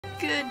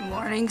Good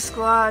morning,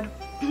 squad.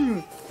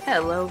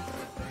 Hello.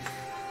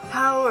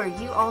 How are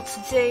you all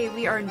today?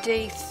 We are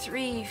day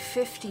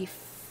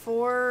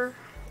 354.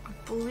 I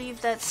believe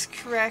that's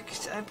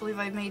correct. I believe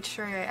I made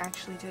sure I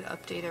actually did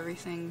update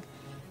everything.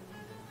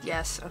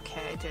 Yes,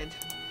 okay, I did.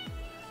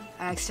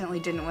 I accidentally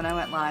didn't when I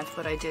went live,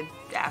 but I did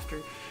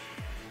after.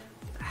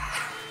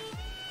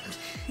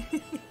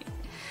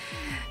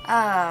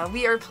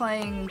 We are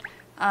playing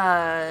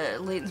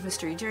Layton's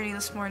Mystery Journey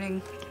this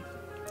morning.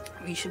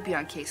 We should be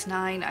on case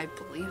 9. I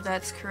believe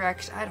that's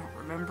correct. I don't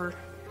remember.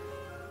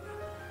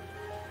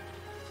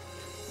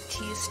 The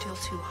tea is still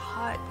too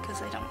hot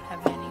because I don't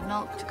have any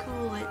milk to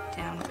cool it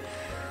down.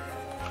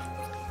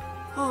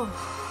 Oh,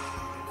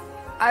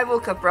 I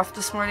woke up rough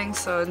this morning,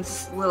 so I'm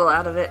just a little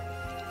out of it.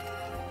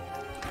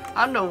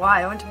 I don't know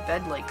why. I went to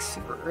bed like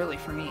super early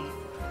for me.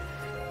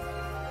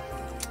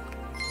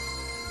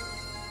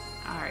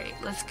 Alright,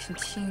 let's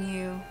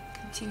continue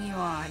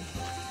on.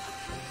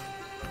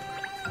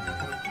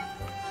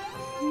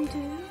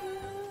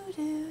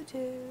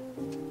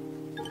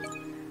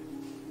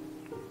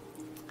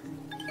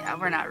 Yeah,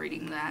 we're not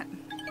reading that.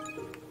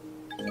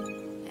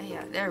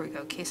 Yeah, there we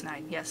go. Case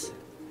 9, yes.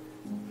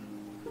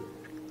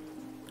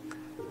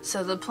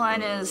 So the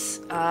plan is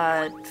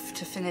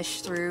to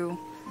finish through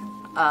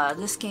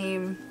this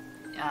game,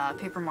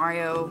 Paper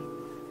Mario,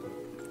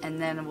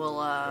 and then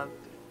we'll,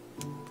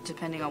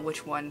 depending on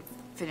which one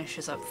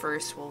finishes up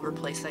first, we'll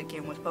replace that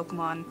game with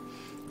Pokemon,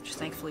 which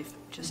thankfully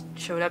just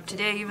showed up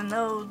today, even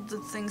though the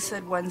thing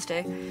said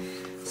Wednesday.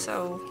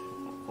 So,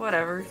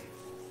 whatever.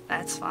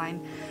 That's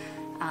fine.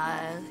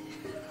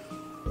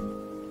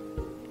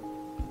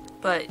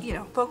 But, you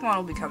know, Pokemon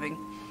will be coming.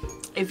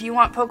 If you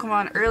want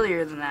Pokemon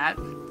earlier than that,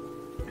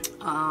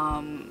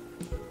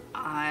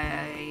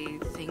 I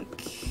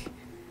think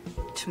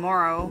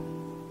tomorrow,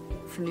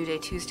 for New Day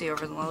Tuesday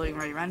over the Loading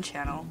Ready Run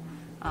channel,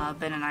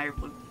 Ben and I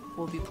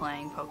will be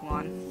playing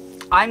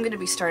Pokemon. I'm gonna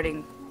be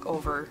starting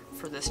over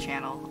for this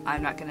channel.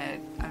 I'm not gonna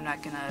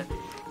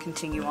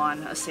continue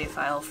on a save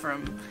file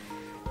from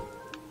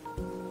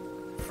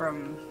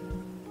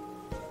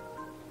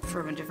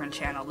a different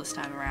channel this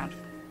time around.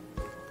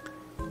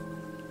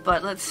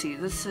 But let's see,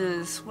 this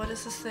is, what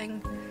is this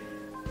thing?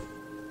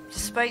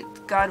 Despite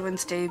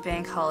Godwin's Day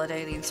bank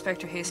holiday, the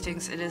Inspector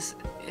Hastings, it is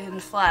in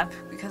flap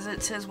because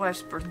it's his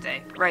wife's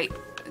birthday. Right,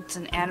 it's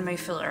an anime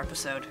filler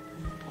episode.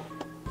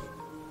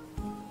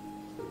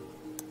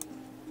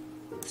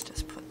 Let's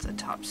just put the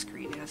top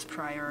screen as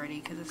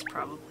priority because it's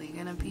probably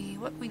gonna be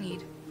what we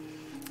need.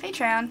 Hey,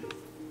 Tran.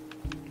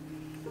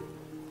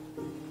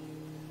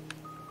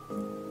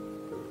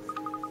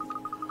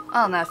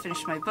 Well, now I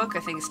finished my book.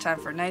 I think it's time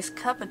for a nice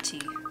cup of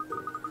tea.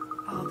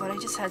 Oh, but I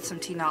just had some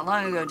tea not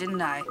long ago,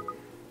 didn't I?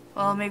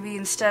 Well, maybe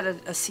instead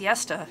of a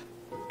siesta.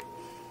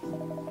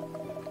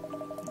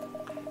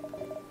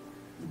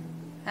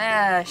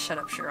 Ah, shut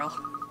up, Cheryl.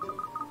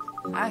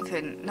 I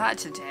couldn't. Not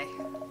today.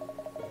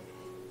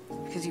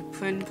 Because you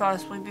couldn't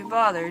possibly be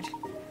bothered.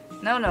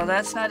 No,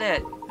 that's not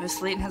it.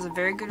 Miss Layton has a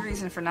very good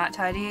reason for not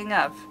tidying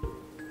up.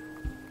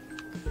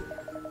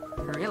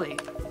 Really?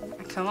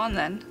 Come on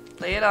then.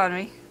 Lay it on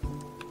me.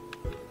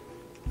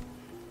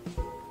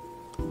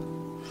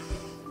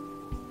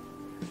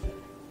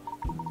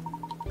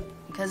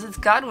 Because it's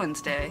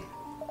Godwin's Day.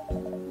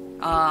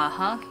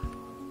 Uh-huh.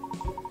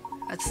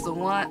 That's the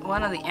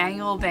one of the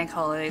annual bank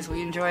holidays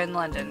we enjoy in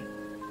London.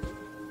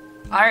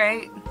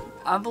 Alright,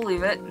 I'll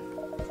believe it.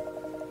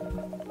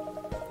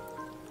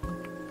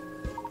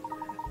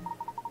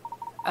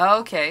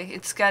 Okay,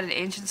 it's got an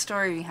ancient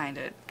story behind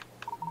it.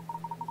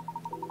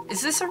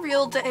 Is this a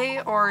real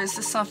day, or is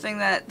this something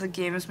that the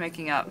game is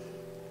making up?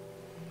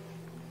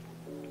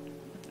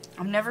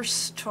 I'm never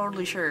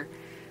totally sure.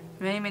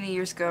 Many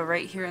years ago,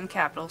 right here in the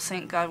capital,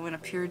 St. Godwin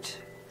appeared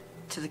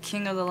to the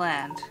king of the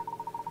land.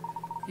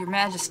 Your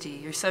Majesty,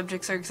 your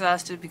subjects are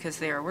exhausted because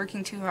they are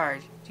working too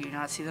hard. Do you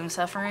not see them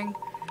suffering?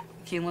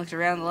 The king looked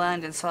around the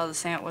land and saw the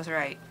saint was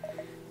right.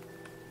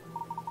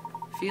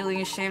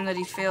 Feeling ashamed that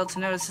he failed to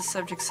notice his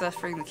subjects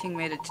suffering, the king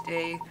made it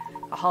today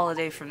a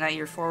holiday from that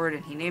year forward,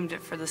 and he named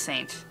it for the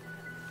saint.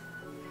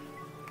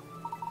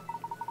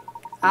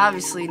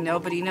 Obviously,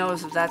 nobody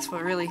knows if that's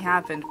what really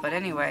happened, but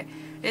anyway,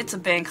 it's a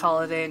bank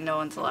holiday and no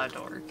one's allowed to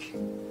work.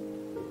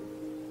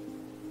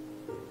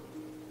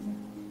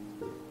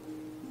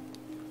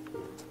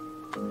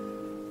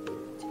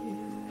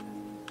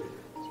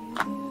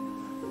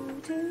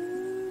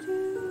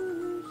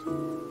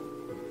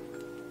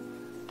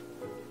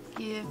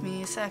 Give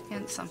me a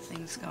second,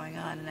 something's going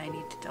on and I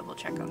need to double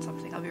check on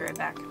something. I'll be right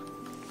back.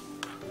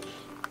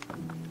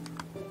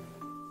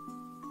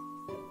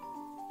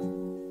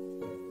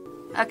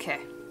 Okay.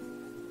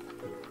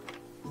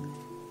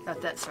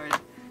 Got that started.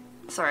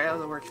 Sorry, that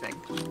was a work thing.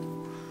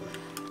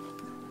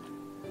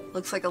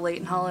 Looks like a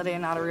Layton holiday,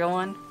 not a real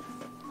one.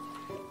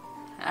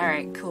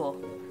 Alright, cool.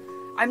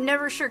 I'm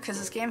never sure, because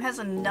this game has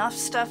enough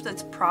stuff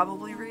that's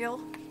probably real.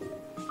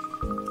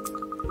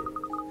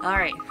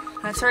 Alright,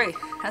 that's right.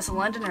 As a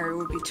Londoner, it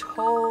would be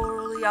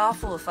totally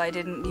awful if I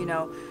didn't, you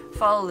know,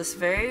 follow this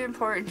very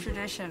important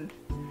tradition.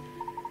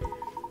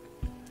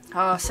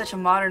 Oh, such a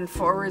modern,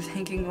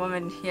 forward-thinking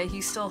woman, yet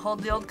you still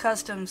hold the old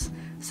customs.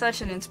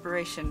 Such an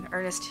inspiration.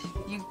 Ernest,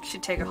 you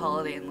should take a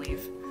holiday and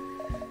leave.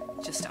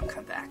 Just don't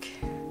come back.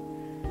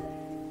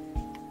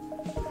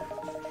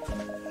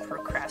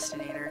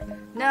 Procrastinator.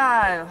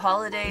 Nah,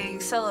 holiday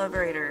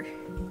celebrator.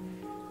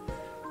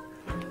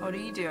 What are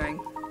you doing?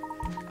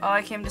 Oh,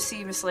 I came to see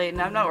you, Miss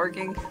Layton. I'm not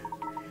working.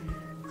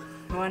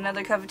 You want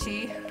another cup of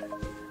tea?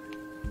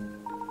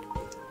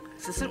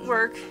 This isn't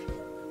work.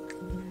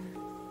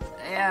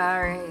 Yeah,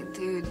 alright,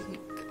 dude.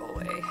 Go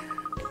away.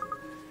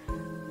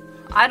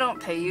 I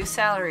don't pay you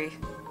salary.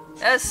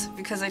 Yes,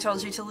 because I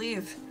told you to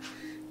leave.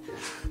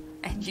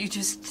 And you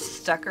just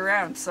stuck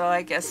around, so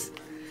I guess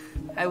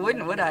I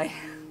wouldn't, would I?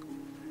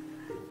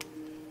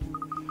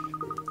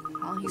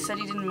 Well, he said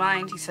he didn't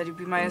mind. He said he'd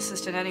be my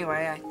assistant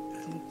anyway. I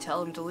didn't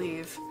tell him to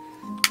leave.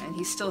 And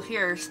he's still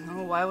here, so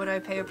why would I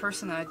pay a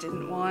person that I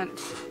didn't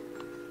want?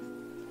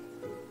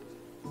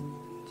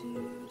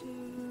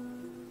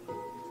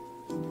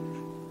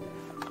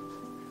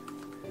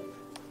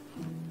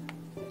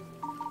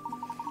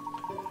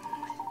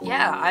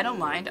 Yeah, I don't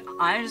mind.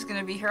 I'm just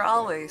gonna be here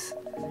always.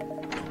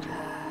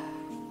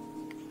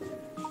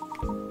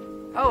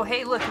 Oh,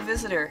 hey, look, a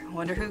visitor.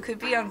 Wonder who could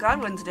be on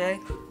Godwin's Day.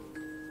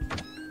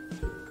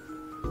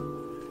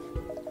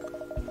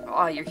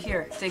 Oh, you're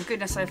here. Thank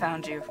goodness I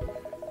found you.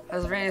 I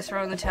was ready to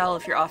throw in the towel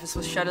if your office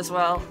was shut as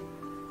well.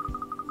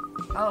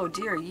 Oh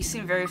dear, you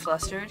seem very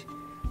flustered.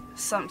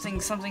 Something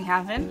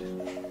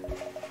happened?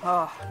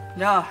 Oh,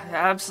 no,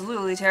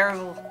 absolutely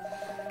terrible.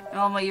 In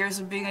all my years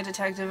of being a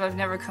detective, I've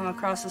never come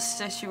across a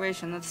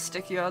situation that's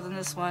stickier than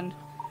this one.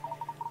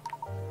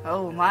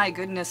 Oh my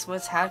goodness,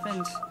 what's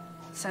happened?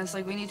 Sounds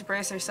like we need to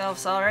brace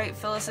ourselves. Alright,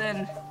 fill us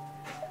in.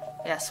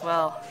 Yes,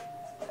 well,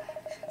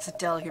 it's a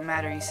delicate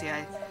matter, you see.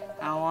 I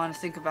don't want to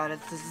think about it.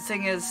 The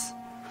thing is,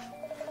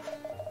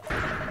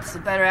 it's the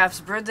better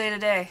half's birthday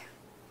today.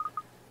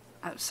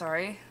 I'm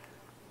sorry.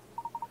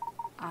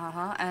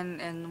 Uh-huh,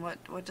 and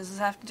what does this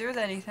have to do with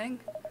anything?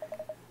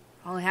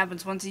 It only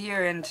happens once a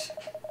year, and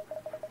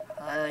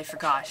I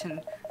forgot,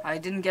 and I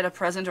didn't get a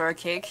present or a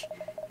cake,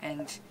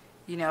 and,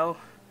 you know,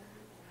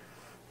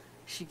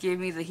 she gave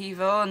me the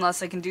hevo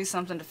unless I can do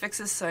something to fix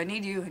this, so I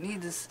need you,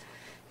 need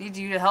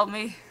you to help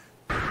me.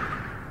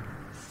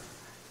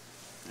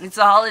 It's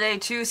a holiday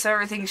too, so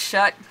everything's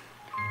shut.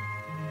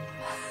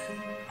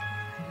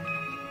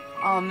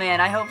 Oh man,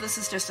 I hope this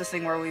is just a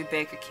thing where we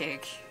bake a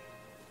cake.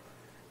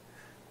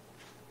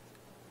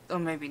 Oh,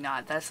 maybe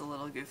not, that's a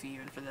little goofy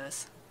even for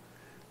this.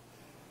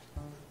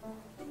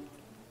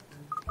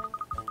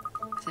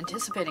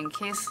 Anticipating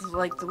cases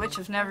like the witch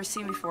I've never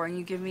seen before, and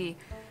you give me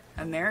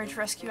a marriage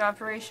rescue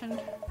operation?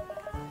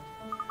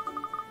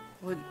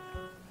 Would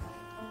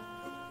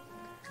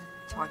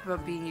talk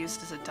about being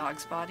used as a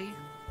dog's body?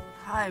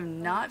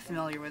 I'm not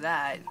familiar with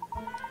that.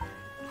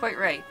 Quite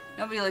right.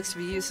 Nobody likes to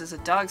be used as a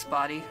dog's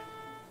body.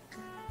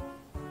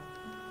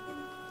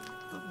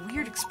 A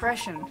weird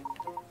expression.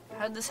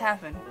 How did this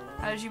happen?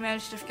 How did you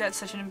manage to forget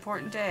such an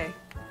important day?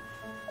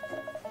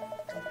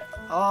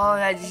 Oh,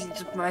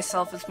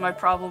 myself, it's my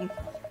problem.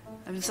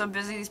 I've been so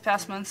busy these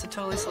past months, it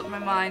totally slipped my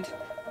mind.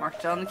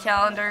 Marked it on the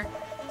calendar,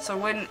 so I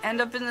wouldn't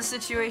end up in this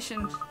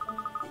situation.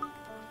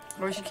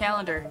 Where's your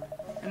calendar?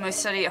 In my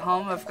study at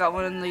home, I've got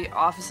one in the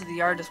office of the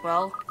yard as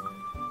well.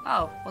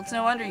 Oh, well, it's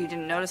no wonder you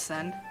didn't notice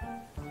then.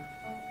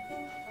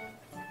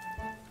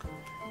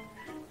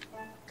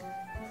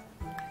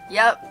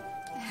 Yep.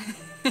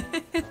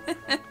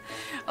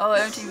 Oh,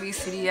 MTV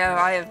CD, yeah,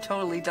 I have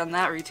totally done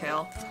that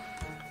retail.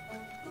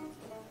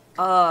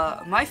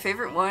 My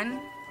favorite one,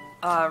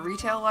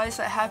 retail-wise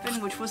that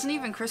happened, which wasn't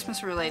even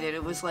Christmas related,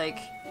 it was like,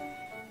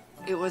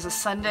 it was a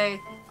Sunday,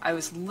 I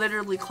was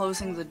literally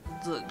closing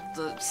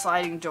the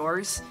sliding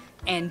doors,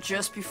 and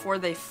just before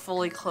they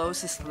fully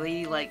closed, this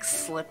lady, like,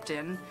 slipped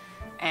in,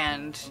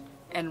 and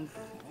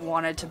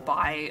wanted to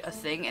buy a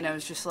thing, and I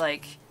was just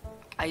like,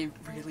 I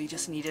really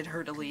just needed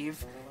her to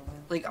leave.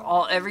 Like,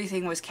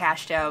 everything was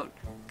cashed out,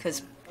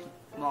 because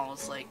mall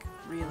was, like,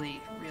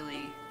 really,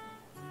 really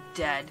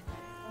dead.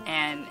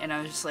 And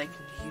I was just like,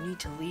 you need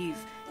to leave.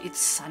 It's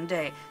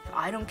Sunday. If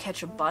I don't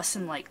catch a bus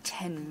in like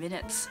 10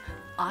 minutes,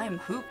 I'm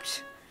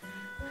hooped.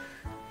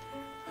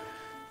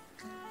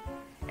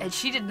 And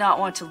she did not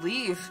want to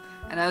leave.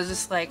 And I was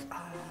just like,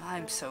 oh,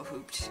 I'm so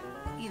hooped.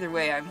 Either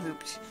way, I'm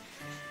hooped.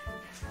 I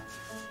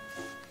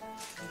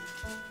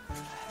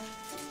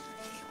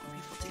hate when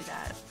people do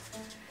that.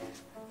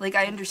 Like,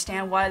 I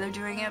understand why they're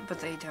doing it, but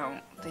they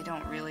don't. They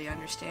don't really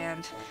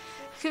understand.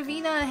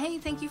 Kavina, hey,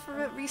 thank you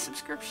for a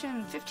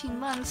resubscription. 15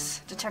 months.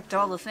 Detect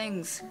all the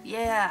things.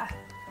 Yeah.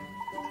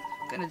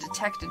 Gonna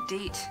detect a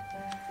date.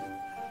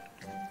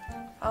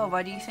 Oh,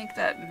 why do you think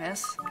that,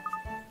 miss?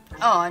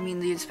 Oh, I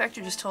mean, the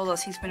inspector just told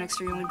us he's been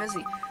extremely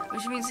busy,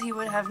 which means he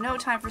would have no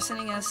time for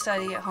sitting in his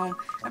study at home,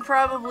 and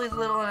probably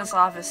little in his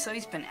office, so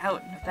he's been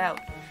out and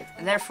about,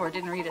 and therefore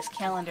didn't read his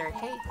calendar.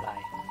 Hey,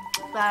 bye.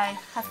 Bye.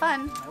 Have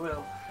fun. I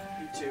will.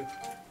 You too.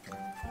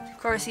 Of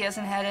course, he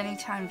hasn't had any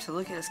time to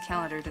look at his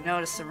calendar to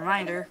notice the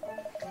reminder.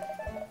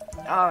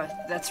 Oh,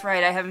 that's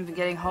right, I haven't been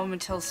getting home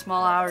until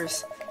small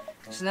hours.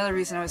 There's another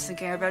reason I was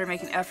thinking I better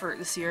make an effort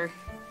this year.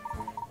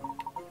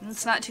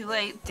 It's not too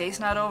late. Day's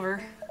not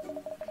over.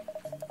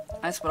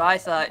 That's what I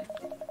thought.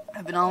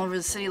 I've been all over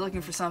the city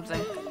looking for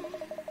something.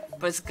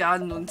 But it's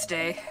Godwin's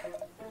Day.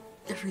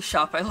 Every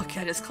shop I look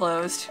at is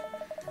closed.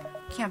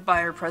 Can't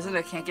buy her a present.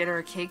 I can't get her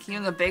a cake.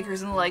 Even the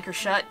bakers and the like are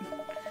shut.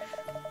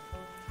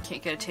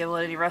 Can't get a table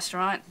at any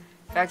restaurant.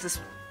 In fact, this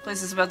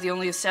place is about the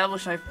only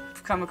establishment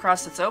I've come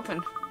across that's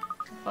open.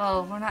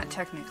 Well, we're not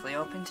technically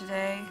open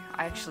today.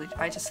 I just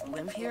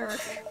live here.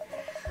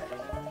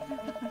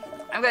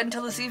 I've got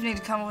until this evening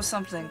to come up with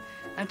something.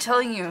 I'm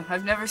telling you,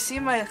 I've never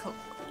seen my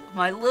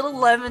little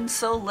lemon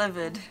so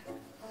livid.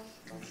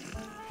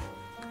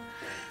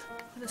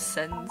 What a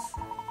sentence.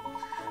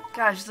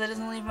 Gosh, that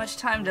doesn't leave much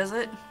time, does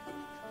it?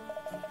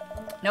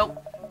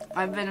 Nope.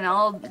 I've been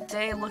all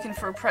day looking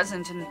for a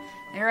present, and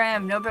here I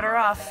am, no better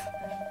off.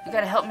 You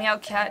gotta help me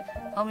out,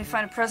 Kat. Help me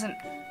find a present.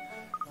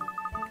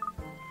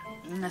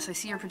 Unless I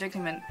see your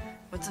predicament.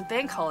 What's a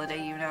bank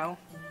holiday, you know?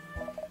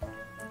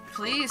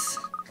 Please?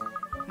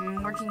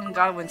 I'm working on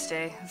Godwin's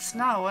Day. It's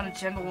not what a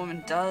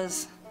gentlewoman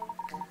does.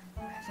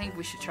 I think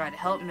we should try to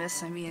help,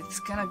 miss. I mean,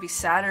 it's gonna be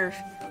sadder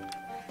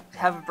to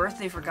have a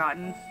birthday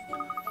forgotten.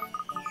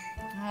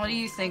 What do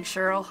you think,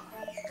 Cheryl?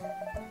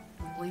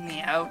 Leave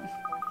me out.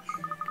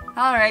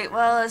 Alright,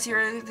 well, as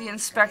you're the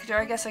inspector,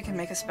 I guess I can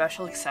make a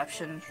special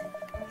exception.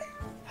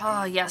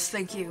 Ah, yes,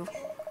 thank you.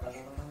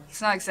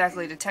 It's not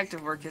exactly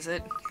detective work, is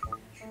it?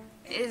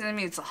 I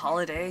mean, it's a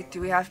holiday. Do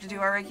we have to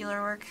do our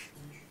regular work?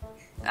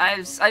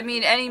 I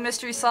mean, any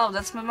mystery solved,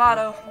 that's my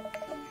motto.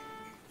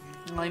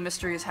 The only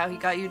mystery is how he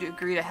got you to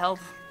agree to help.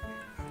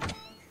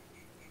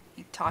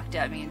 He talked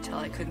at me until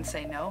I couldn't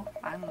say no.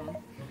 I don't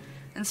know.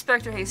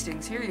 Inspector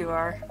Hastings, here you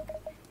are.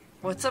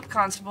 What's up,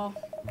 Constable?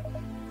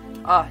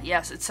 Ah,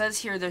 yes, it says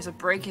here there's a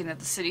break-in at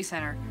the city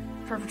center.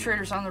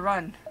 Perpetrator's on the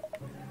run.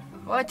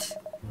 What?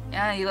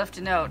 Yeah, he left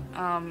a note.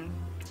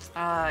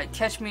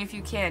 Catch me if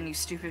you can, you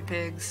stupid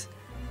pigs.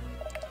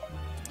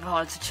 Oh,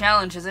 it's a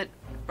challenge, is it?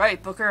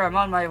 Right, Booker, I'm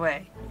on my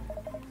way.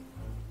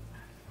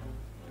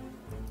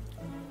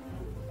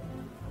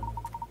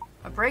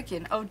 A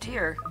break-in? Oh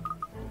dear.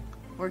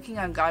 Working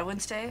on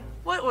Godwin's Day?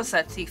 What was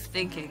that thief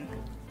thinking?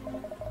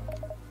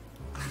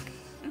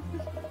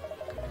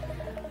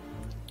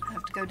 I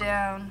have to go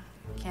down.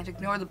 Can't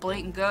ignore the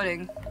blatant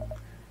goading.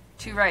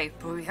 Too right,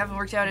 but we haven't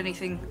worked out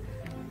anything,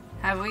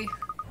 have we?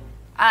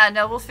 Ah,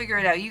 no, we'll figure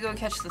it out. You go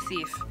catch the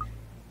thief.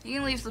 You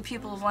can leave the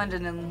people of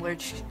London in the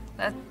lurch.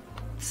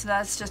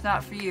 That's just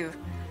not for you.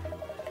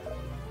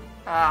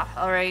 Ah,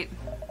 alright.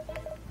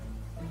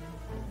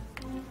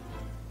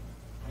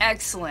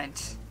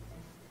 Excellent.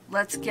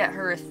 Let's get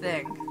her a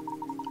thing.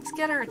 Let's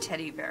get her a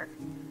teddy bear.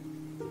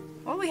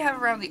 What do we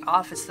have around the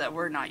office that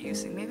we're not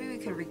using? Maybe we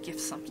could regift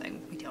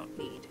something we don't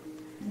need.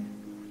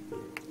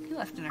 He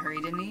left in a hurry,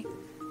 didn't he?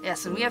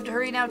 Yes, and we have to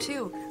hurry now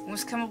too. We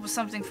must come up with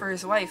something for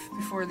his wife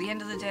before the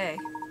end of the day.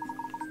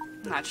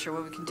 I'm not sure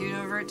what we can do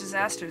to avert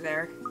disaster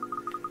there.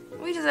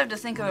 We just have to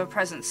think of a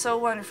present so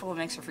wonderful it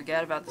makes her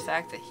forget about the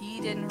fact that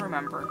he didn't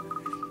remember.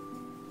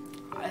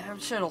 I'm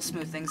sure it'll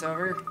smooth things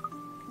over.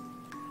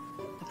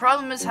 The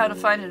problem is how to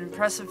find an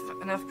impressive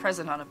enough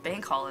present on a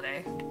bank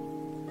holiday.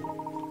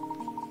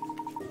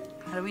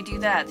 How do we do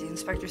that? The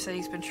inspector said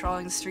he's been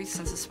trawling the streets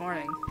since this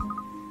morning.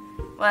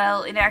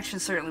 Well, inaction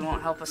certainly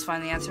won't help us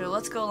find the answer.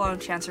 Let's go along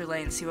Chancery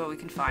Lane and see what we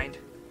can find.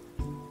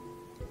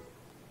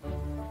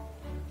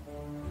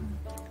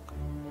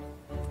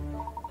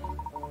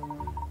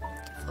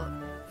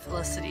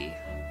 Felicity.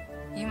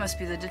 You must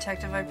be the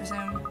detective, I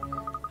presume?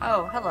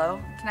 Oh, hello.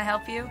 Can I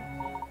help you?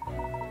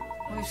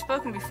 We've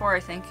spoken before, I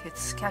think.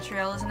 It's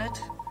Katrielle, isn't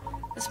it?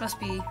 This must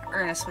be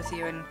Ernest with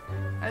you, and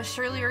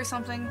Shirley or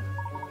something?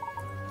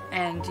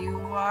 And you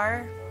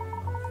are?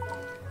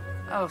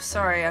 Oh,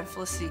 sorry, I'm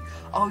Felicity.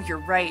 Oh,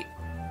 you're right.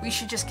 We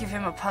should just give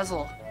him a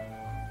puzzle.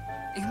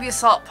 It can be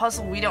a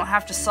puzzle we don't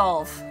have to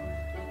solve.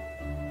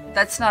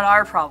 That's not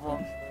our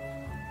problem.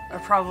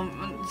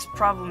 This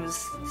problem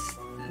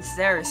is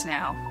theirs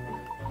now.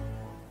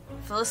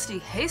 Felicity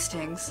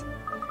Hastings?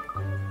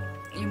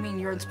 You mean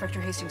you're Inspector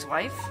Hastings'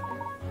 wife?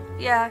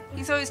 Yeah,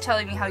 he's always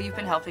telling me how you've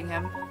been helping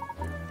him.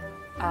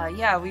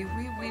 Yeah,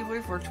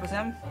 we've worked with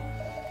him.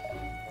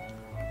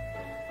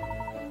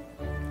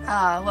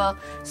 Well,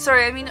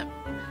 sorry, I mean,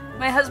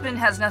 my husband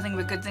has nothing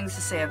but good things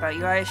to say about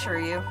you, I assure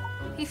you.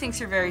 He thinks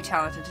you're a very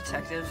talented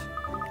detective.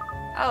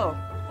 Oh,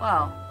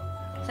 well,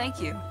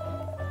 thank you.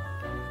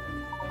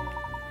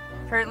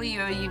 Apparently you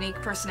have a unique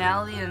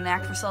personality and a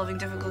knack for solving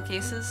difficult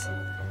cases.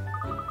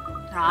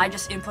 Nah, I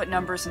just input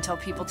numbers until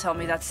people tell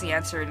me that's the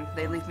answer and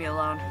they leave me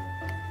alone.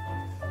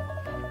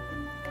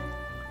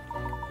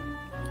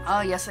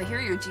 Oh yes, I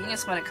hear you're a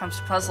genius when it comes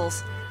to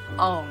puzzles.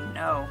 Oh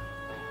no.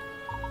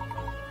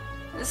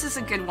 This is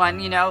a good one,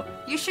 you know.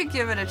 You should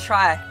give it a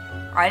try.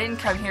 I didn't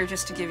come here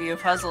just to give you a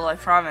puzzle, I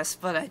promise,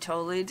 but I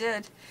totally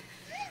did.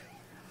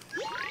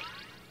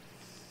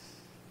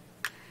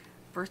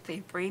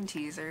 Birthday brain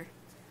teaser.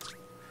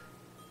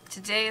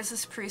 Today is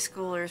this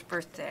preschooler's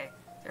birthday.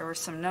 There were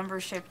some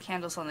number-shaped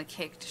candles on the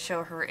cake to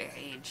show her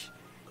age,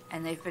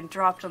 and they've been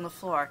dropped on the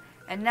floor,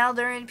 And now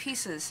they're in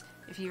pieces.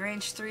 If you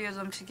arrange 3 of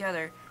them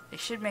together, they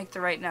should make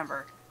the right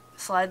number.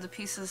 Slide the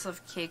pieces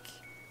of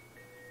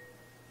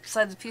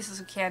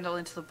candle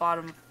into the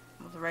bottom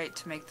of the right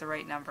to make the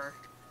right number.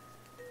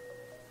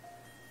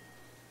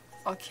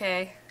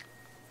 Okay.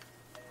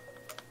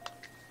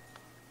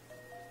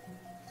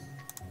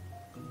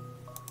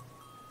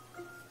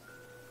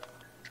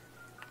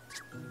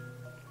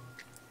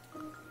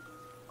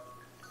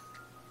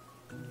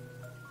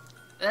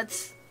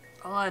 That's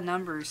a lot of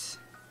numbers.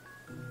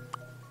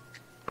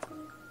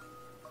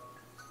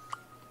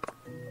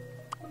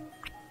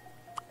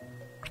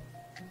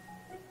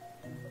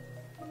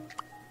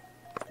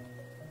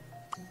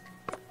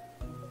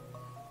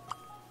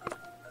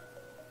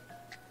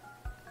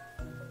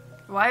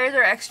 Why are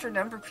there extra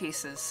number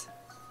pieces?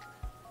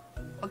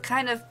 What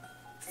kind of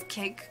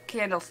cake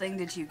candle thing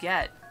did you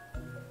get?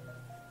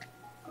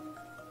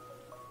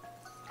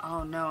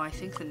 Oh no, I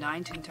think the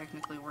 9 can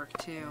technically work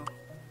too.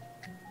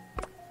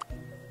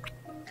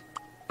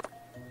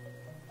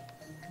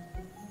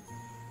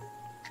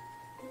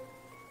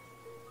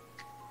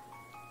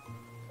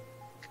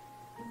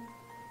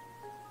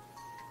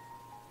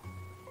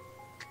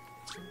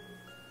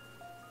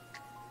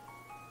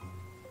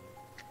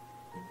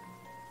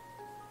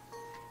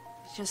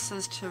 It just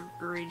says to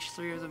arrange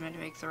 3 of them and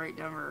make the right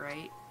number,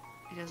 right?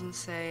 It doesn't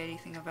say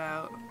anything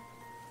about...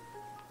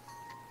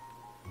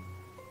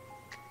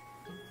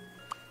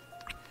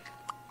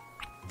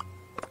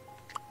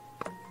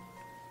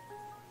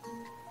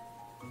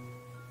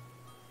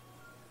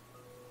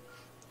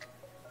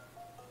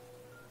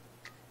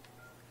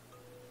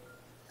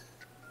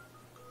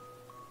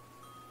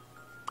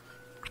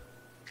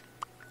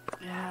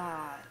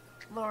 Yeah,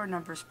 lower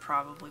number's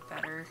probably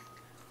better.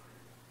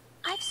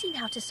 I've seen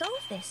how to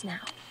solve this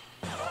now.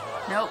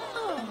 Nope.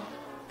 Oh,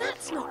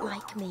 that's not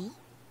like me.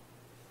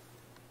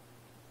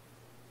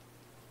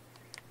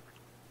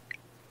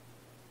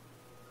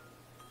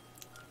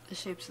 The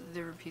shapes of the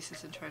different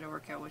pieces and try to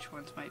work out which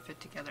ones might fit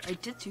together. I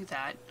did do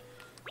that.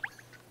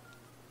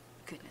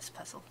 Goodness,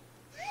 puzzle.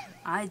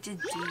 I did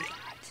do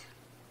that.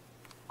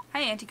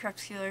 Hi,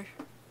 Anti-Crux Killer.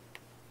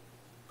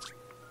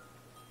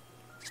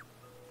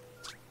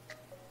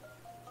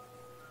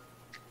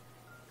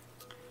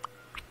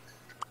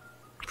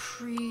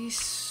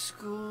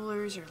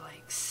 Preschoolers are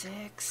like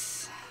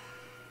 6.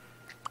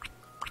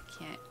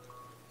 Can't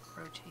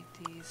rotate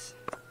these.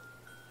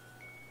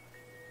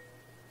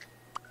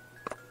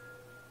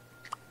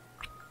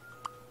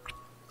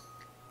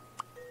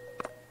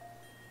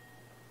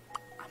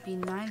 I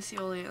mean, 9's the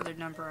only other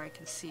number I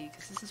can see,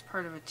 because this is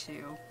part of a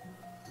 2.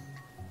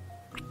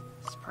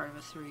 This is part of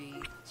a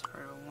 3. It's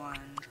part of a 1.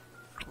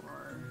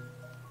 4.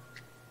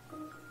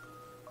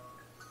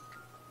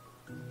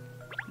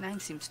 9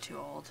 seems too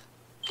old.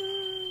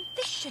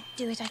 This should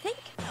do it, I think.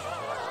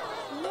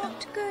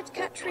 Not good,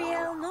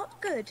 Katrielle,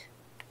 not good.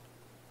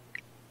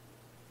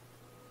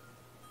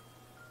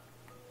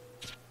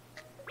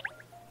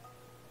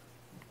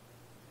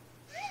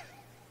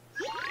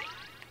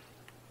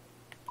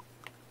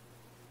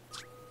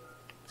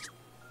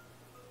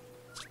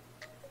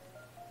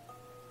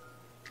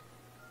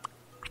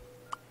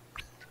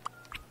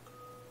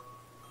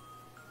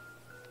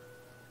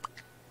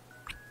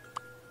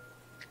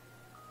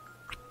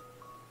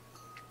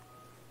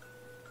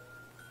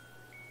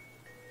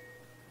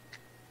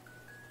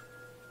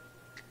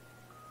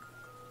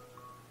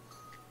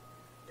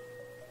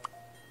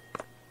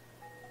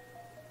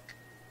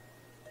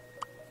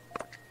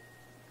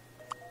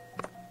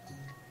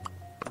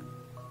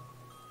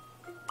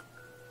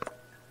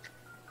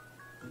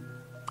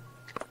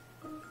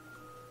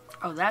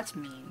 Oh, that's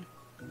mean.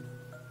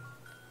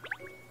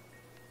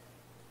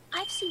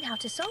 I've seen how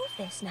to solve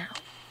this now.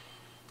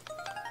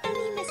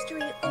 Any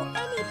mystery or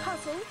any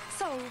puzzle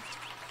solved.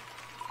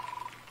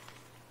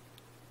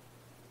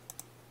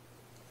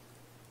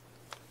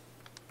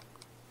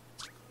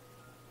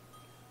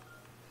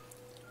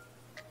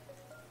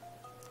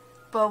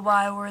 But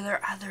why were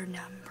there other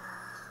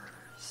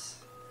numbers?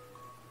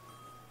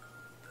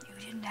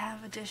 You didn't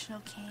have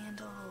additional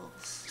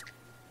candles.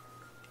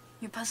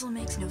 Your puzzle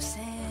makes no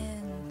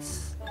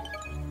sense.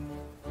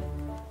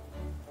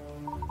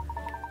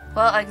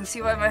 Well, I can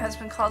see why my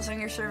husband calls on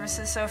your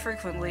services so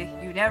frequently.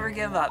 You never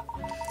give up.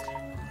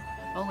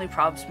 Only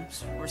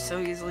problems were so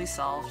easily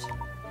solved.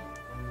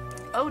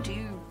 Oh, do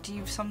you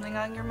have something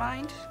on your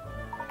mind?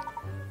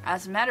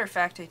 As a matter of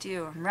fact, I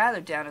do. I'm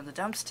rather down in the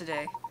dumps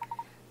today.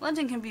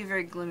 London can be a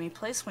very gloomy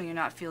place when you're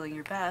not feeling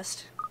your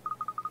best.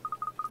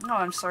 Oh,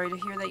 I'm sorry to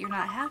hear that you're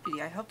not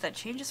happy. I hope that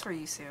changes for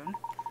you soon.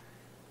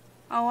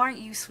 Oh, aren't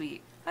you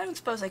sweet? I don't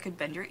suppose I could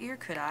bend your ear,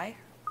 could I?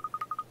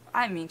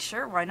 I mean,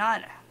 sure, why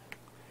not?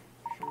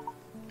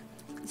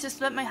 It's just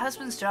that my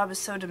husband's job is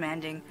so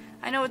demanding.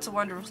 I know it's a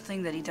wonderful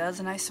thing that he does,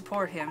 and I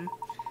support him.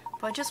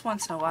 But just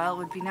once in a while, it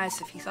would be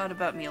nice if he thought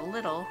about me a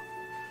little.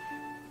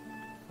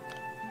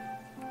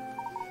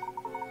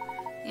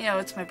 You know,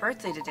 it's my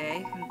birthday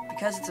today, and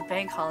because it's a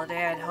bank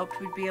holiday, I'd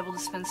hoped we'd be able to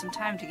spend some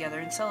time together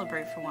and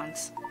celebrate for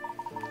once.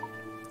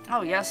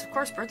 Oh yes, of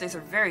course birthdays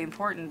are very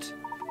important.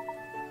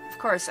 Of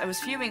course, I was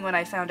fuming when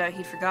I found out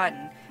he'd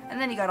forgotten, and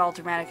then he got all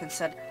dramatic and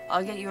said,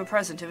 "I'll get you a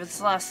present if it's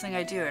the last thing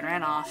I do," and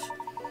ran off.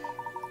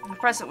 A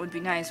present would be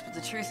nice, but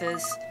the truth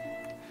is...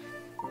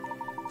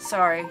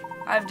 Sorry,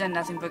 I've done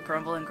nothing but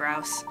grumble and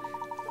grouse.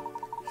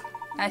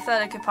 I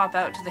thought I could pop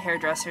out to the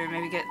hairdresser and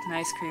maybe get an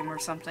ice cream or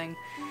something,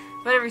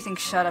 but everything's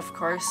shut, of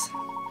course.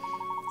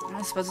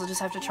 I suppose I'll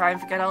just have to try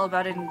and forget all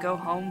about it and go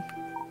home.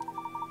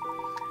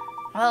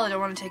 Well, I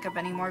don't want to take up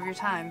any more of your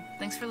time.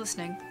 Thanks for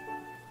listening.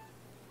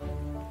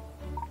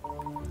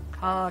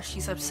 Oh,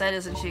 she's upset,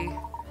 isn't she?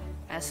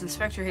 As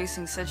Inspector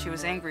Hastings said she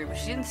was angry, but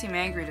she didn't seem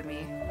angry to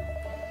me.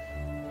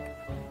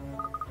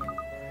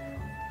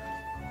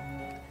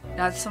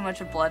 Not so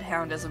much a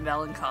bloodhound as a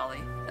melancholy.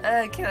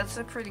 Okay, that's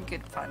a pretty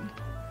good pun.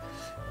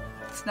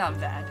 It's not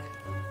bad.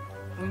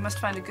 We must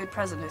find a good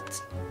present.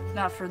 It's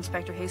not for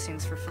Inspector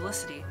Hastings, for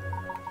Felicity.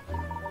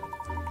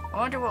 I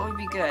wonder what would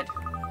be good.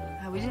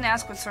 We didn't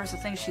ask what sorts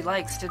of things she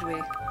likes, did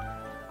we?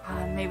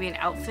 Maybe an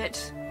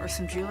outfit or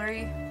some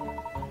jewelry?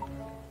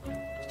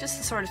 Just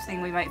the sort of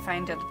thing we might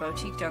find at the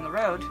boutique down the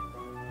road.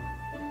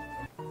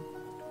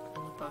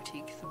 The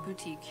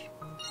boutique.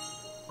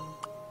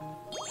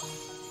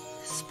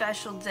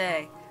 Special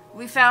day.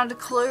 We found a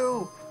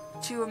clue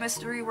to a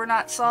mystery we're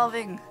not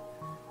solving.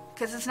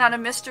 Because it's not a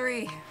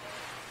mystery.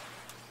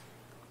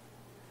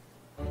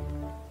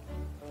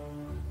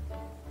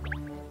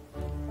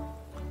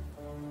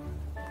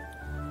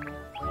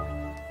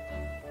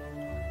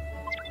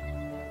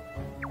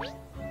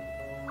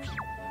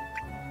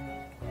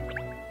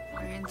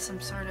 We're in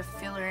some sort of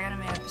filler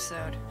anime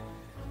episode.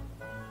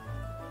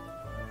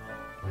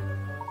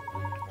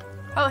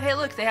 Oh, hey,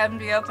 look, they happen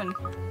to be open.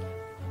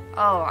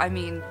 Oh, I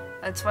mean,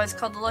 that's why it's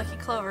called the Lucky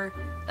Clover.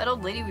 That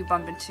old lady we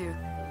bump into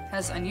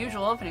has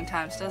unusual opening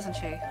times, doesn't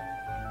she?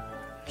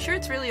 Sure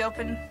it's really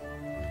open?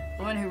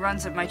 The woman who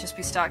runs it might just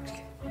be stock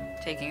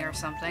taking or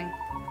something.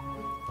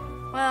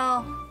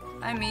 Well,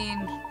 I mean,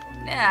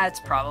 yeah, it's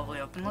probably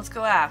open. Let's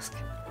go ask.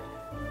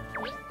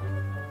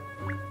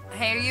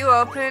 Hey, are you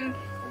open?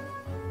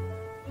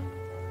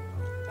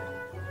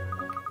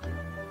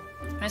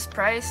 Miss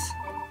Price?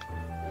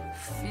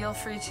 Feel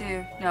free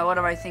to... No, what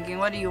am I thinking?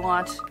 What do you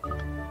want?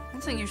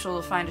 It's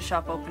unusual to find a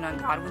shop open on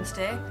Godwin's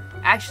Day.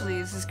 Actually,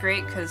 this is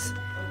great because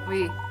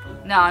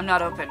No, I'm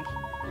not open.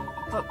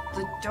 But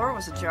the door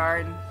was ajar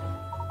and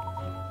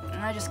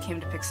I just came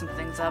to pick some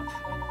things up.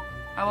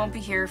 I won't be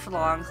here for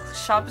long. The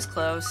shop is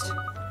closed.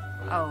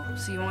 Oh,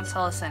 so you won't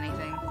tell us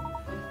anything?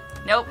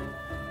 Nope.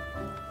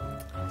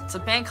 It's a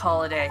bank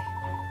holiday.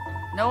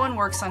 No one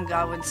works on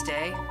Godwin's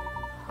Day.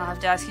 I'll have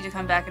to ask you to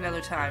come back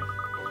another time.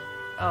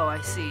 Oh,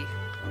 I see.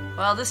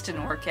 Well, this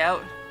didn't work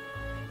out.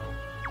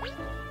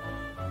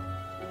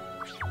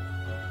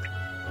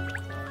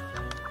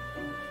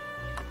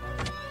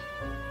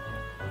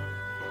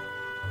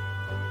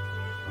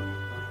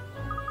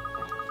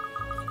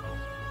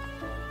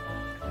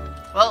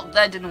 Well,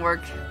 that didn't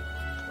work.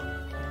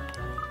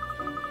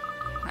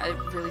 I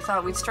really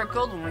thought we'd struck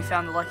gold when we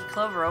found the Lucky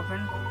Clover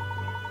open.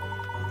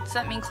 Does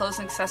that mean clothes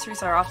and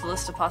accessories are off the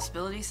list of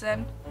possibilities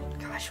then?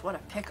 Gosh, what a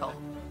pickle.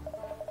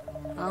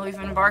 Well, we've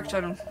embarked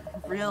on a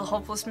real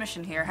hopeless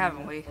mission here,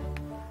 haven't we?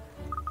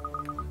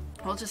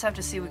 We'll just have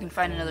to see if we can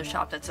find another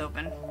shop that's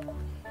open.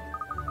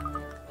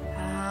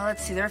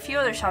 Let's see, there are a few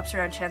other shops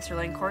around Chancellor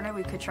Lane Corner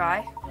we could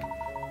try.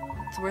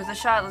 It's worth a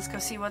shot. Let's go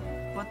see what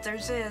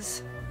theirs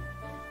is.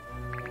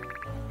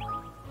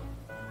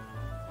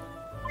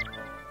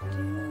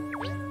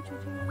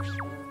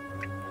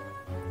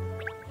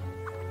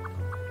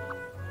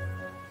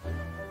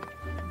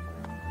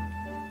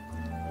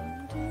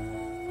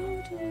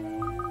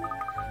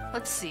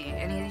 Let's see,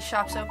 any of these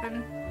shops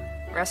open?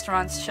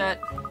 Restaurants shut?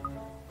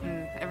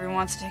 Everyone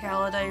wants to take a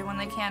holiday when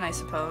they can, I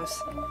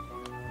suppose.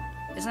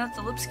 Isn't that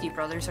the Lipsky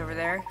brothers over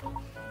there?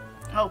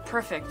 Oh,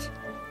 perfect.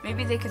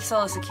 Maybe they could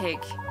sell us a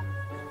cake.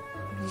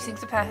 Do you think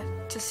the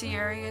patisserie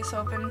area is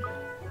open?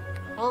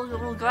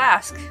 We'll go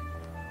ask.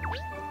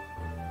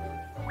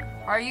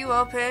 Are you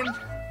open?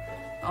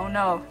 Oh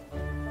no.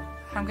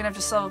 I'm gonna have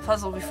to solve a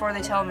puzzle before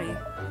they tell me.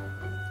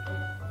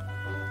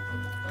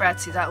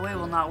 Bratsy, that way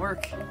will not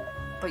work.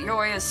 But your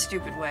way is a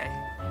stupid way.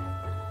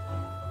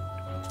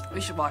 We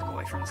should walk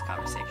away from this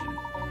conversation.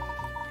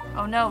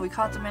 Oh no, we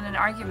caught them in an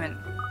argument.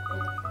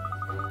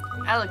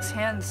 Alex,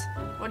 Hans,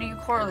 what are you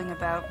quarreling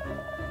about?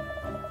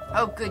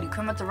 Oh good, you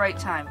come at the right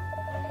time.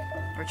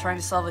 We're trying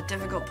to solve a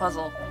difficult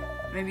puzzle.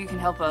 Maybe you can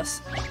help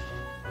us.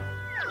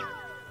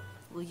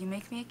 Will you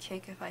make me a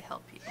cake if I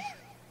help you?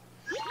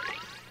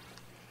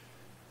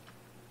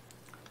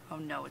 Oh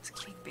no, it's a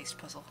cake-based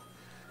puzzle.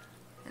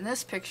 In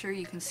this picture,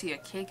 you can see a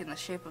cake in the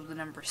shape of the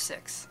number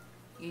 6.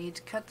 You need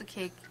to cut the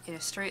cake in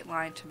a straight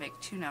line to make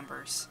 2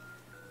 numbers.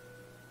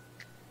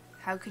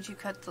 How could you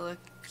cut the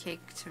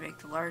cake to make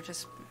the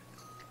largest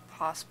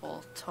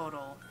possible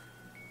total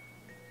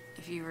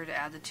if you were to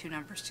add the 2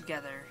 numbers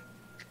together?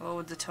 What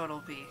would the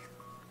total be?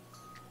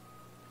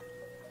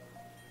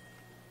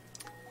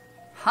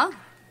 Huh?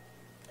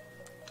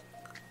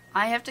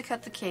 I have to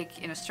cut the cake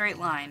in a straight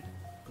line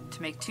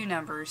to make 2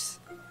 numbers,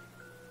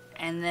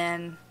 and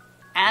then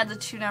Add the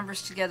two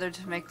numbers together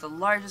to make the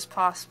largest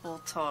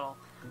possible total.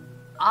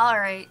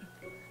 Alright.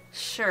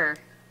 Sure.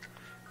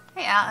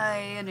 Hey,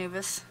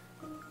 Anubis.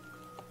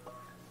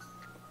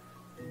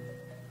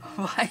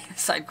 Why?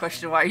 Side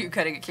question, why are you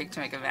cutting a cake to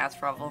make a math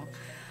problem?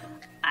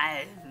 I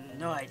have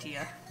no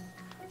idea.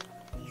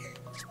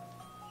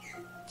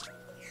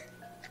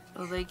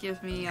 Will they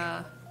give me,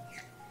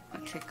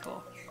 okay,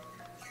 cool.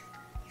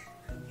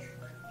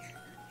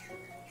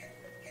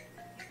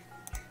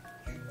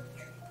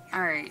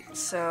 Alright,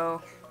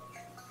 so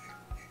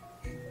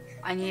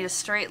I need a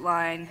straight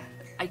line.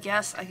 I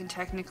guess I can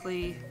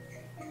technically,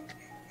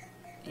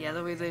 yeah,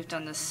 the way they've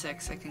done this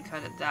 6, I can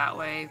cut it that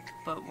way,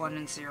 but 1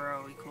 and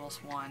 0 equals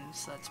 1,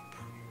 so that's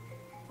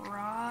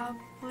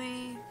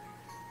probably...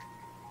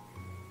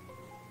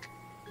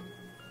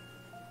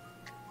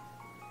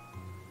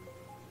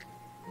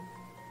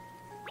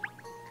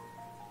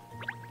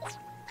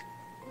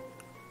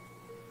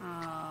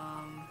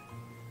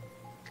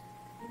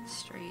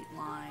 straight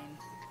line.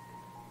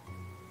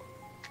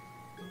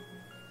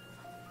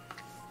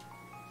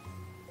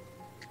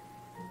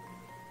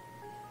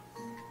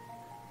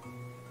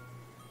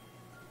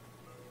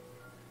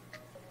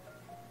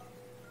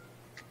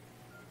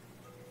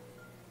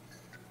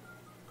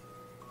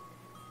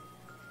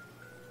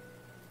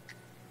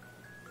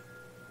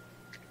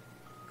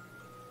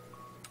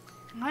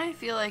 I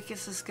feel like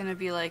this is gonna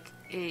be like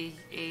a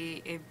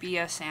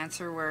BS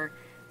answer where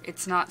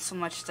it's not so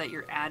much that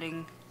you're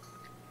adding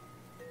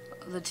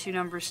the two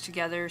numbers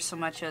together so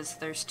much as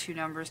there's two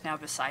numbers now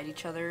beside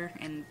each other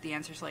and the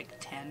answer's like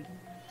 10.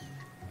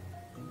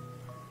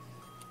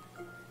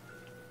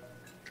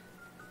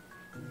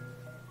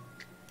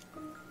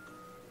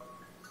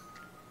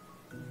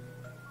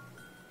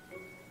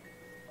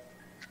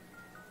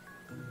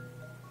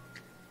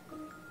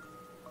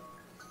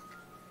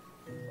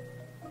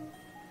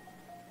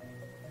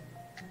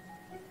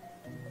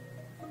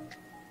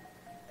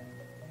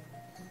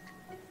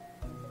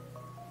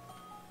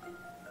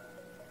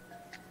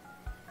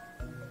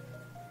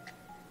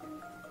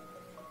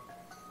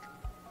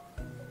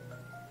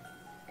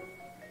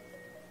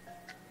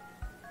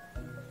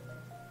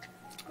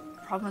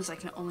 Problem is I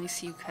can only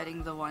see you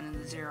cutting the 1 and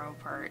the 0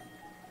 part.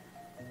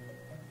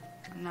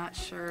 I'm not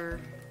sure.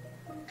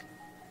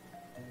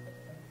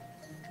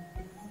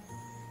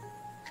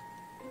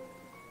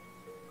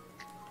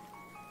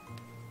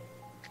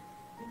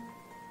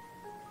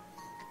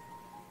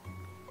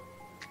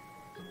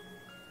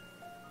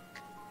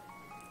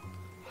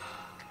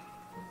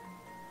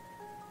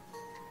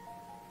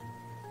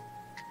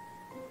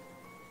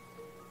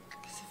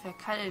 Because if I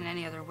cut it in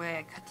any other way,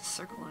 I cut the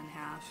circle in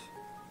half.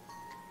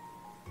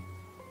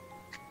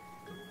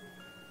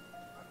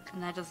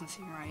 And that doesn't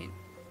seem right.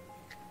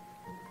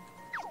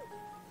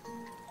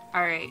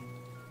 Alright,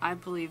 I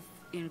believe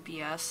in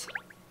BS.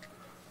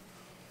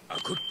 A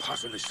good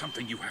puzzle is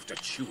something you have to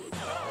chew over.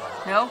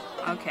 No?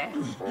 Okay.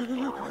 I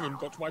haven't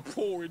got my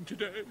paw in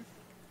today.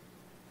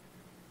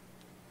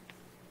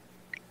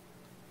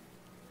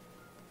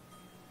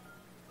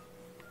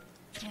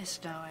 Yes,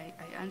 no, I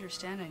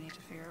understand I need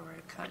to figure out where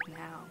to cut and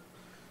how.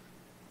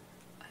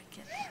 I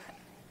get that.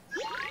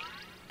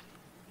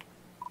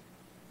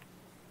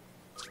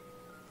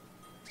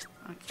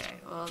 Okay,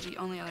 well, the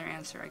only other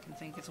answer I can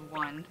think is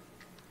 1.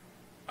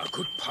 A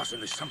good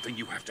puzzle is something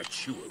you have to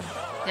chew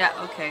over. Yeah,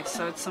 okay,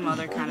 so it's some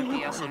other kind of BS I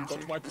haven't answer.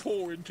 got my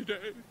paw in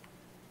today.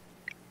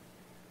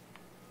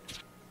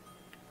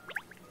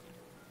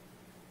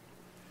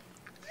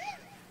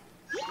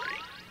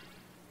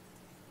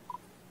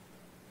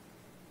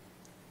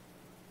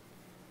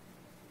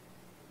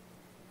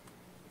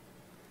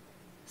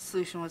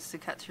 Solution was to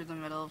cut through the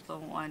middle of the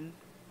 1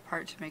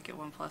 part to make it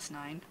 1 plus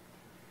 9.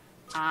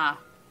 Ah.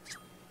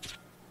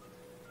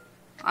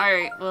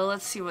 Alright, well,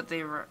 let's see what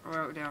they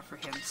wrote down for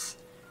hints.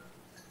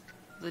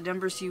 The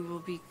numbers you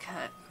will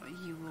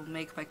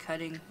make by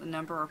cutting the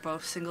number are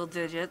both single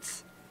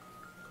digits.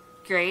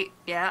 Great.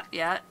 Yeah.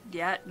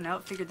 No,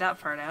 figured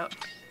that part out.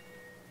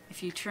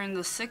 If you turn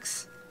the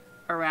 6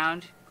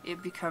 around,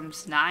 it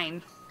becomes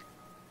 9.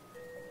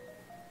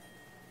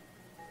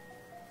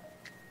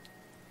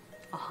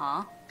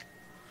 Uh-huh.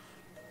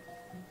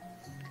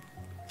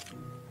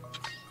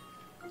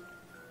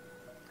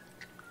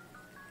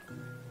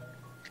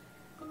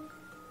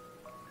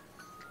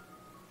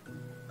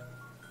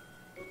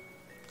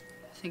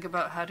 Think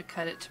about how to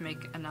cut it to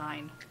make a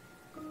 9.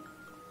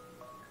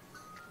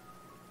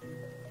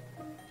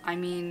 I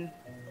mean,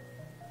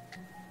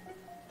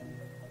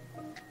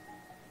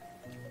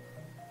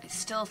 I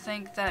still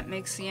think that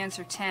makes the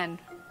answer 10.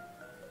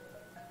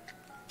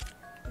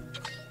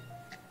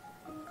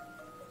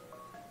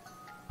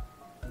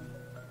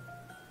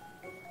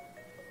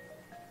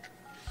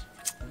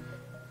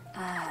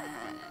 I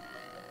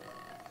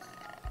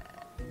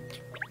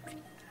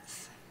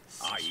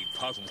eat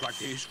puzzles like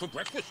this for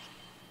breakfast.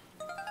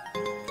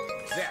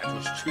 That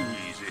was too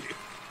easy.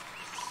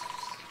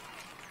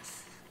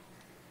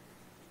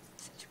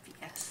 Such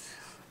BS.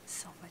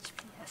 So much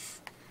BS.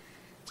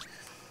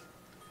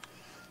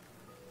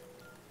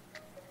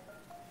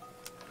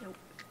 Nope.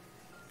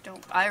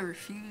 Don't. I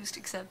refuse to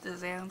accept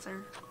this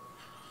answer.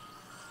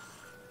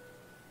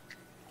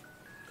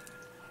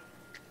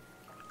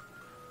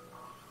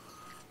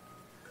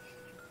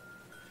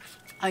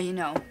 Oh, you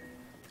know,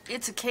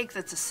 it's a cake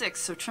that's a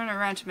 6, so turn it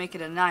around to make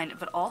it a 9,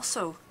 but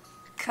also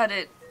cut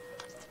it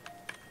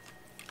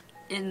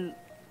in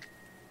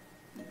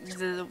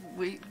the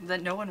way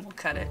that no one will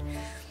cut it.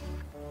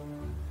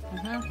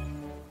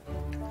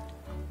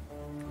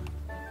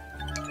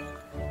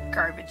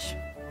 Garbage.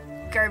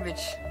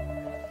 Garbage.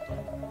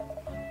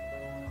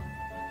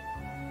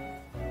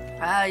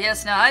 Ah,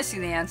 yes, now I see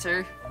the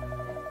answer.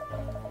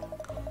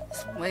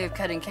 This way of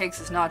cutting cakes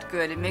is not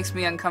good. It makes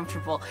me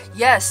uncomfortable.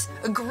 Yes,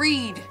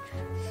 agreed!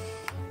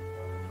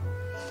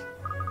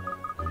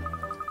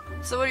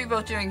 So what are you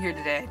both doing here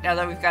today, now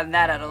that we've gotten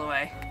that out of the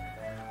way?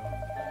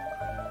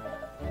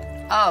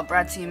 Oh,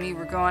 Bratsy and me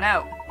were going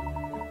out.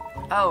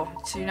 Oh,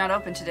 so you're not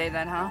open today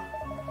then, huh?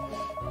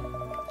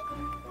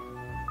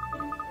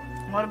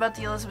 What about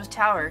the Elizabeth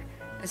Tower?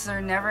 Is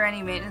there never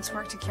any maintenance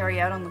work to carry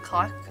out on the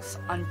clocks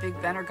on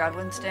Big Ben or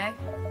Godwin's Day?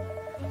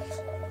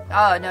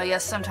 Oh, no,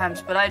 yes,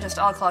 sometimes, but I adjust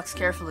all clocks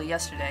carefully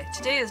yesterday.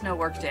 Today is no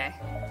work day.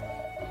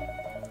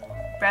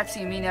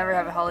 Bratsy and me never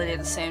have a holiday at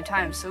the same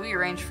time, so we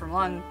arranged from a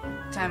long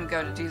time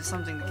ago to do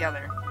something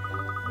together.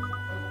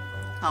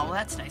 Oh, well,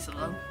 that's nice of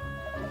them.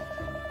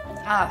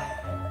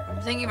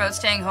 I'm thinking about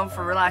staying home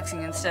for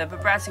relaxing instead,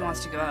 but Bratsy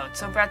wants to go out,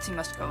 so Bratsy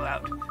must go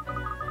out.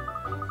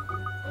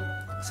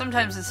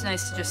 Sometimes it's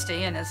nice to just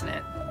stay in, isn't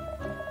it?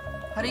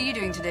 What are you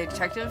doing today,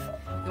 Detective?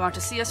 You want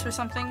to see us for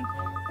something?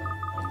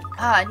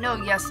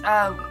 No, yes,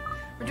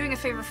 we're doing a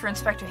favor for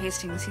Inspector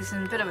Hastings. He's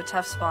in a bit of a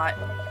tough spot.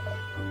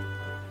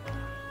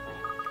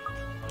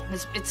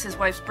 It's his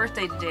wife's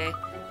birthday today,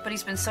 but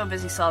he's been so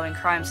busy solving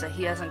crimes that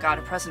he hasn't got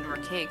a present or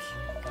a cake.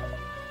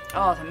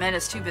 Oh, the man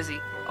is too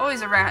busy.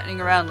 Always running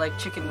around like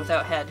chicken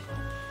without head.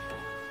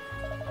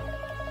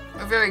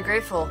 We're very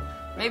grateful.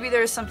 Maybe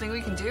there's something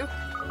we can do?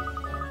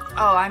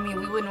 Oh, I mean,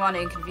 we wouldn't want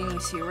to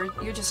inconvenience you.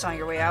 You're just on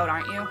your way out,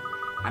 aren't you?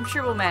 I'm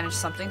sure we'll manage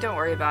something. Don't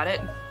worry about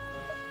it.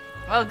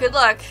 Well, good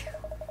luck.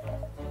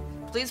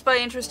 Please buy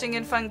interesting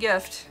and fun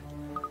gift.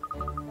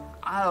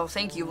 Oh,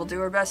 thank you. We'll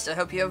do our best. I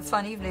hope you have a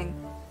fun evening.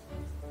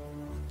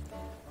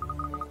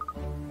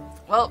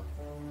 Well,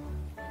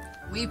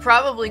 we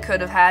probably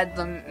could have had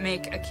them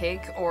make a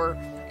cake, or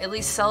at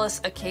least sell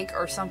us a cake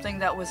or something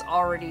that was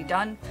already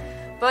done,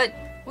 but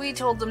we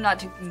told them not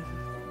to,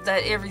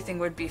 that everything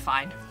would be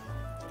fine.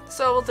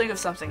 So we'll think of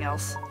something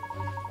else.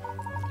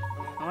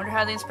 I wonder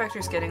how the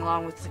inspector's getting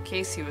along with the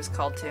case he was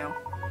called to.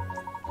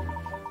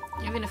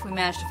 Even if we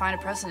manage to find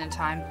a present in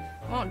time,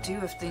 it won't do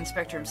if the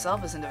inspector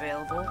himself isn't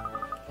available.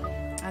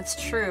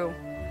 That's true.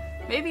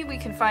 Maybe we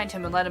can find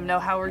him and let him know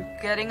how we're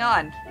getting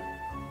on.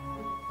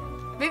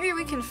 Maybe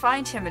we can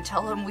find him and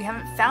tell him we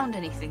haven't found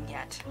anything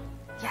yet.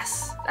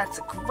 Yes, that's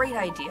a great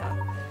idea.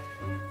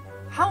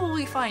 How will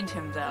we find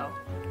him, though?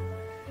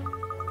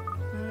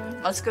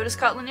 Let's go to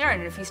Scotland Yard,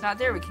 and if he's not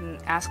there, we can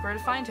ask where to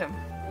find him.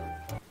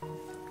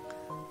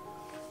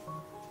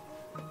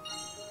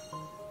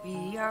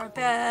 We are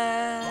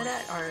bad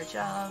at our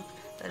job.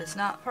 That is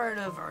not part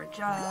of our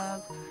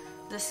job.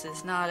 This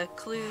is not a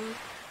clue.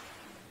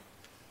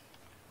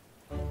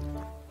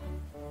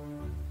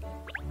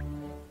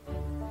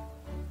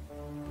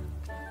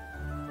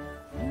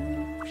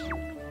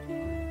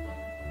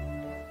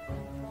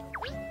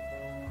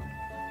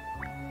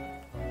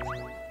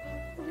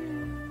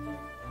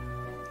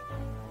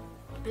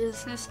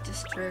 Business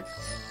district.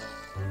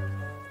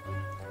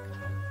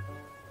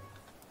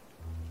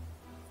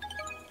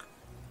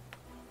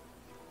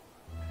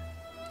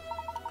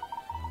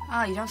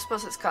 Ah, you don't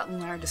suppose that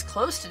Scotland Yard is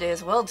closed today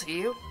as well, do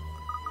you?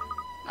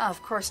 Ah,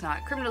 of course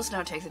not. Criminals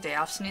don't take the day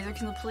off, so neither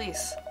can the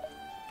police.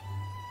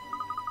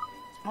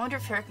 I wonder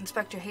if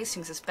Inspector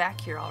Hastings is back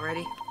here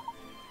already.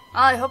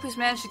 Ah, I hope he's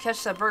managed to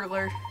catch that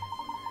burglar.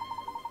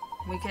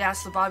 We could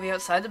ask the Bobby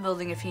outside the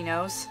building if he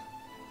knows.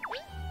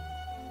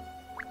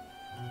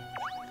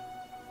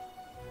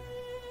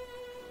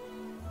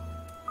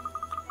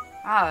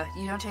 Ah,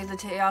 you don't take the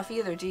day off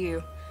either, do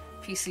you?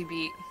 PC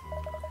beat.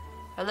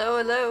 Hello,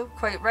 hello.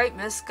 Quite right,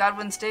 miss.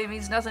 Godwin's Day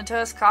means nothing to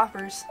us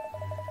coppers.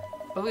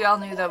 But we all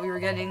knew that we were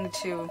getting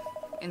to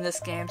in this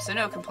game, so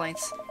no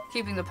complaints.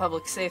 Keeping the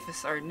public safe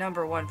is our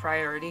 #1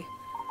 priority.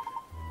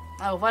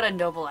 Oh, what a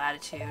noble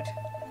attitude.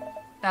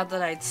 Not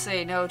that I'd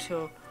say no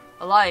to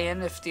a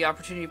lion if the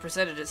opportunity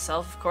presented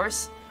itself, of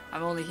course.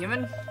 I'm only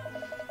human.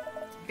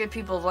 Good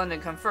people of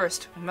London come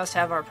first. We must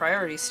have our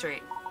priorities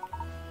straight.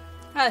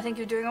 I think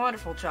you're doing a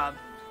wonderful job.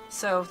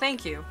 So,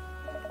 thank you.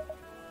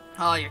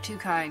 Oh, you're too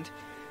kind.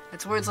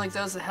 It's words like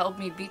those that help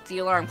me beat the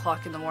alarm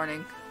clock in the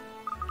morning.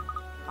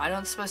 I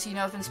don't suppose you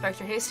know if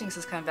Inspector Hastings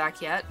has come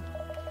back yet.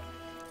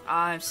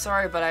 I'm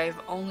sorry, but I've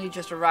only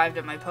just arrived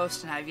at my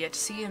post and I've yet to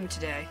see him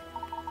today.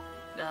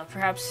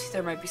 Perhaps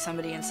there might be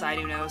somebody inside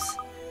who knows.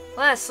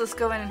 Let's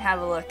go in and have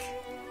a look.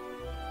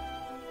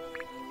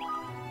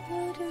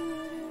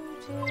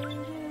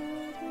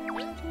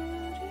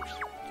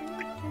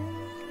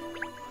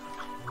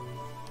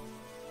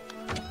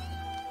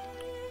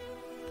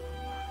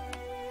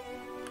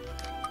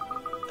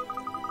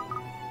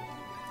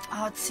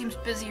 Oh, it seems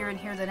busier in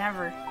here than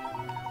ever.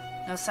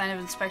 No sign of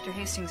Inspector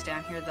Hastings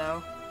down here,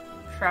 though.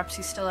 Perhaps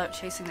he's still out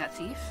chasing that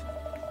thief?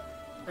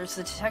 There's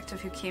the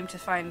detective who came to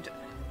find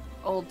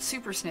old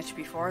Super Snitch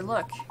before.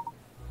 Look.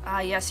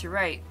 Ah, yes, you're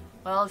right.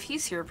 Well, if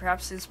he's here,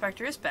 perhaps the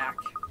inspector is back.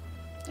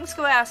 Let's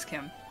go ask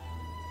him.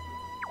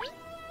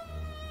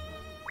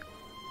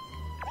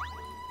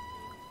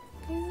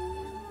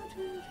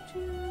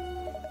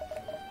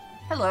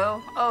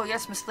 Hello. Oh,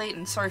 yes, Miss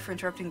Layton. Sorry for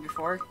interrupting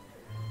before.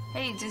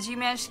 Hey, did you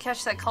manage to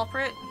catch that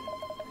culprit?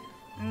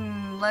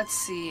 Let's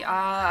see.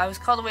 I was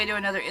called away to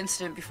another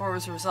incident before it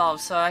was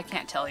resolved, so I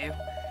can't tell you.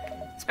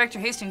 Inspector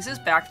Hastings is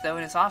back, though,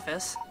 in his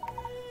office.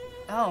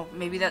 Oh,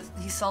 maybe that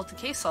he solved the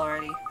case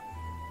already.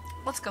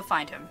 Let's go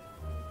find him.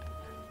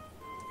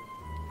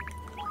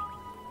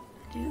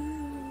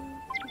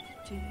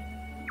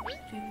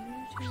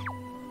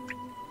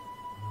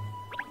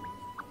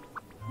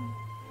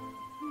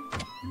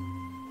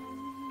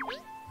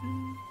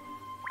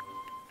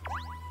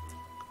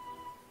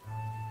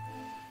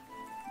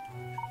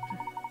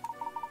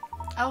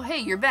 Oh, hey,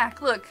 you're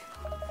back. Look.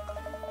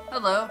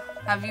 Hello.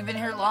 Have you been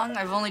here long?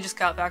 I've only just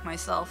got back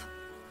myself.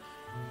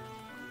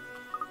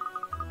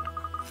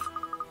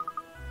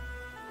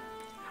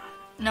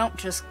 Nope,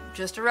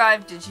 just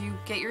arrived. Did you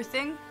get your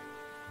thing?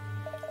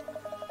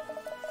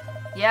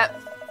 Yep.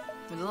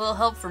 With a little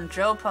help from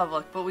Joe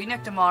Public, but we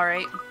nicked him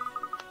alright.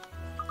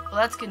 Well,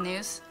 that's good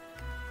news.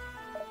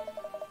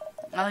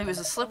 Well, he was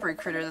a slippery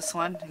critter, this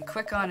one, and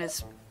quick on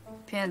his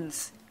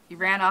pins. He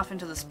ran off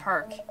into this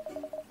park.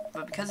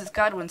 But because it's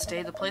Godwin's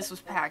Day, the place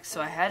was packed, so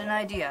I had an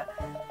idea.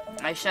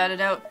 I shouted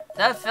out,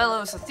 "That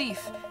fellow's a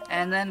thief,"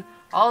 and then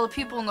all the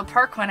people in the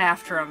park went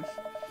after him.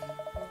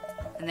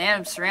 And they had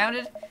him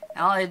surrounded,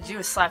 and all I had to do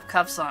was slap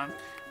cuffs on him.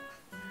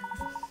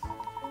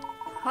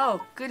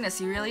 Oh, goodness,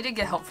 he really did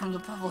get help from the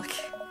public.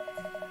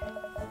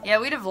 Yeah,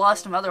 we'd have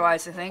lost him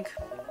otherwise, I think.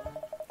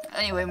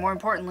 Anyway, more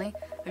importantly,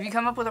 have you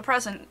come up with a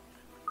present?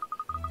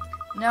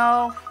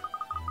 No.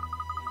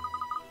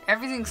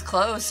 Everything's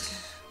closed.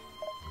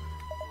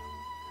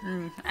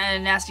 I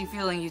had a nasty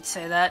feeling you'd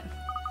say that.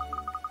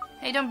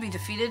 Hey, don't be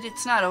defeated.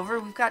 It's not over.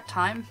 We've got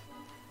time.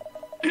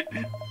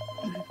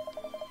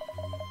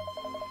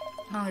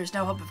 Well, there's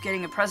no hope of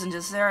getting a present,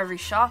 is there? Every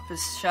shop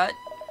is shut.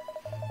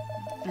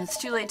 And it's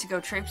too late to go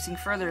traipsing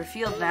further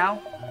afield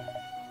now.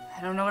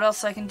 I don't know what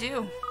else I can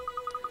do.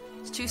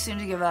 It's too soon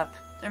to give up.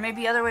 There may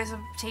be other ways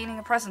of obtaining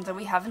a present that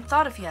we haven't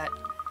thought of yet.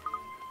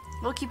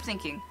 We'll keep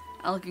thinking.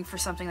 I'm looking for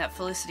something that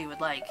Felicity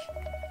would like.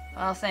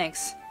 Well,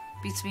 thanks.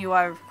 Beats me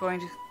why we're going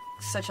to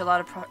such a lot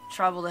of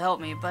trouble to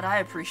help me, but I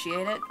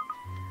appreciate it.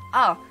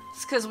 Oh,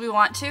 it's because we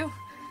want to?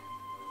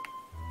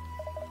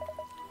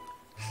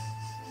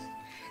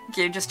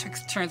 Game just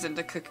turns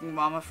into Cooking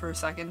Mama for a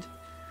second.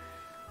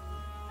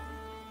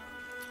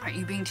 Aren't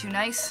you being too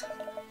nice?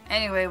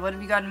 Anyway, what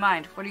have you got in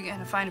mind? What are you going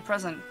to find a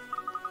present?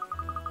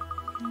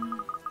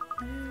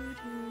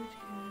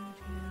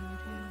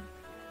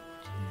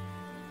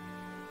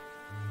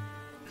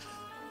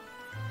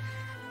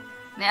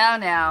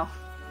 Now.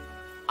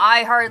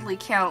 I hardly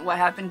count what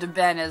happened to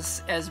Ben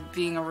as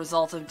being a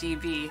result of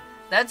DB.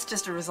 That's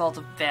just a result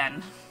of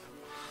Ben.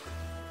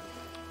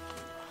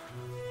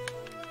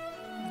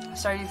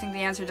 Sorry, do you think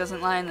the answer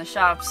doesn't lie in the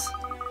shops?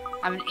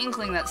 I'm an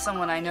inkling that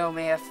someone I know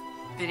may have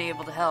been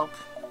able to help.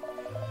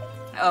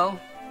 Oh,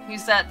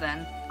 who's that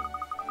then?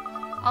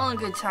 All in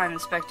good time,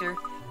 Inspector.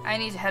 I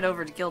need to head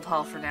over to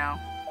Guildhall for now.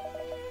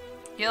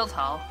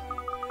 Guildhall?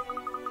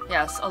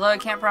 Yes, although I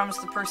can't promise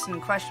the person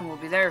in question will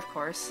be there, of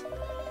course.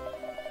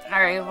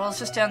 Alright, well, it's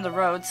just down the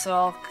road, so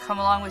I'll come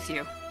along with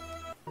you.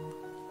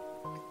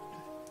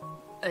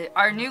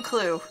 Our new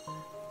clue.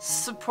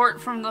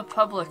 Support from the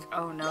public.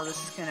 Oh no,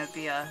 this is gonna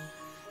be a...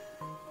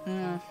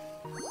 I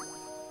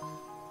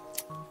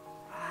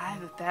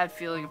have a bad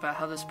feeling about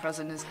how this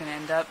present is gonna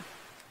end up.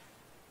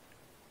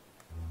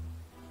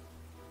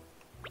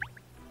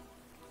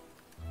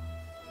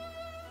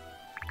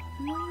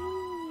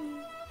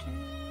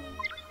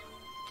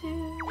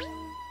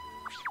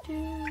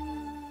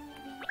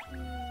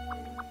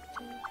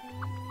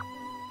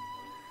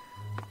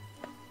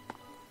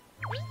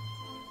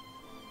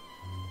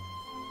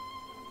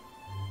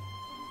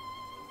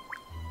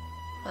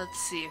 Let's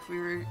see, if we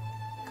were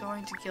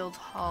going to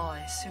Guildhall, I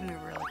assume we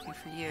were looking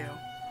for you.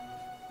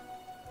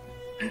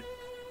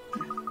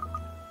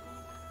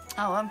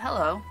 Oh,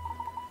 hello.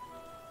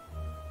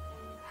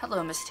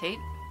 Hello, Miss Tate.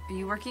 Are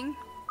you working?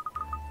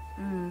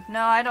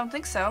 No, I don't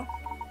think so.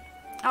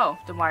 Oh,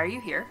 then why are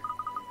you here?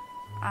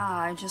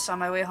 Ah, I'm just on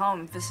my way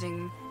home,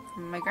 visiting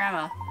my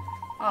grandma.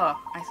 Oh,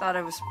 I thought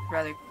it was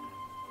rather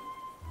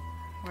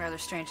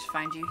strange to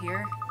find you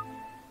here.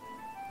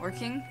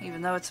 Working,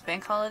 even though it's a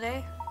bank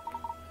holiday?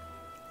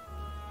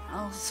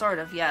 Oh, sort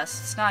of,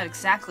 yes. It's not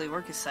exactly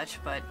work as such,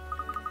 but...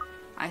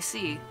 I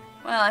see.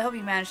 Well, I hope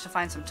you managed to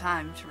find some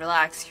time to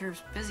relax. You're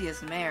as busy as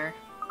the mayor.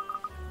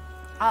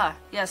 Ah,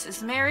 yes. Is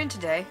the mayor in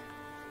today?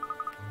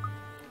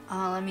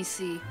 Let me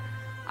see.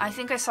 I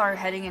think I saw her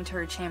heading into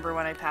her chamber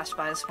when I passed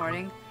by this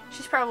morning.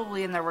 She's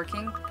probably in there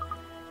working.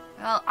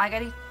 Well,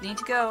 I need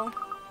to go.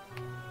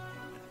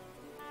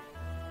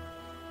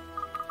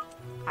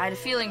 I had a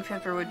feeling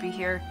Pipper would be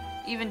here.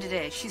 Even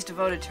today, she's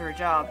devoted to her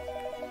job.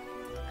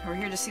 We're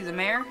here to see the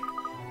mayor?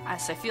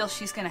 Yes, I feel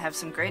she's gonna have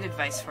some great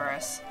advice for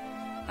us.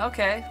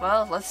 Okay,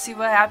 well, let's see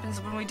what happens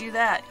when we do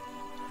that.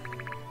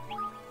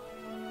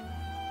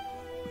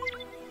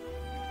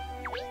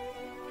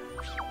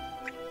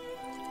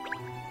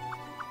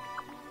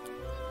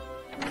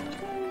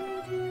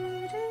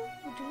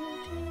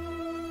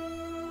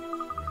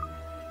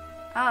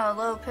 Oh,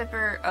 hello,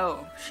 Pipper.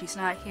 Oh, she's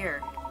not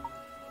here.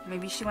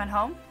 Maybe she went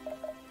home?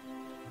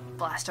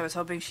 Blast, I was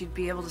hoping she'd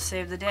be able to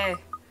save the day.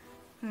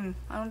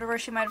 I wonder where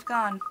she might have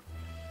gone.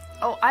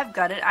 Oh, I've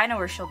got it. I know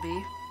where she'll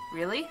be.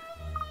 Really?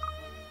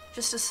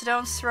 Just a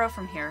stone's throw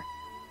from here.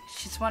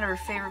 She's one of her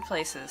favorite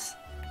places.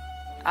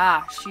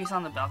 Ah, she's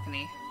on the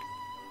balcony.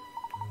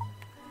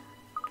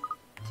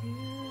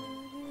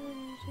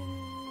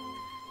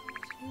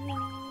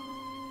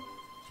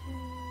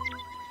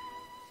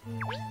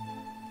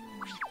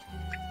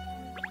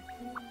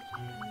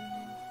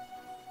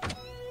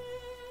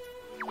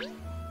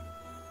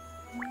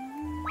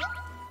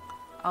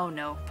 Oh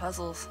no,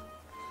 puzzles.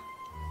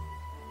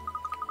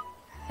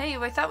 Hey,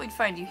 I thought we'd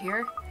find you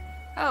here.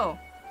 Oh,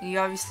 you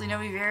obviously know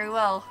me very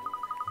well.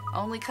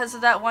 Only 'cause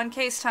of that one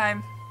case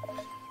time.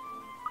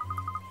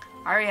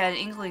 I already had an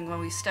inkling when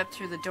we stepped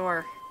through the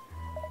door.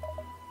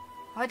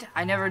 What?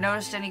 I never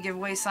noticed any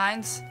giveaway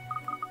signs?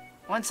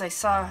 Once I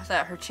saw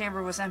that her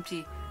chamber was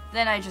empty,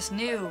 then I just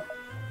knew.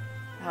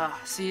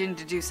 So you didn't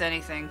deduce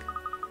anything.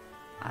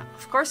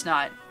 Of course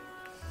not.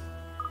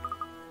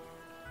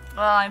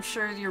 Well, I'm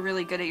sure you're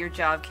really good at your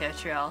job,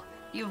 Katrielle.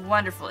 You have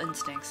wonderful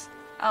instincts.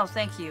 Oh,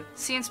 thank you.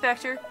 See,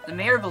 Inspector? The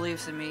mayor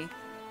believes in me.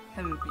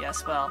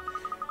 Yes, well.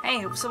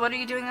 Hey, so what are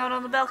you doing out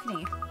on the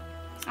balcony?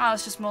 Oh, I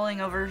was just mulling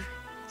over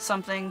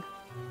something.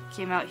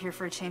 Came out here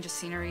for a change of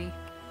scenery.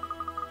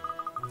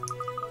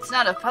 It's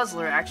not a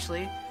puzzler,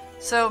 actually.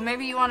 So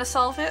maybe you want to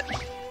solve it?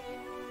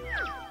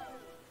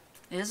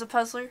 It is a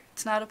puzzler?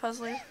 It's not a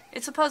puzzler?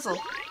 It's a puzzle.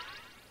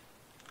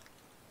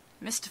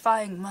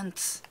 Mystifying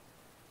months.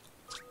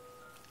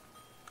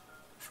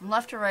 From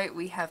left to right,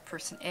 we have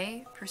person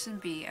A, person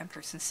B, and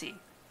person C.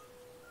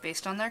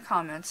 Based on their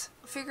comments,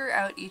 figure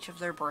out each of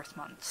their birth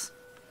months.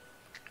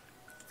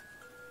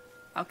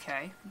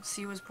 Okay,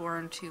 C was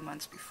born 2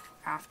 months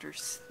after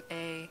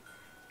A.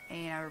 A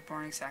and I were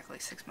born exactly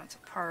 6 months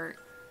apart.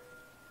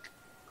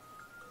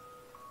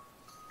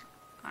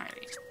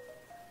 Alright.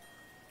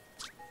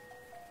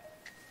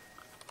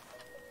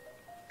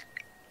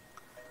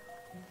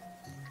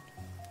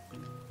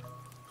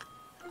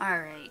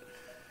 Alright.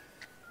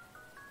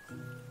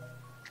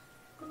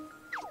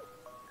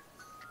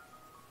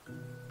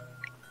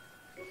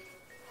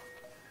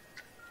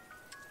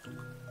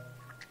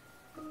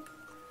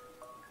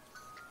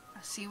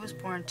 C was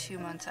born 2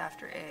 months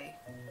after A.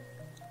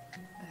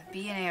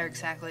 B and A are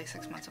exactly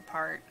 6 months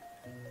apart.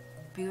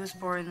 B was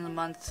born in the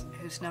month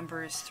whose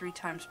number is 3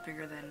 times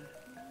bigger than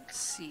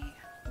C.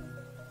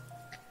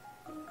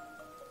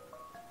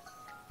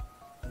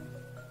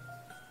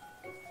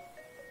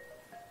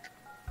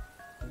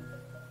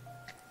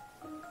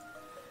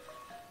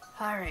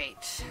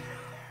 Alright.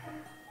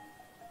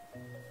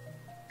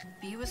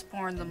 B was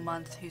born the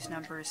month whose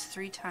number is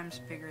 3 times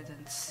bigger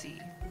than C.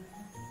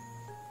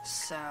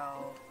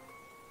 So,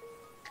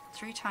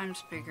 3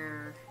 times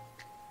bigger.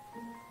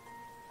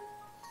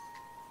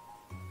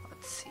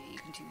 Let's see, you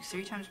can do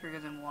 3 times bigger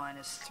than 1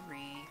 is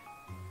 3.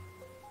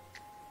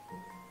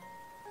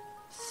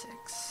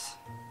 6.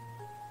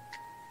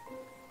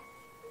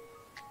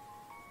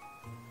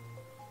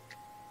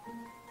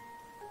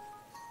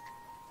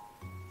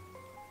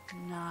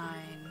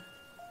 Nine.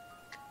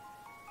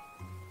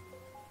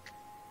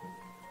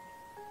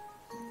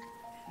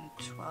 And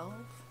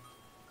 12.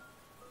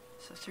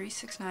 So 3,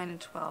 6, 9, and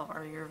 12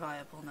 are your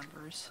viable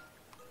numbers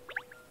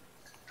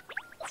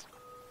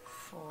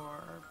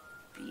for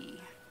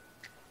B.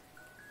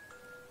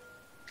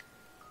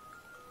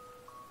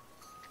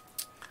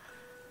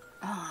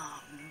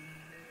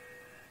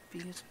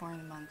 B was born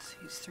in a month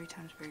who's 3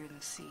 times bigger than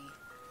C.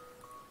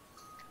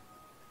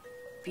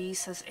 B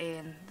says A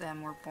and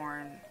them were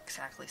born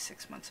exactly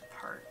 6 months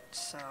apart,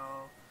 so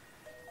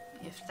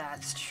if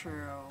that's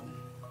true,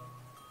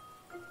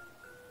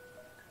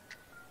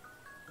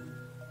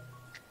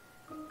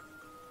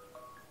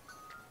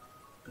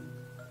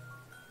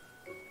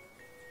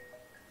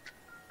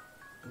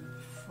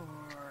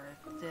 for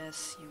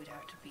this you would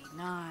have to be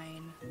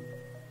 9,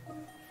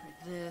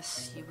 for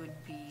this you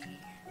would be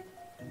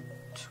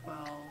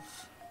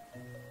 12,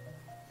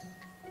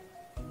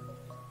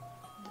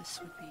 this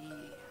would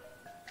be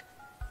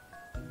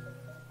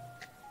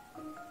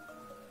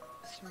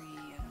 3,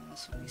 and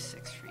this would be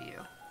 6 for you.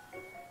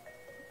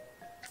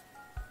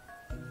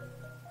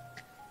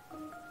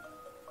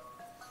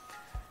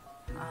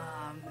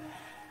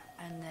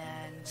 And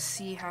then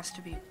C has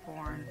to be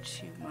born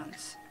 2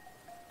 months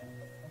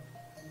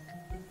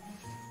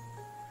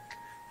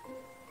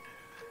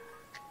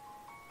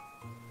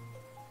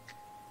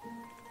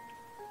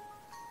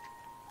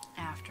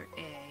after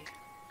A.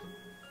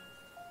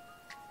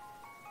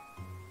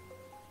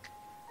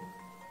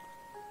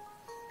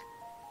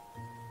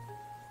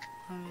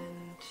 come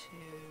into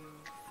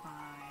 5,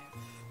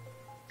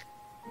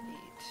 8.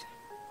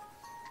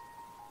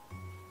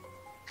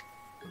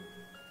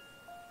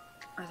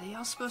 Are they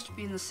all supposed to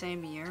be in the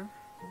same year?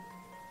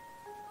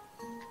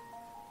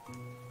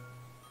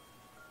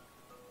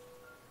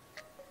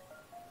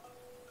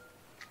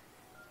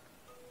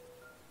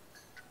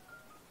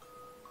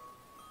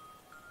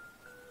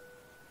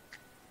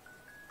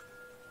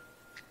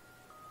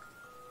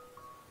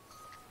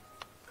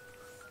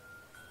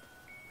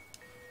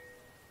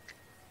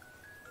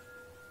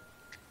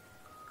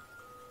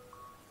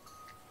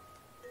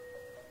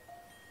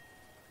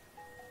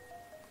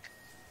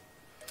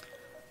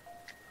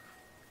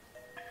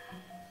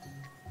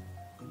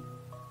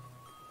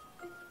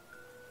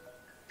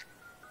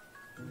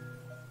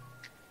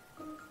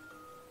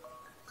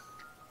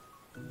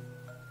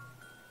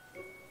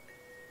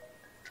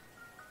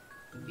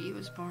 B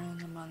was born in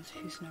the month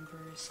whose number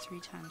is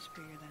 3 times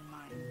bigger than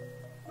mine.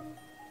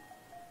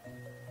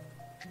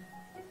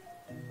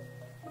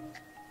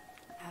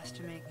 It has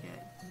to make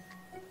it.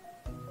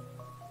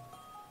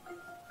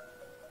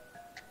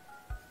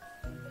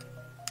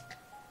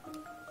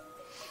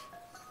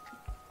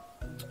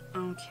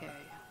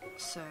 Okay,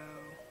 so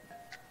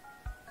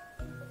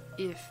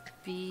if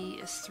B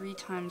is 3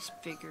 times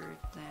bigger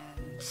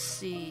than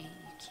C,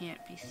 you can't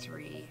be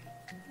 3,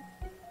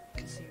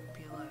 because C would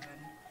be 11.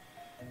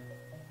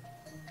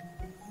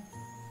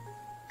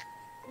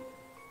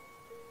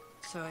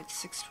 So it's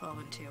 6, 12,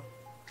 and 2.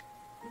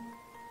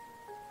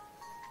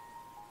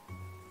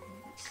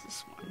 It's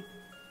this one.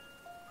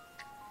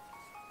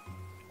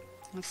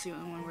 That's the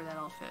only one where that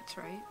all fits,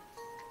 right?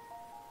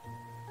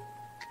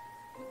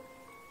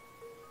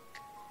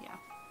 Yeah.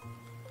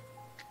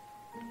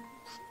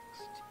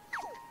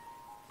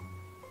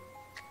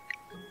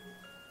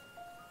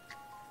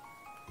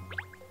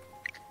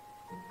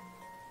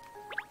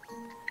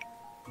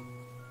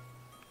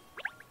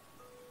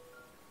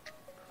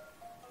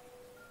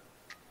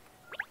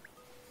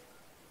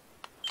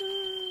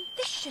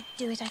 This should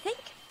do it, I think.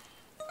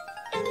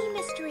 Any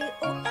mystery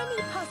or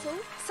any puzzle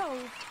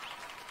solved.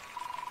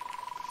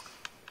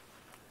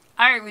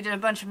 Alright, we did a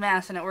bunch of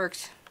math and it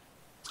worked.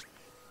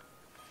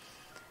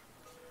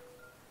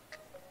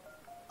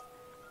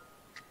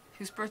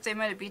 Whose birthday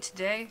might it be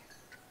today?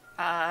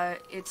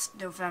 It's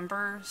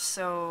November,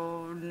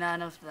 so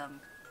none of them.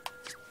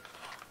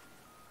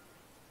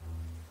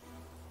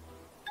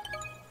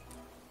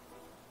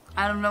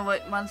 I don't know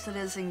what month it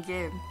is in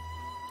game.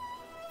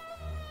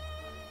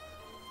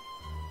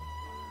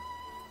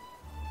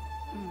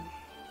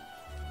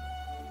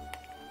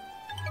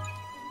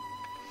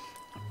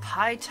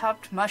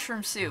 Pie-topped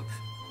mushroom soup.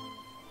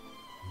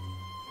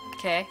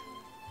 Okay.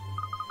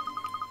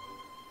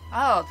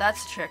 Oh,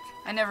 that's a trick.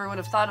 I never would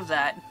have thought of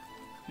that.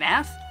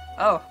 Math?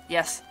 Oh,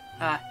 yes.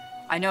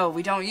 I know,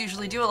 we don't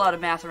usually do a lot of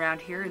math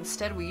around here.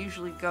 Instead, we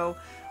usually go,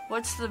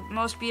 what's the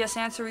most BS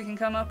answer we can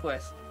come up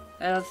with?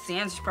 The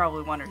answer's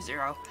probably 1 or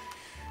 0.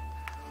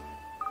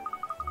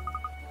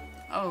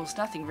 Oh, it's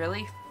nothing,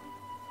 really?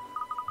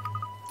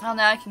 Well,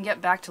 now I can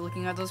get back to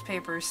looking at those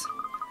papers.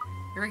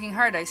 You're working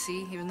hard, I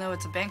see, even though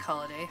it's a bank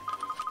holiday.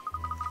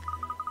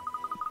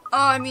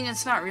 Oh, I mean,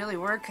 it's not really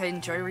work. I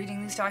enjoy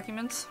reading these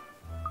documents.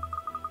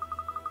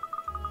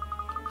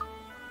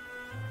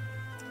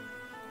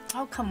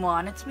 Oh, come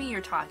on, it's me you're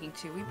talking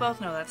to. We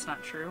both know that's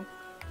not true.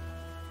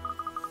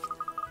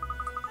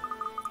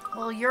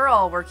 Well, you're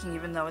all working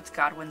even though it's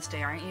God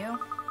Wednesday, aren't you?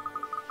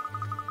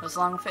 Those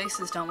long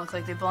faces don't look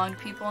like they belong to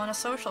people on a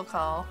social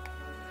call.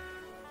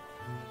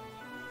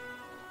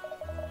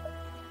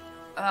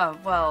 Oh,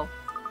 well...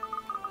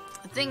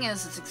 The thing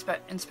is, it's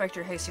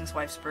Inspector Hastings'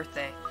 wife's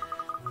birthday.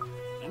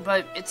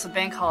 But it's a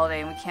bank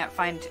holiday and we can't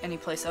find any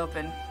place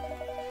open.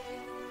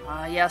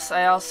 Yes,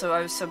 I was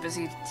so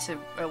busy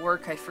at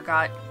work I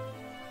forgot.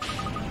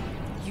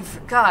 You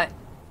forgot?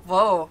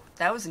 Whoa,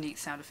 that was a neat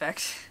sound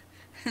effect.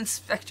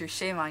 Inspector,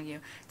 shame on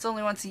you. It's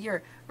only once a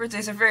year.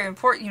 Birthdays are very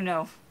important, you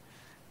know.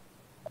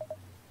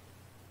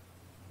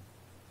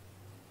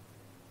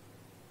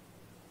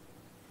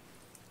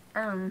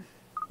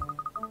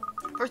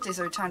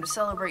 Birthdays are a time to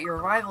celebrate your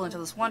arrival into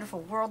this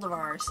wonderful world of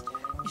ours.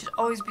 You should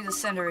always be the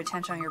center of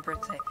attention on your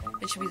birthday.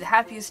 It should be the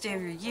happiest day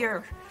of your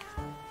year.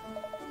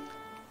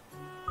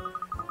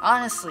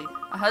 Honestly,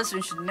 a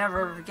husband should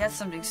never ever forget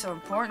something so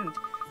important.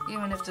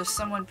 Even if there's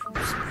someone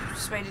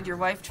persuaded your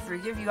wife to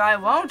forgive you, I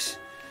won't.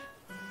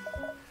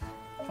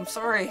 I'm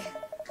sorry.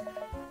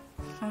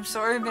 I'm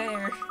sorry,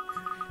 Mayor.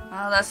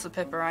 Oh, that's the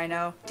Pipper I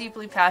know.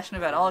 Deeply passionate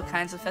about all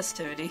kinds of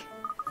festivity.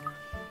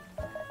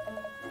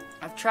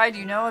 I've tried,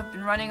 you know. I've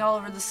been running all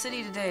over the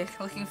city today,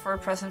 looking for a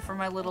present for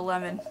my little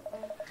lemon.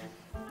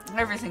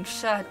 Everything's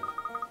shut.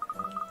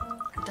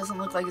 It doesn't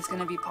look like it's going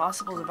to be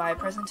possible to buy a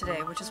present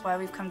today, which is why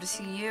we've come to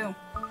see you.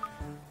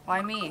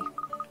 Why me?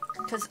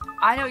 Because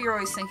I know you're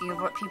always thinking of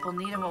what people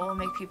need and what will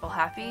make people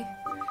happy.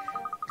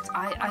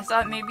 I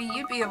thought maybe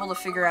you'd be able to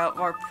figure out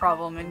our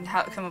problem and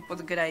come up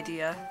with a good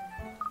idea.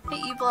 Hey,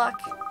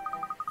 E-Block.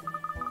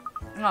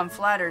 Well, I'm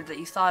flattered that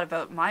you thought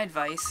about my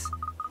advice.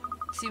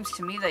 It seems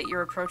to me that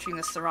you're approaching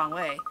this the wrong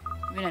way.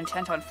 even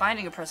intent on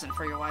finding a present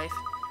for your wife.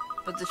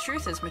 But the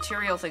truth is,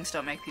 material things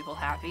don't make people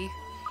happy.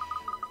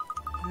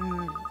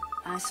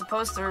 I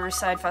suppose the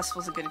Riverside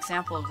Festival is a good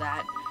example of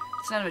that.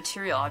 It's not a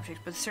material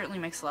object, but it certainly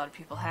makes a lot of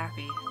people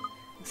happy.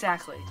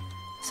 Exactly.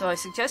 So I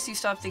suggest you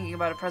stop thinking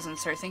about a present and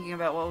start thinking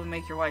about what would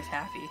make your wife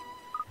happy.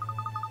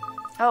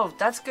 Oh,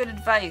 that's good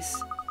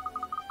advice.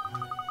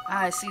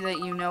 I see that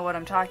you know what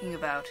I'm talking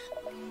about.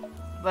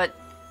 But,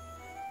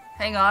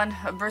 hang on,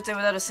 a birthday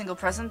without a single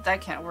present?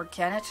 That can't work,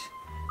 can it?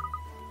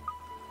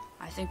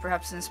 I think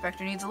perhaps the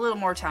inspector needs a little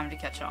more time to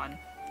catch on.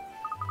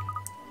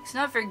 He's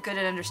not very good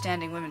at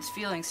understanding women's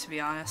feelings, to be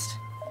honest.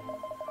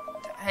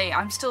 Hey,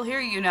 I'm still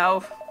here, you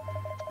know.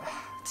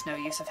 It's no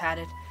use, I've had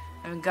it.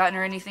 I haven't gotten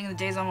her anything, the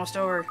day's almost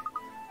over.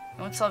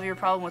 I won't solve your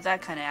problem with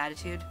that kind of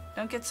attitude.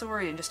 Don't get so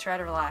worried and just try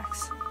to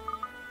relax.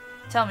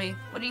 Tell me,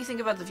 what do you think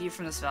about the view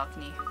from this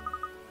balcony?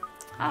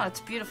 Oh,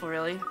 it's beautiful,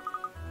 really.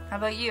 How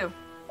about you?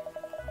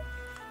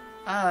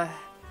 At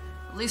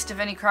least if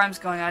any crime's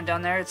going on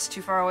down there, it's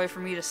too far away for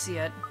me to see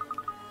it.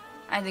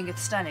 I think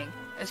it's stunning.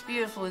 It's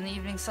beautiful in the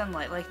evening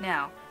sunlight, like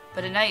now.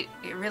 But at night,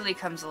 it really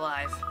comes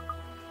alive.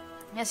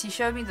 Yes, you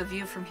showed me the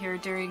view from here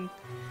during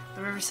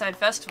the Riverside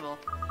Festival.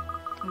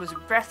 It was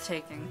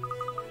breathtaking.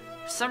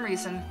 For some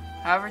reason,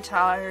 however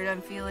tired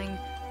I'm feeling,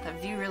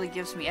 that view really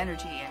gives me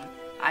energy, and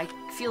I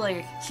feel like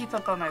I can keep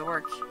up on my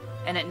work.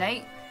 And at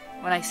night,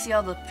 when I see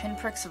all the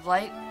pinpricks of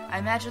light, I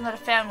imagine that a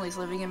family's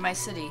living in my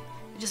city.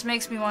 It just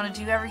makes me want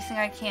to do everything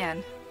I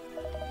can.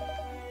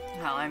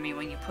 Well, I mean,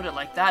 when you put it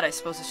like that, I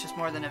suppose it's just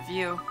more than a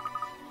view.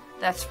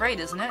 That's right,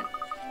 isn't it?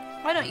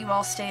 Why don't you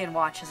all stay and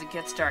watch as it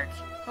gets dark?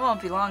 It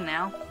won't be long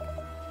now.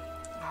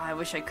 Oh, I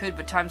wish I could,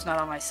 but time's not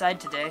on my side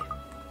today.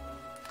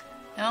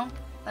 No?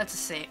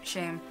 That's a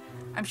shame.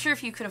 I'm sure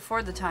if you could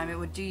afford the time, it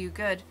would do you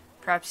good.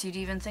 Perhaps you'd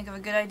even think of a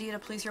good idea to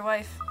please your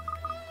wife.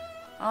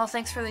 Oh,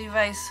 thanks for the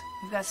advice.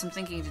 We've got some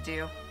thinking to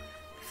do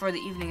before the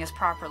evening is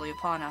properly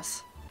upon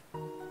us.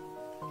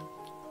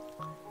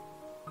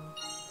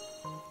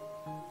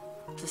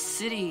 The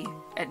city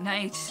at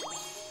night.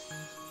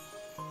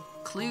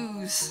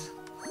 Clues.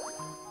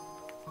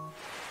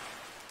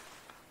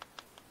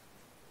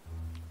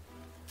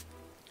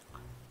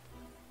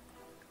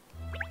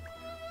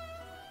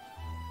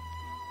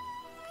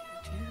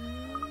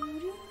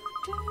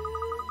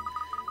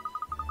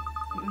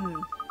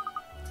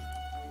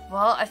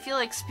 Well, I feel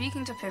like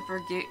speaking to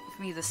Pipper gave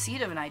me the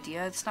seed of an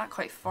idea. It's not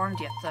quite formed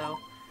yet, though.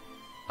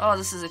 Oh,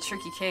 this is a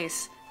tricky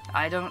case.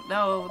 I don't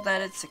know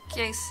that it's a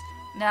case.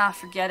 Nah,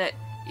 forget it.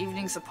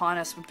 Evening's upon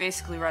us. We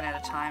basically run out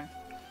of time.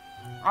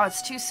 Oh,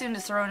 it's too soon to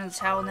throw in the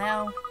towel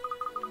now.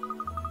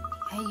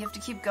 Hey, you have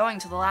to keep going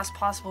to the last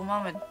possible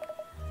moment.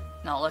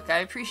 No, look, I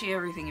appreciate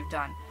everything you've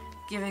done.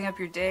 Giving up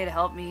your day to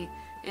help me,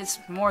 it's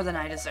more than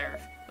I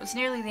deserve. It's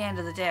nearly the end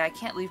of the day. I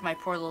can't leave my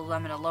poor little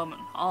lemon alone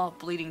all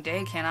bleeding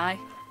day, can I?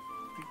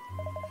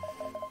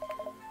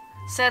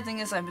 Sad thing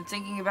is, I've been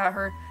thinking about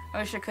her. I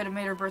wish I could have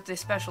made her birthday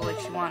special like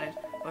she wanted.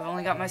 But I've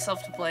only got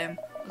myself to blame.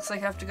 Looks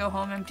like I have to go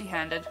home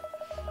empty-handed.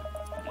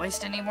 Don't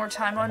waste any more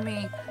time on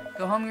me.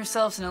 Go home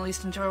yourselves and at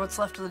least enjoy what's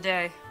left of the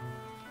day.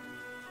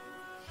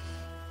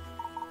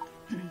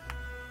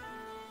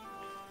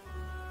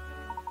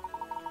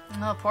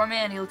 Oh, poor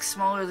man, he looks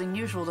smaller than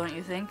usual, don't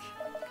you think?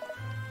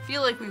 I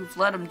feel like we've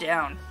let him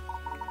down.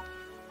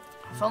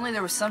 If only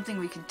there was something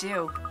we could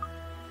do.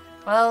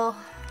 Well,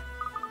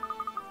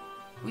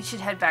 we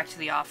should head back to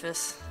the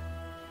office.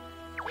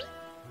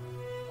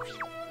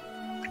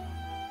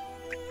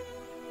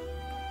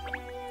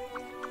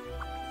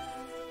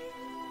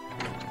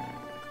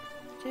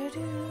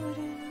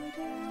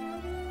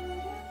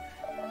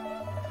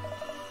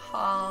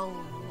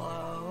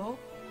 Hello?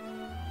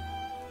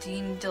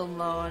 Dean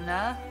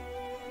Delona?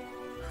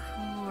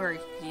 Who are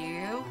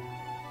you?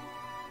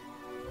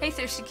 Hey,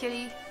 Thirsty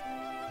Kitty.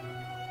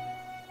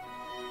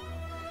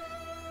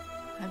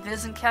 I'm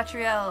Biz and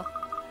Katrielle.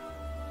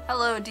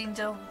 Hello, Dean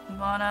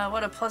Delona.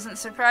 What a pleasant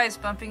surprise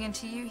bumping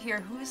into you here.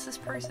 Who is this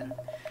person?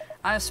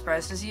 I'm as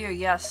surprised as you,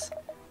 yes.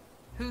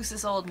 Who's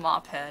this old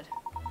mophead?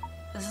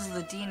 This is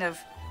the Dean of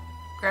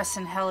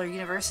Gressenheller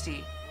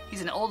University.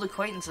 He's an old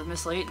acquaintance of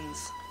Miss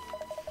Layton's.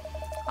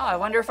 Oh, I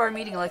wonder if our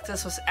meeting like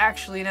this was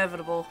actually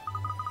inevitable.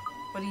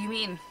 What do you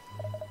mean?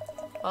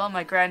 Well,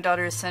 my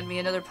granddaughter has sent me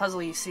another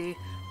puzzle, you see,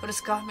 but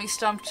it's got me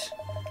stumped.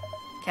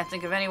 Can't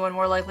think of anyone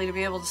more likely to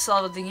be able to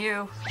solve it than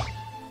you.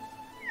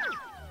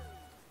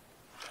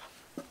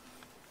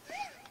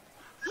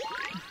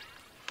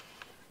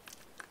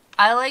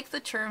 I like the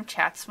term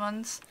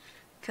Chatsmons,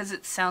 because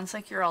it sounds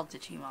like you're all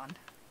Digimon.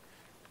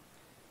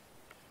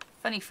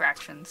 Funny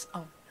fractions.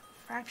 Oh,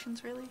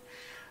 fractions, really?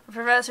 The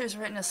professor's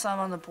written a sum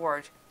on the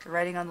board. The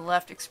writing on the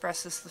left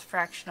expresses the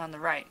fraction on the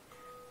right.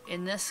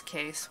 In this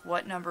case,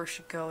 what number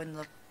should go in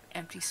the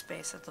empty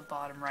space at the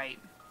bottom right?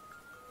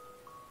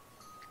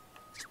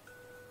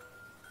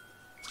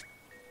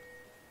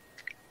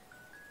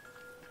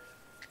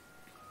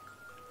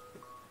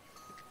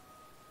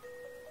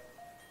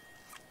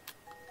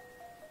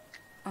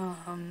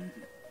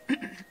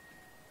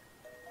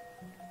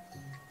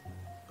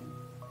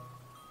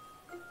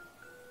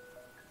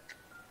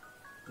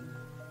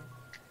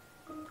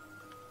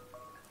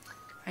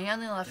 On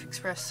the left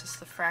expresses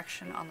the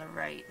fraction on the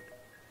right.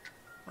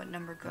 What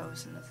number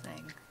goes in the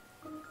thing?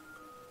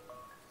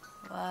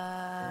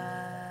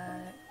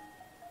 What?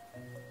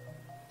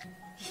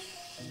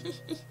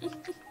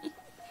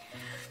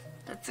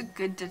 That's a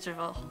good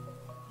digital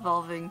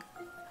evolving.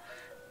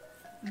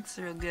 It's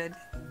real good.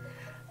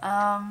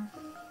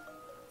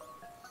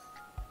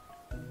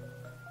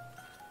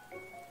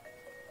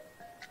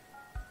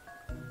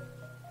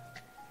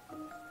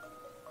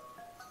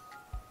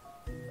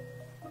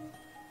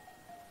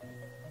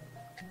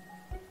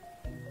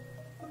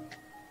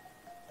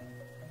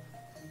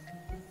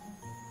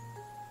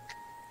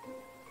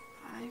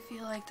 I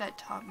feel like that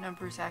top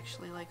number is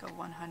actually like a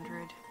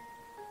 100.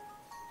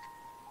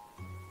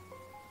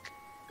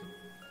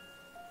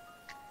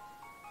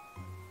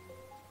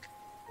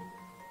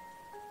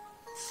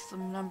 It's the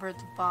number at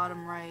the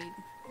bottom right.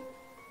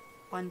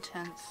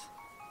 1/10.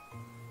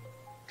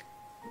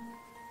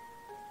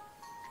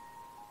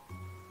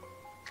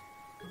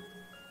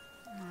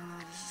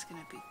 This is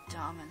gonna be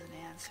dumb as an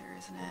answer,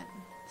 isn't it?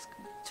 It's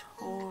gonna be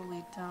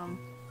totally dumb.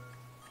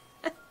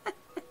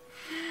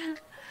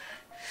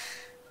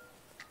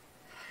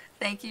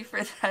 Thank you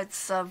for that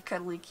sub,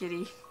 Cuddly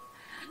Kitty.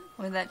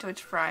 With that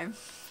Twitch Prime.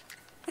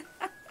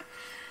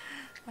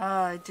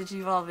 Did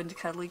you evolve into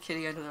Cuddly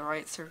Kitty under the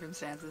right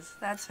circumstances?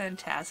 That's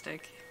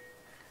fantastic.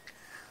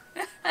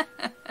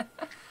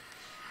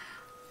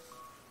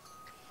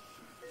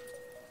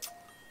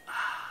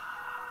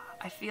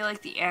 I feel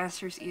like the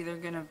answer's either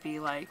gonna be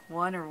like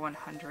 1 or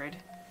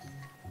 100.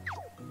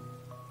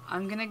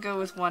 I'm gonna go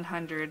with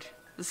 100.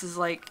 This is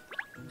like,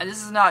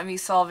 this is not me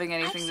solving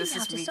anything. This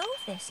is me.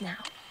 Solve this now.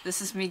 This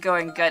is me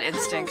going gut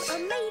instinct.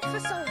 I'm made for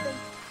solving.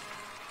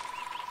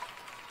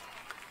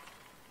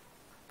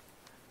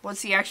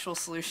 What's the actual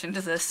solution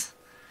to this?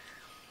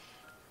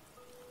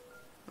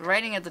 The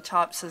writing at the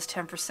top says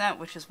 10%,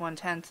 which is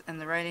 1/10,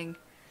 and the writing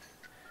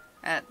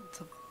at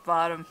the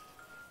bottom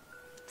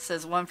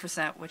says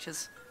 1%, which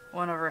is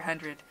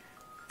 1/100.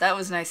 That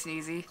was nice and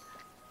easy.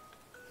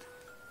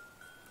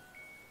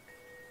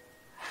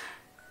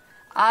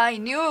 I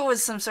knew it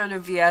was some sort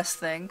of VS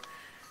thing.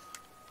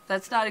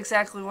 That's not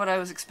exactly what I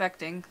was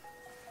expecting.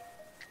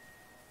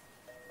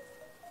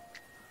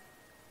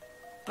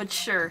 But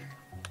sure.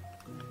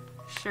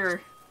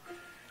 Sure.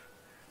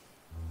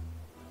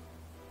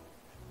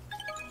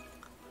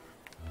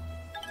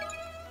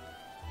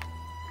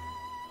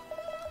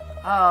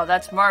 Oh,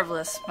 that's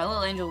marvelous. My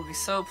little angel will be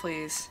so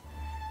pleased.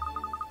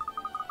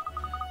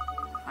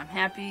 I'm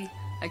happy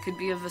I could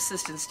be of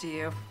assistance to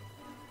you.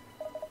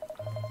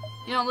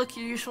 You don't look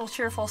your usual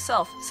cheerful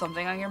self.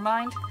 Something on your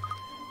mind?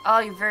 Oh,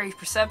 you're very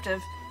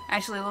perceptive.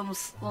 Actually, a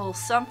little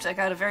stumped. I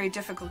got a very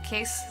difficult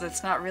case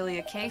that's not really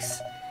a case.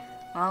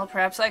 Well,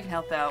 perhaps I can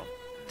help out.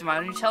 Why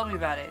don't you tell me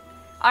about it?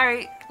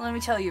 Alright, let me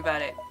tell you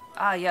about it.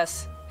 Ah,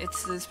 yes.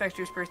 It's the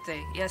inspector's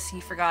birthday. Yes, he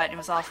forgot. It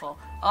was awful.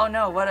 Oh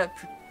no, what a...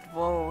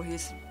 Whoa,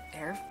 he's...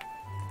 There?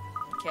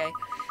 Okay.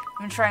 I've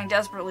been trying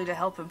desperately to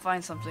help him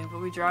find something, but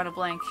we draw on a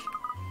blank.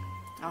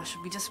 I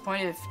should be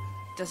disappointed if he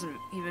doesn't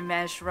even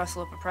manage to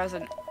rustle up a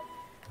present.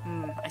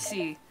 I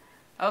see.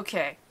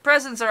 Okay.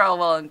 Presents are all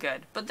well and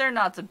good, but they're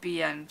not the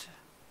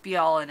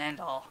be-all and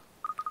end-all.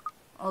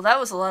 Oh, that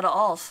was a lot of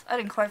alls. I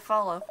didn't quite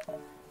follow.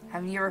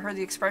 Haven't you ever heard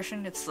the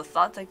expression, it's the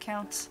thought that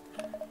counts?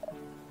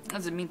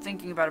 Doesn't mean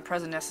thinking about a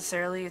present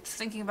necessarily. It's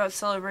thinking about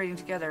celebrating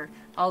together.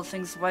 All the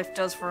things the wife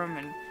does for him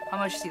and how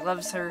much he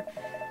loves her.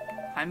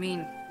 I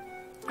mean,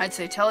 I'd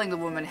say telling the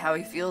woman how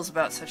he feels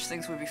about such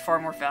things would be far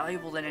more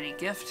valuable than any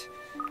gift.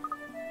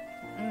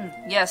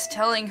 Yes,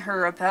 telling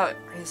her about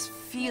his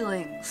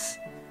feelings.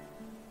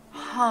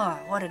 Huh,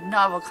 what a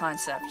novel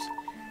concept.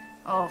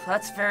 Oh,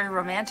 that's very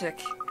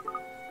romantic.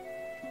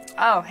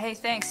 Oh, hey,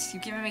 thanks.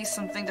 You've given me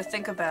something to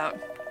think about.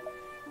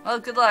 Well,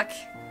 good luck.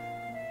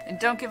 And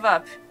don't give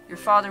up. Your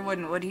father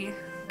wouldn't, would he?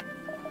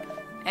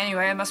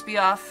 Anyway, I must be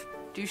off.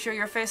 Do show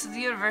your face at the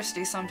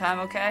university sometime,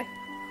 okay?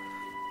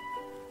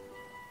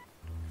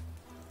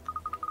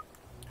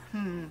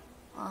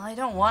 Well, I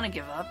don't want to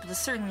give up, but this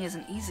certainly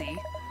isn't easy.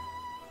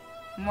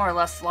 More or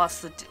less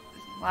last of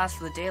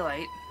the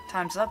daylight.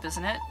 Time's up,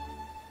 isn't it?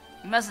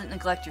 You mustn't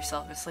neglect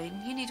yourself, Miss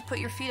Layton. You need to put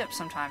your feet up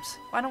sometimes.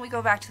 Why don't we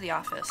go back to the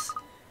office?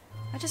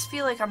 I just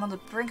feel like I'm on the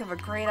brink of a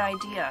great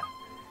idea.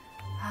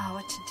 Ah,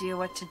 what to do,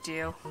 what to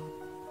do.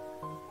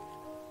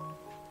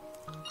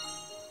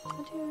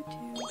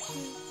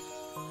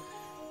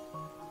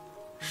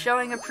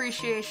 Showing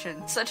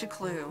appreciation, such a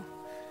clue.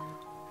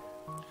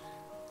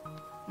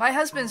 My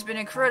husband's been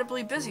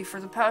incredibly busy for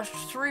the past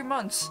 3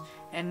 months,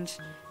 and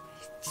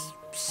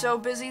so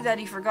busy that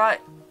he forgot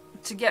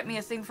to get me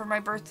a thing for my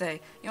birthday.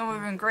 You know what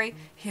would have been great?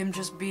 Him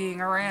just being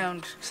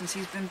around, since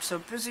he's been so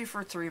busy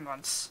for 3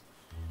 months.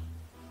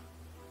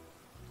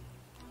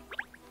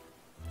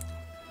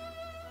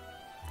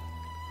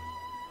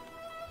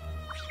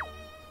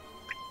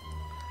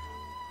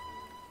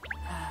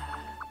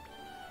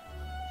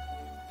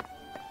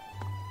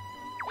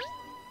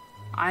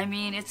 I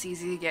mean, it's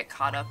easy to get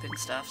caught up in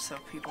stuff, so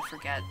people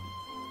forget.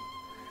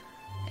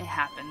 It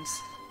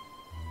happens.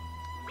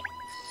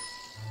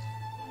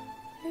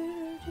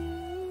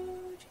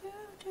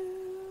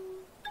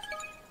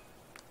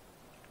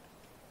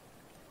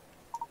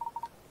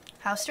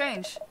 How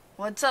strange.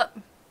 What's up?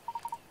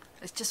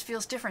 It just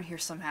feels different here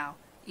somehow,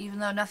 even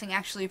though nothing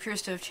actually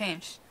appears to have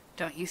changed.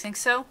 Don't you think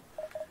so?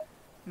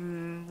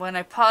 When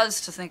I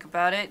pause to think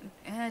about it,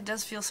 it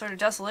does feel sort of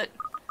desolate.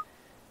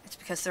 It's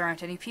because there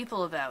aren't any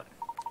people about.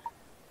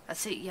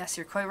 That's it, yes,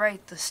 you're quite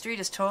right. The street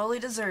is totally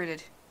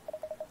deserted.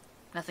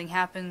 Nothing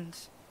happening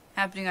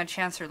on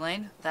Chancellor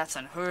Lane? That's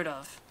unheard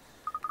of.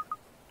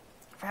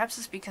 Perhaps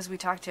it's because we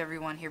talked to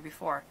everyone here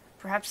before.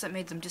 Perhaps that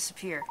made them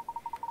disappear.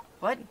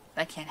 What?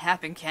 That can't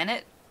happen, can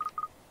it?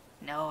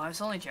 No, I was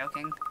only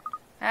joking.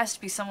 There has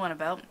to be someone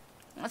about.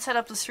 Let's head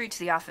up the street to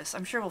the office.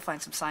 I'm sure we'll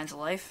find some signs of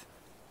life.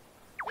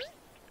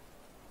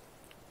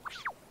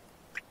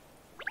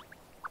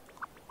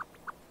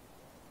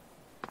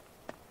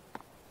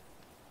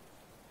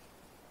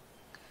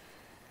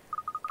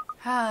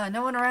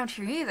 No one around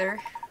here either.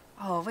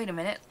 Oh, wait a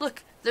minute.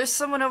 Look, there's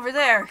someone over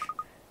there.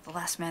 The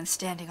last man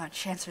standing on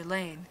Chancellor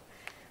Lane.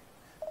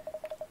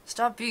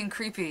 Stop being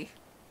creepy.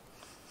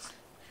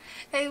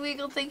 Hey,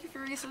 Legal, thank you for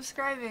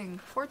resubscribing.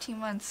 14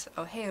 months.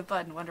 Oh, hey, a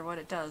button. Wonder what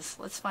it does.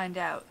 Let's find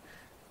out.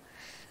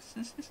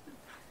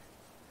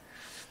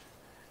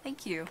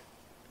 Thank you.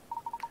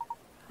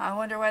 I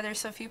wonder why there's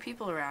so few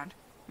people around.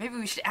 Maybe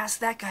we should ask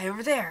that guy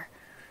over there.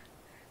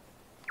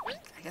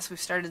 I guess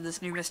we've started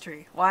this new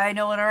mystery. Why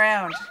no one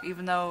around?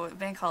 Even though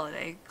bank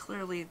holiday,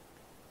 clearly.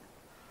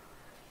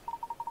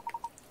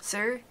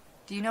 Sir,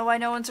 do you know why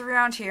no one's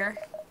around here?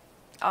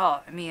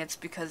 Oh, I mean, it's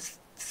because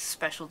it's a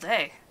special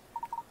day.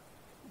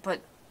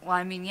 But, well,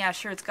 I mean, yeah,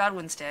 sure, it's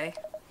Godwin's Day.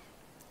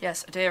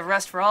 Yes, a day of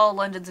rest for all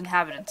London's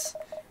inhabitants.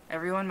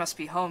 Everyone must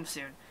be home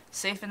soon,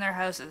 safe in their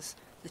houses.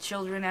 The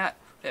children at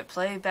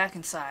play back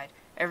inside.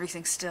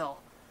 Everything still.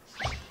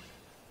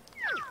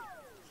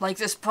 Like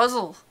this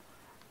puzzle.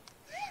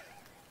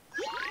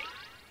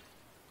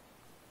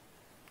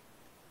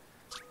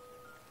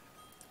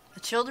 The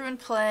children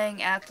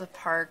playing at the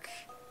park.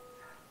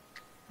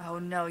 Oh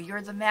no,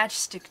 you're the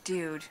matchstick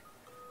dude.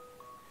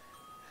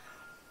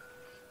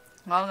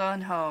 Log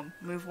on home.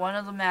 Move one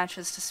of the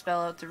matches to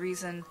spell out the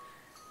reason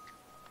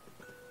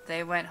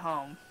they went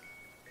home.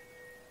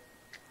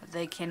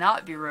 They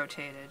cannot be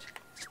rotated.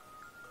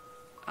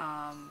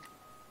 Oh,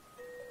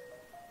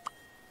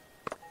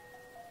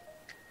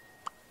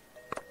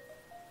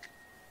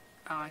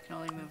 I can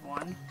only move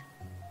one.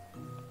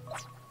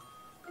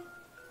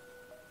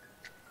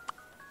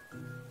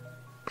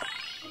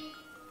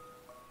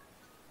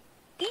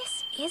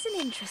 This is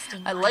an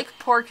interesting I one. like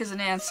pork as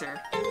an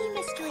answer. Any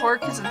mystery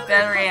Pork is a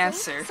better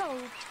answer.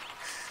 solved.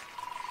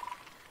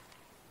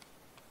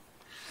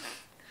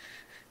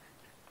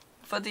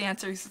 But the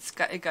answer is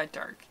it got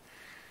dark.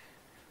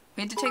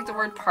 We had to take the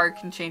word park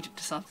and change it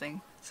to something.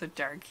 So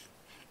dark.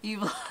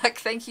 Evil-Luck,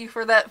 thank you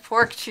for that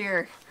pork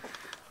cheer.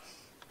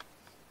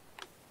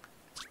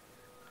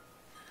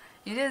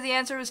 You did. The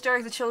answer was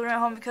dark. The children are at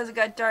home because it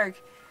got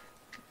dark.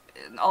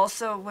 And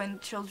also, when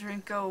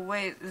children go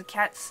away, the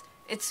cats...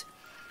 It's...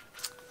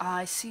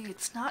 I see.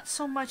 It's not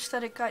so much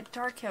that it got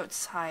dark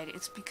outside.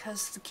 It's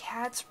because the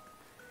cats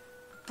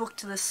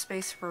booked this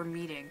space for a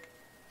meeting.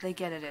 They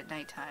get it at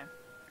nighttime.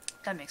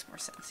 That makes more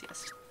sense,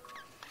 yes.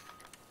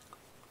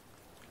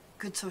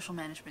 Good social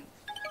management.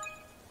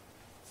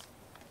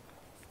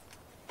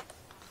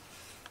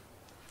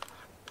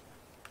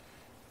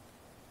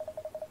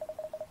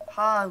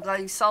 I'm glad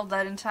you solved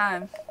that in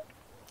time.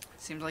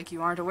 Seems like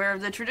you aren't aware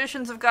of the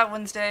traditions of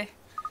Godwin's Day.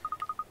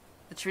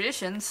 The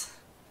traditions?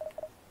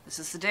 This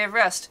is the day of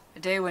rest, a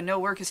day when no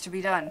work is to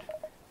be done.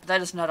 But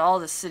that is not all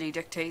this city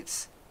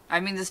dictates.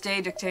 This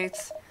day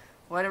dictates.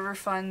 Whatever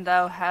fun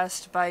thou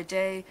hast by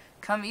day,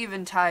 come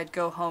eventide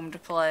go home to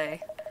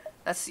play.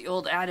 That's the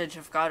old adage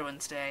of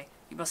Godwin's Day.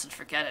 You mustn't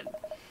forget it.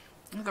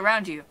 Look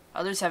around you.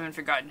 Others haven't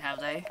forgotten, have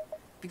they?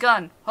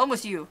 Begone! Home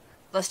with you,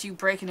 lest you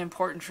break an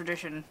important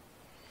tradition.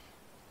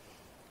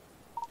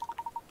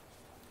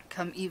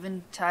 Come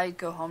eventide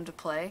go home to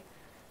play?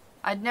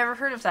 I'd never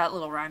heard of that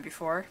little rhyme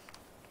before.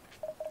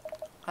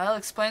 Well,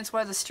 explains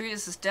why the street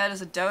is as dead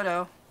as a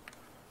dodo.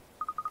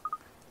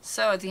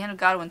 So, at the end of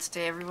Godwin's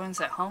Day, everyone's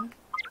at home?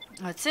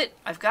 That's it.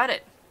 I've got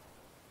it.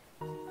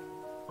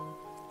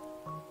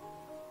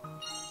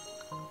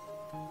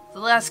 The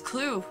last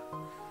clue.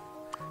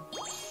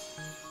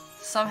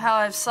 Somehow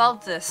I've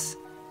solved this.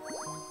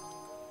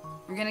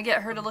 We're gonna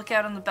get her to look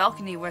out on the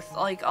balcony with,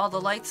 like, all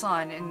the lights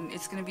on, and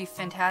it's gonna be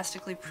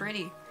fantastically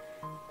pretty.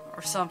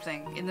 Or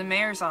something. In the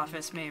mayor's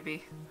office,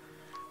 maybe.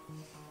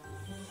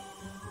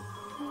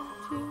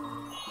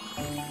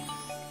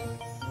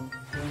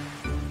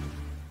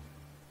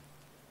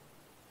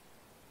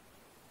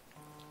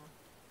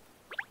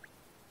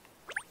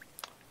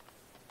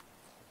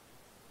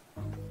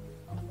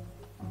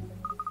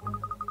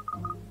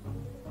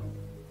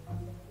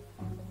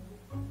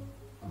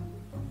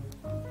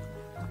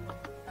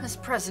 This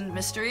present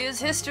mystery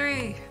is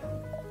history.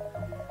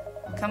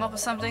 Come up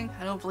with something?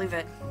 I don't believe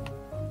it.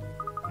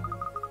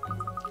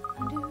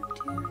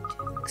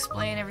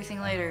 Explain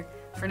everything later.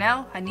 For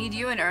now, I need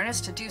you and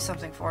Ernest to do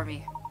something for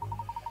me.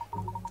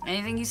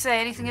 Anything you say,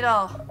 anything at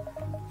all.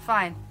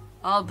 Fine,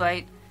 I'll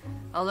bite.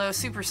 Although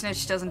Super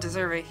Snitch doesn't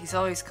deserve it, he's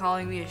always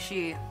calling me a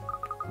she.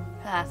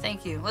 Ah,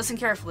 thank you. Listen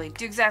carefully.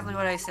 Do exactly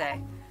what I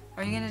say.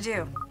 What are you gonna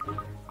do?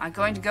 I'm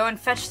going to go and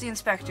fetch the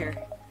inspector.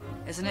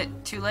 Isn't it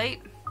too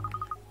late?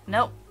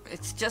 Nope.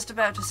 It's just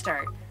about to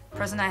start. The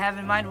present I have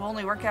in mind will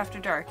only work after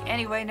dark.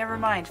 Anyway, never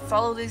mind.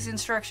 Follow these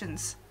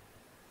instructions.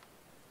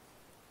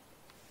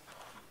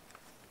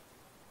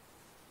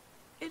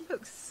 It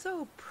looks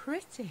so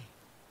pretty.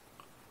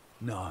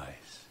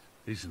 Nice,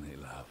 isn't it,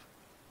 love?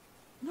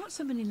 Not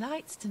so many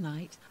lights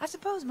tonight. I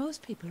suppose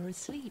most people are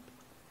asleep.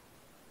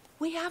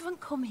 We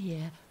haven't come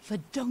here for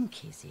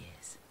donkey's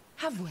ears,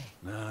 have we?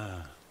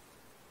 Nah.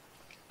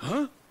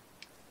 Huh?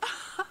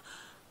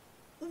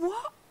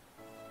 What?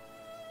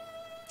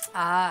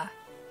 Ah,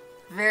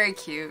 very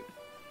cute.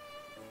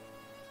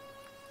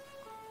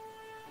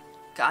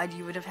 God,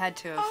 you would have had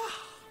to have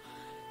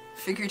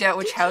figured out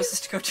which houses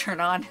to go turn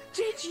on.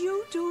 Did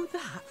you do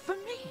that for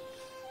me?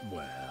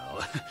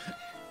 Well,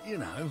 you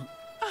know.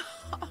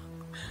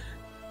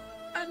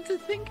 And to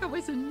think I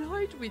was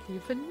annoyed with you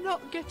for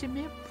not getting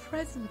me a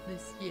present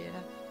this year.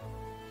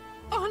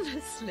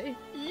 Honestly,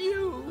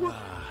 you.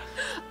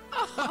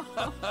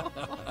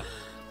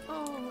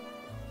 Oh.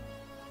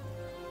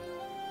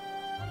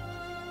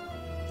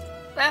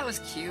 That was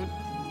cute.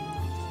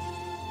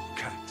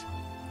 Cat,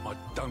 I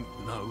don't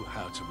know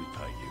how to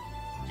repay you.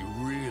 You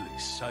really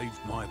saved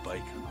my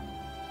bacon.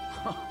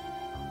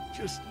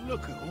 Just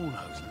look at all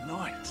those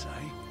lights,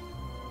 eh?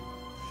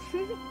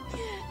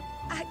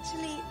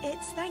 Actually,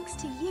 it's thanks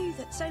to you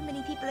that so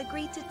many people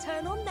agreed to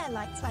turn on their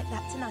lights like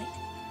that tonight.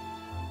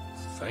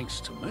 Thanks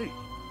to me.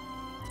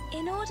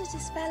 In order to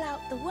spell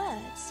out the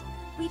words,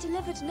 we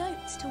delivered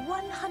notes to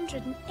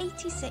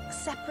 186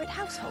 separate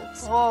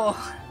households. Oh,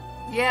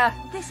 yeah.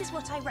 This is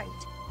what I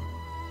wrote.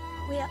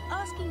 We are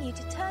asking you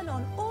to turn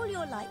on all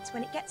your lights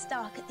when it gets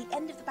dark at the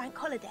end of the bank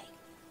holiday.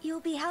 You'll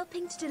be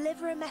helping to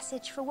deliver a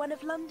message for one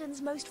of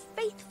London's most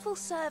faithful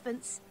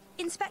servants,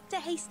 Inspector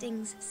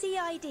Hastings,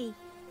 CID.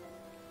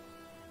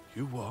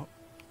 You what?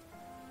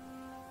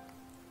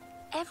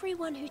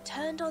 Everyone who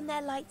turned on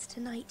their lights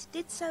tonight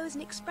did so as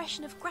an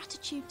expression of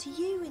gratitude to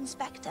you,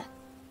 Inspector.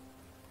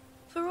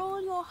 For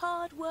all your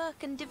hard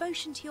work and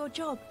devotion to your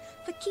job,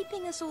 for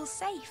keeping us all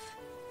safe.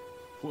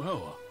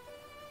 Well,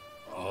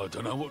 I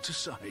don't know what to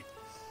say.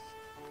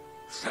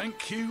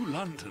 Thank you,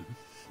 London.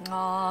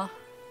 Aw.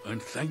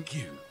 And thank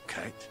you,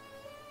 Kat.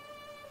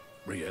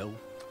 Riel.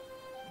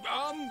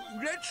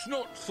 Let's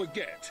not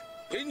forget,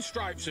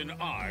 Pinstripes and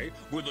I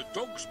were the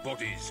dog's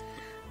bodies.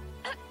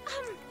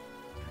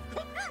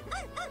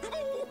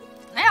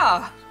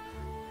 Yeah.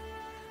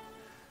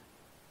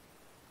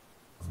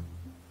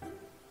 I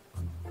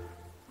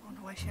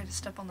wonder why she had to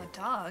step on the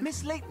dog.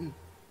 Miss Layton,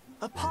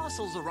 a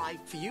parcel's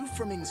arrived for you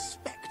from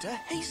Inspector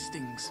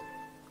Hastings.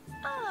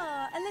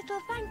 Ah, a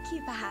little thank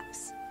you,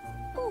 perhaps.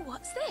 Oh,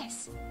 what's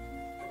this?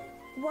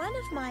 One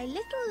of my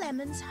Little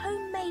Lemon's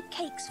homemade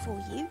cakes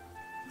for you,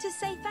 to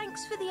say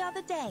thanks for the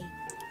other day.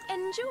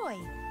 Enjoy.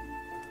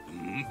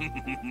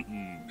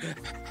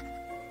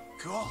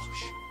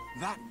 Gosh,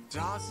 that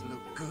does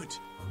look good.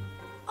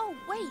 Oh,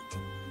 wait.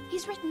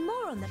 He's written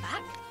more on the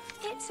back.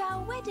 It's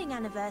our wedding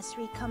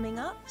anniversary coming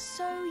up,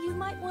 so you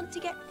might want to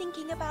get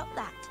thinking about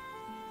that.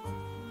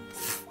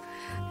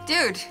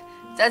 Dude,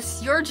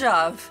 that's your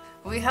job.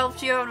 We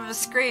helped you out of a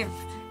scrape.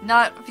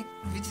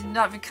 We did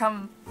not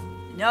become...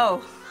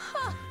 No.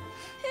 Huh.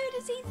 Who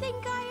does he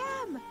think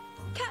I am?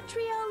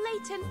 Katrielle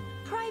Layton,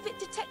 private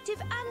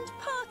detective and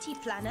party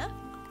planner?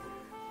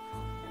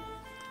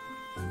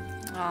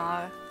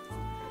 Aww.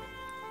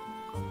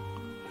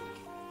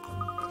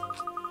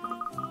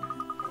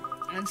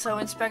 And so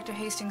Inspector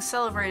Hastings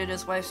celebrated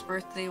his wife's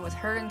birthday with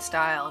her in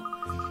style.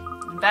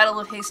 The Battle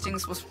of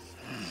Hastings was...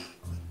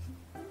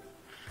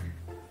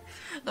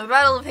 The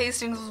Battle of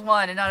Hastings was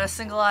won, and not a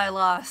single eye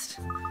lost.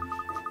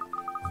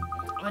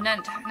 But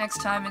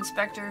next time,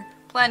 Inspector,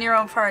 plan your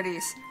own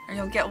parties, or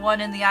you'll get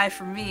one in the eye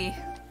from me.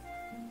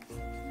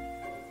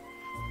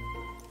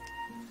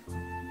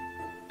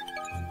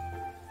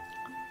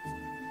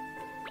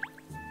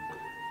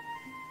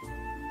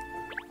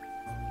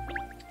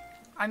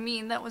 I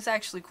mean, that was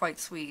actually quite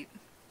sweet.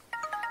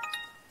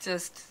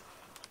 Just...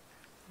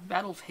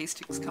 Battle of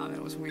Hastings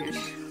comment was weird.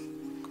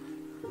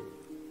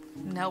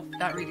 Nope,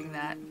 not reading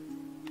that.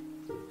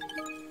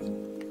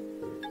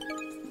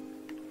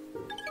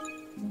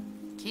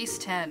 Case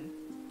 10.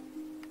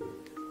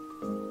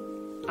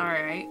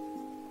 Alright.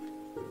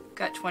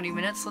 Got 20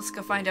 minutes. Let's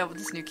go find out what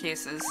this new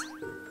case is.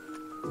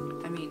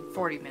 I mean,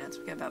 40 minutes.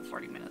 We got about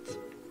 40 minutes.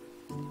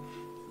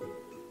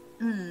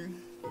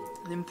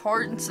 The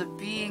importance of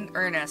being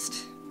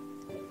earnest.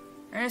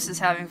 Ernest is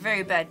having a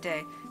very bad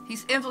day.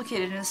 He's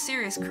implicated in a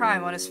serious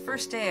crime on his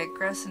first day at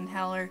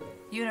Gressenhaller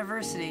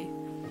University.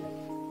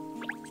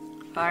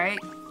 Alright.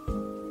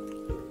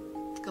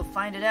 Let's go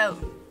find it out.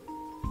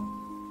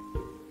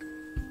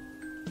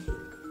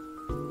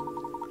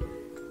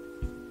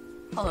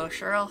 Hello,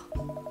 Cheryl.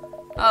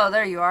 Oh,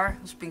 there you are.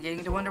 I was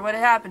beginning to wonder what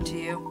had happened to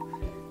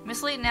you.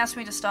 Miss Layton asked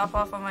me to stop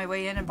off on my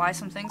way in and buy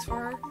some things for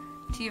her.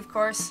 Tea, of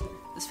course.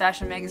 This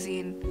fashion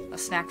magazine, a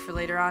snack for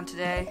later on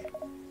today.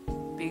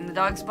 Being the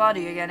dog's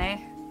body again, eh?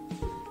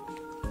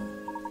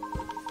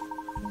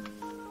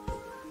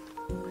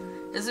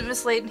 Isn't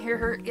Miss Layton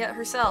here yet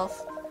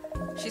herself?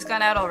 She's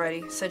gone out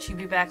already. Said she'd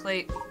be back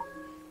late.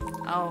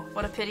 Oh,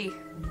 what a pity.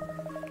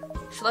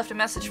 She left a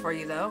message for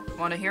you, though.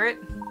 Want to hear it?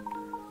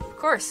 Of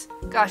course.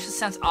 Gosh, this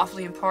sounds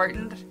awfully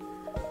important.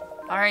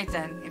 Alright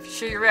then, if you're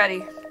sure you're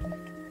ready.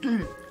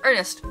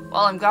 Ernest,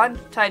 while I'm gone,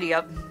 tidy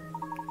up.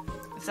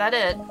 Is that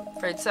it?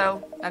 Afraid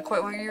so. Not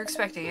quite what you were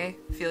expecting, eh?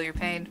 Feel your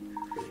pain.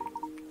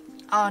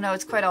 Oh no,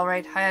 it's quite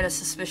alright. I had a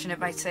suspicion it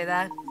might say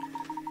that.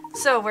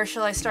 So, where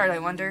shall I start, I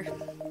wonder?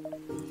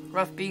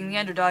 Rough being the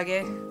underdog,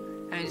 eh?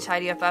 Having to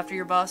tidy up after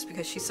your boss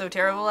because she's so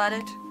terrible at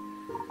it?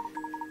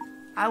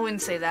 I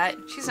wouldn't say that.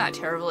 She's not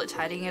terrible at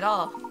tidying at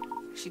all.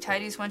 She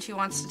tidies when she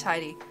wants to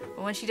tidy,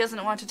 but when she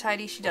doesn't want to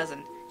tidy, she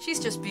doesn't. She's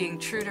just being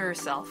true to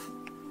herself.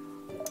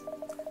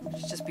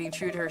 She's just being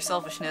true to her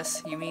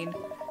selfishness, you mean?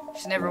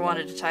 She's never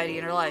wanted to tidy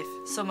in her life,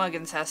 so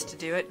Muggins has to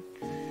do it.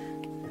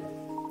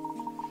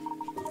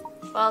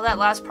 Well, that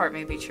last part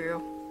may be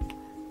true.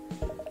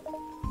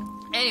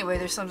 Anyway,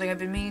 there's something I've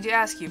been meaning to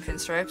ask you,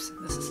 Pinstripes.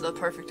 This is the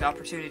perfect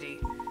opportunity.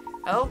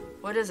 Oh?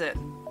 What is it?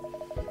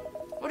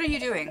 What are you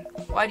doing?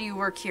 Why do you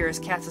work here as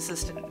Kat's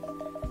assistant?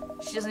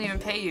 She doesn't even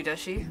pay you, does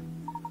she?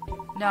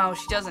 No,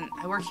 she doesn't.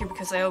 I work here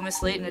because I owe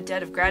Miss Layton a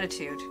debt of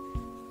gratitude.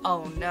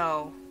 Oh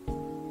no.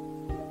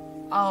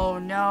 Oh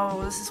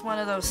no, this is one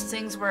of those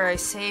things where I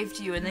saved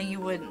you and then you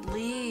wouldn't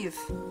leave.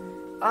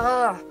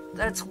 Ugh,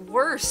 that's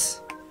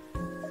worse.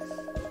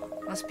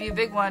 Must be a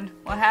big one.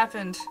 What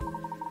happened?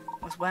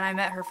 It was when I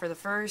met her for the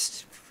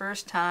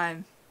first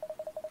time.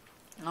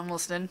 I'm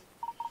listening.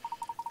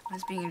 I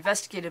was being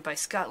investigated by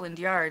Scotland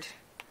Yard.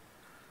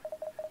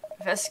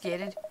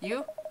 Investigated?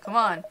 You? Come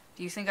on.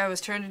 Do you think I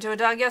was turned into a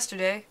dog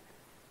yesterday?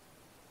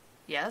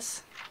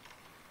 Yes.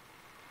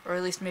 Or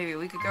at least maybe a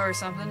week ago or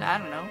something. I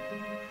don't know.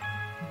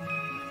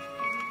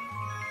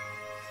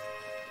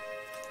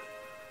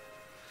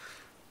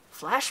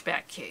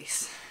 Flashback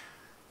case.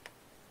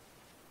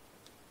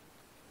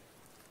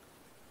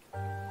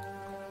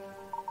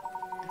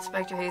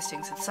 Inspector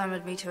Hastings had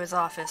summoned me to his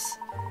office.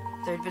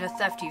 There had been a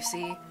theft, you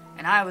see,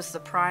 and I was the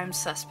prime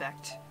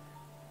suspect.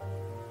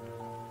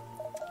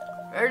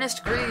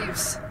 Ernest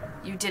Greaves!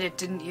 You did it,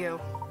 didn't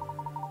you?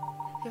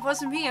 It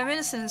wasn't me. I'm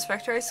innocent,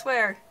 Inspector, I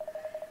swear.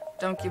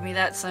 Don't give me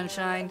that,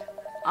 sunshine.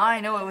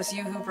 I know it was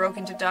you who broke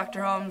into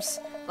Dr. Holmes'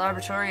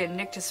 laboratory and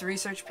nicked his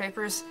research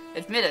papers.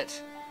 Admit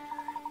it.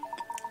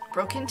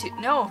 Broke into?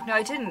 No,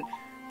 I didn't.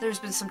 There's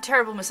been some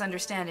terrible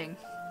misunderstanding.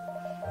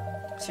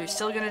 So you're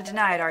still gonna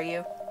deny it, are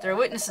you? There are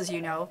witnesses,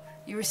 you know.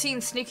 You were seen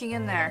sneaking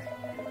in there.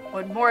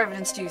 What more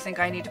evidence do you think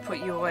I need to put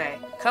you away?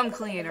 Come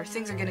clean, or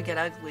things are gonna get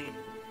ugly.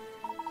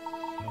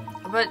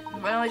 But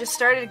when I just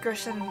started at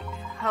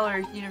Gresson-Heller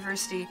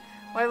University,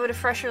 why would a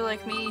fresher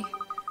like me...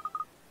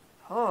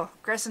 Oh,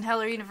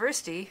 Gresson-Heller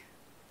University?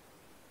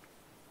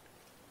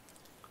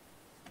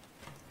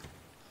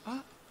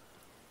 Huh?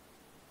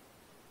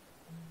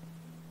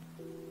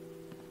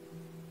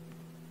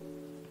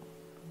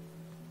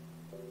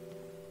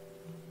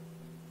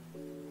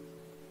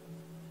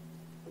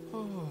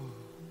 Oh.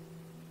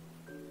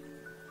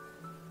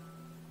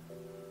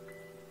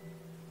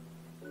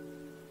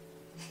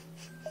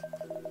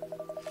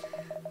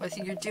 What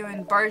think you're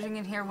doing barging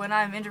in here when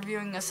I'm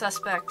interviewing a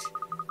suspect?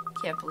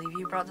 Can't believe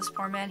you brought this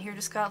poor man here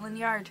to Scotland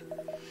Yard.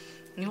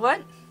 You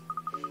what?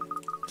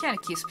 Can't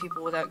accuse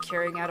people without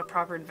carrying out a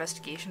proper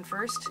investigation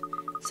first.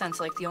 Sounds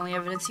like the only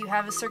evidence you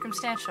have is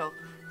circumstantial,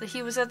 that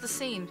he was at the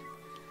scene.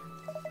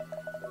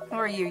 Who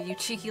are you, you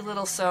cheeky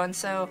little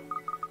so-and-so?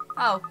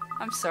 Oh,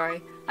 I'm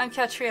sorry. I'm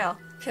Katrielle.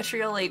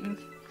 Katrielle Layton.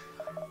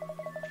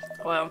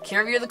 Well, I don't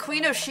care if you're the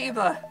Queen of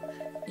Sheba.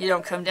 You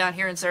don't come down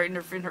here and start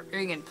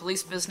interfering in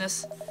police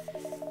business.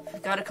 If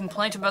you've got a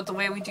complaint about the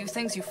way we do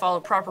things, you follow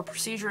proper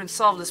procedure and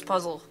solve this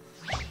puzzle.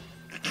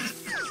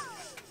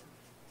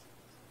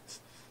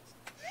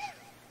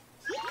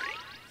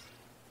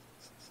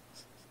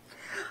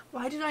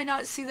 Why did I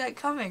not see that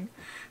coming?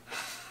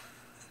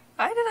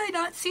 Why did I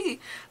not see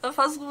the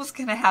puzzle was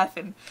gonna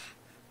happen?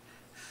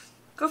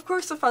 Of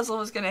course the puzzle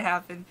was gonna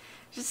happen.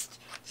 Just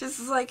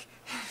like,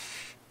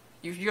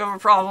 you have a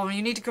problem,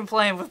 you need to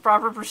complain with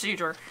proper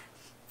procedure.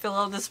 Fill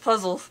out this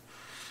puzzle.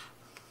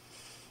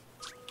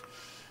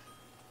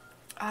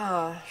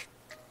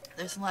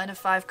 There's a line of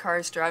 5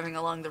 cars driving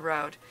along the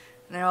road,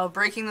 and they're all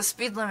breaking the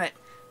speed limit.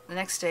 The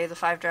next day, the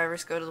 5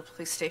 drivers go to the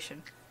police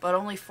station, but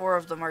only 4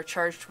 of them are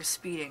charged with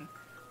speeding.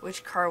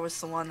 Which car was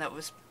the one that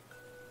was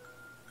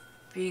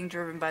being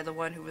driven by the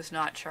one who was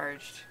not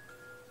charged?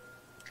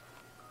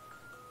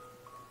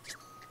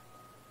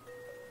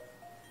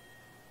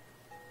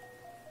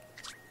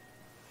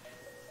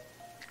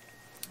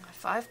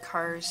 Five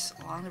cars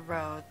along the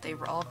road, they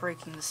were all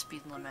breaking the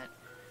speed limit.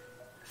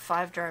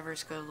 5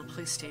 drivers go to the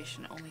police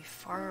station, only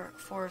 4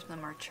 of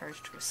them are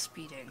charged with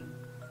speeding.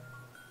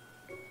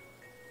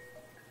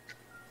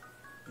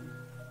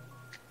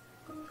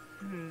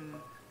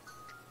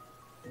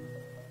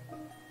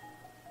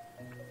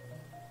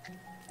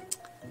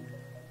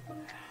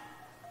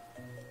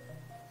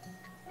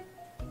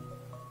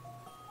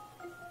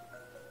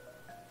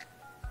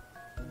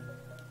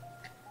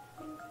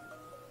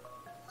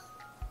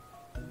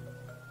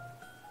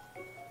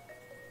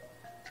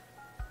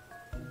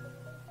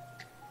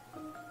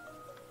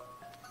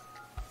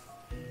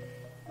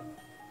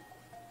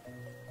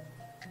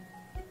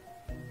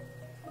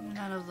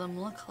 None of them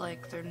look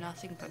like they're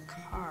nothing but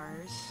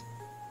cars.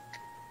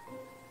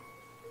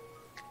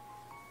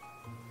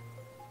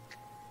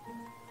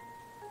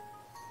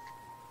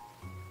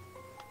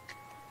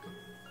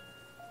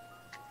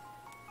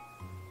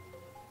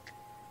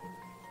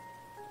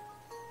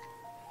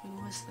 Who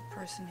was the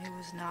person who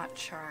was not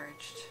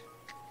charged?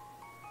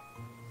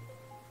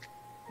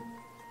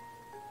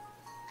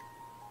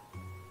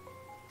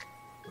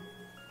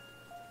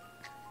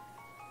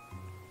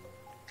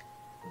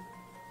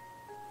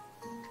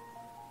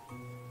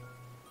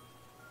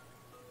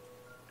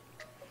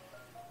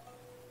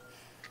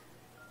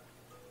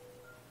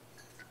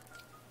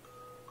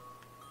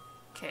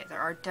 Okay,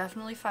 there are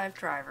definitely 5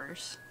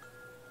 drivers,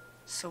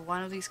 so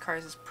one of these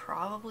cars is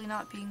probably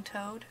not being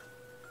towed.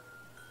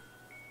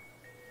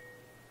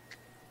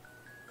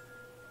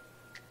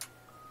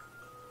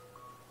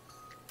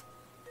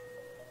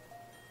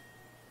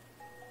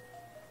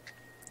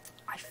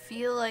 I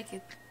feel like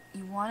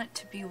you want it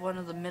to be one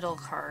of the middle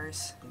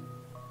cars,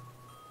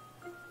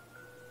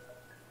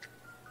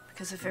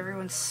 because if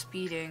everyone's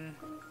speeding,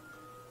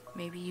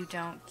 maybe you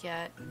don't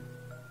get...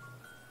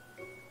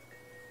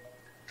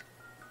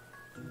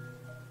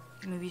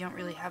 Maybe you don't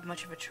really have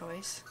much of a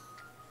choice.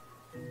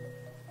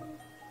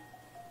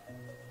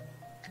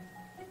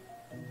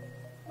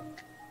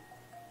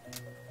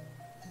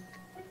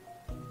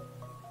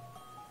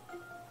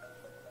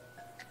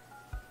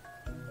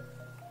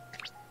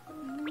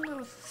 I'm gonna go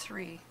with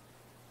 3.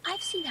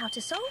 I've seen how to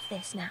solve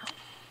this now.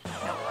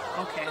 No,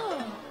 okay.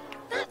 Oh,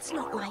 that's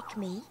not like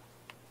me.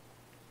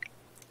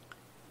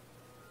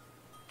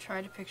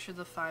 Try to picture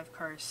the 5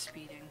 cars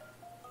speeding.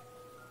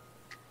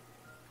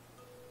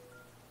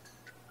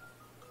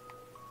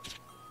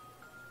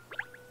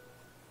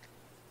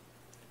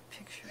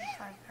 Picture the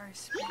 5 cars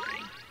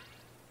speeding.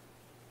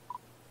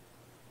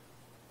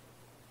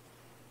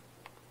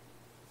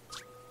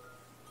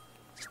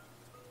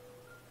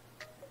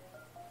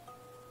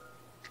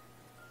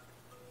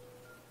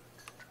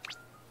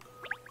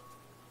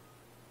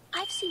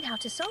 I've seen how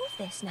to solve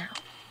this now.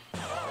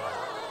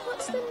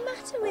 What's the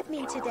matter with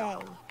me today?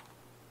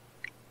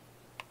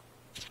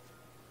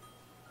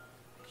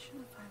 Picture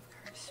the 5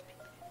 cars speeding.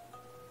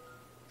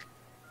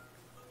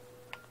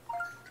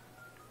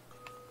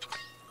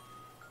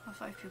 Well,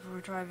 5 people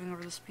were driving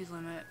over the speed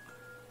limit.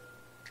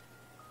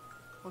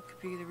 What could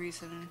be the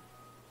reason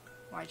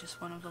why just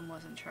one of them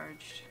wasn't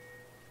charged?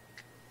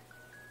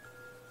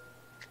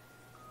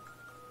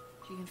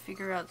 If you can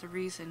figure out the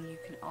reason, you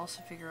can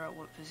also figure out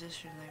what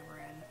position they were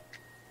in.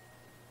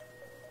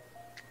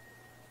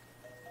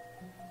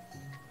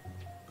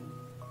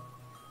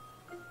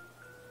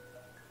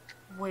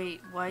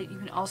 Wait, what? You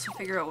can also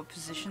figure out what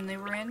position they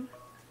were in?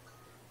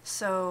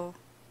 So...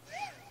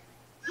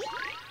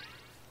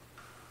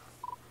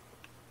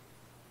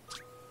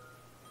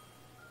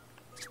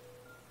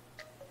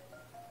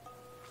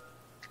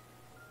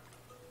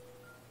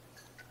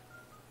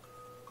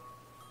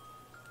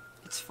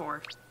 It's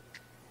 4.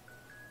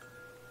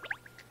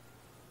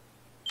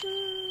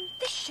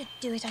 This should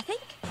do it, I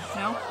think.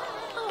 No?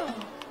 Oh,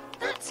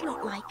 that's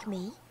not like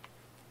me.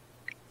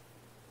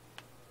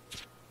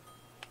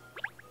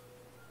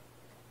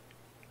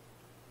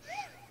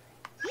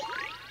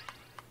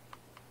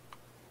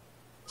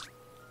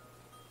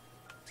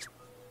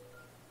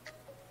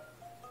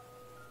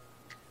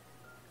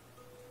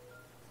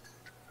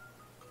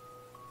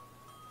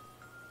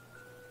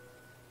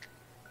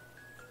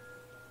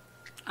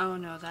 Oh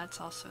no,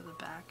 that's also the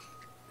back.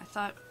 I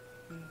thought...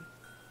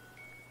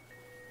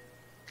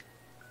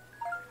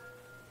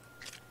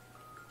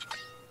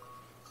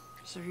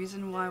 There's a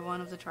reason why one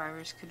of the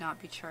drivers could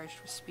not be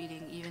charged with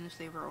speeding even if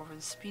they were over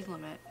the speed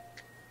limit.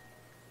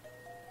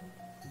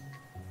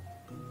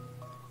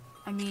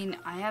 I mean,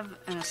 I have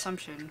an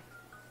assumption.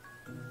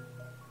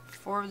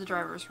 4 of the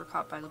drivers were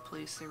caught by the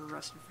police. They were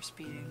arrested for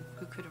speeding.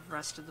 Who could have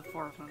arrested the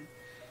 4 of them?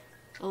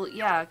 Well,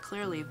 yeah,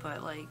 clearly,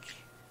 but like...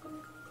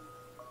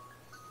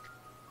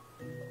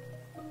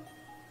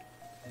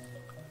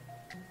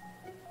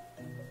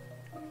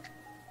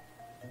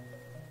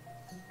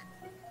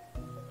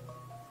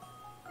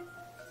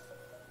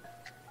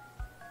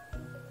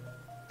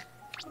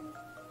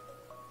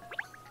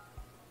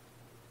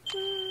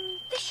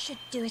 This should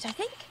do it, I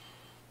think.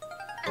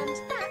 And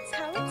that's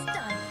how it's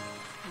done.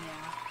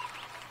 Yeah.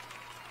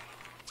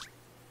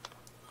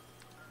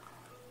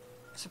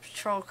 There's a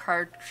patrol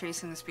car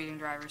chasing the speeding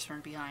drivers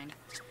from behind.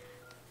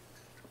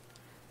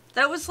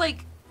 That was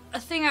like a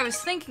thing I was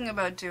thinking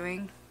about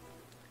doing,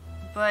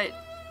 but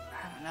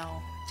I don't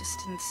know. It just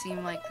didn't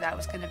seem like that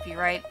was going to be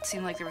right. It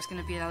seemed like there was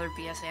going to be another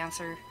BS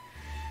answer.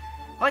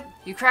 What?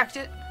 You cracked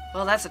it?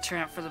 Well, that's a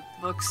turn up for the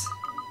books.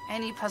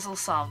 Any puzzle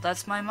solved.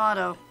 That's my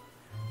motto.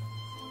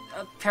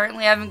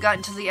 Apparently I haven't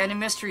gotten to the any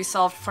mystery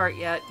solved part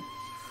yet.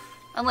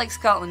 Unlike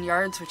Scotland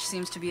Yard's, which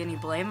seems to be any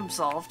blame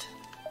absolved.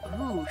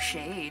 Ooh,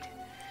 shade.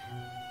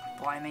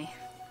 Blimey.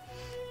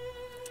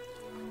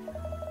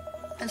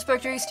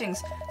 Inspector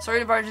Hastings, sorry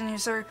to barge in here,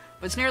 sir,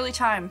 but it's nearly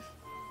time.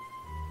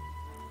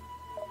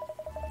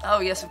 Oh,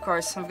 yes, of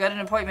course. I've got an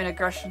appointment at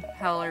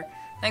Grushenheller.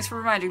 Thanks for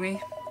reminding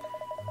me.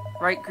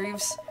 Right,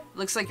 Greaves?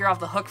 Looks like you're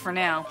off the hook for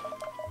now.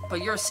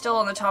 But you're still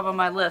on the top of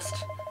my list.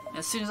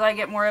 As soon as I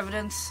get more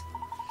evidence...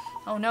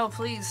 Oh no,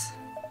 please.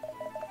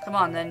 Come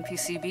on then,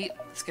 PC Beat.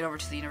 Let's get over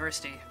to the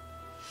university.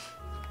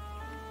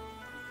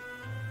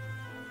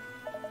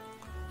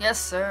 Yes,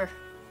 sir.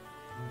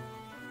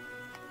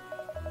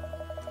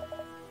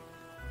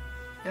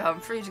 Yeah, I'm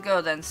free to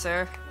go then,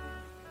 sir.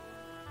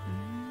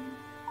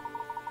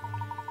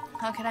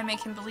 How can I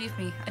make him believe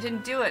me? I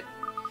didn't do it.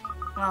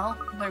 Well,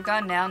 they're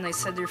gone now and they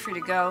said they're free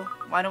to go.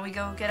 Why don't we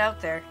go get out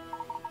there?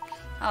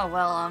 Oh,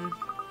 well,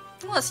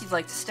 unless you'd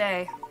like to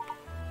stay.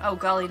 Oh,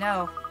 golly,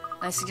 no.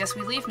 I suggest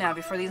we leave now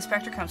before the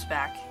inspector comes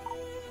back.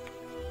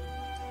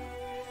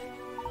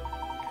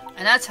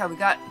 And that's how we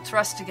got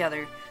thrust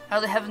together. How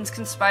the heavens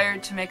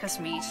conspired to make us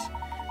meet.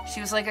 She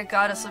was like a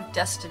goddess of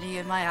destiny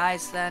in my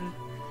eyes then.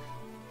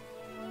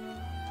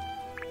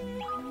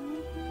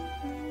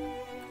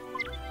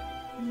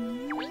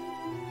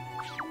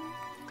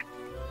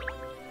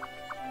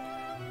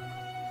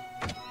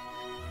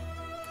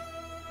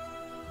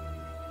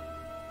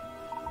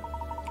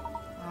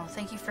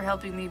 Thank you for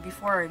helping me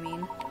before,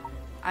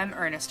 I'm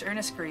Ernest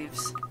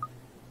Greaves.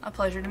 A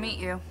pleasure to meet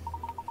you.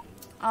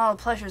 Oh,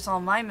 pleasure's all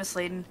mine, Miss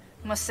Layton.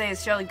 I must say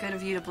it's jolly good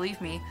of you to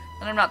believe me,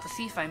 that I'm not the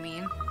thief, I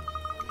mean.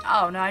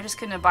 Oh, no, I just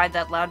couldn't abide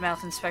that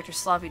loudmouth Inspector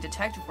sloppy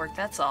detective work,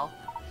 that's all.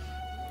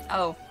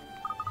 Oh.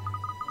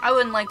 I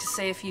wouldn't like to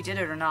say if you did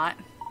it or not.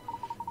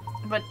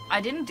 But I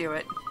didn't do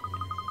it.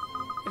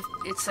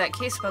 It's that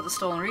case about the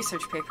stolen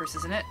research papers,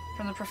 isn't it?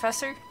 From the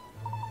professor?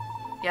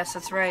 Yes,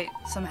 that's right.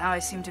 Somehow I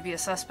seem to be a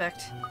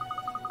suspect.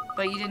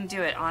 But you didn't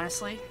do it,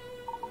 honestly?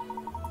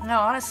 No,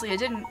 honestly, I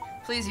didn't.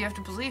 Please, you have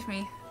to believe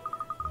me.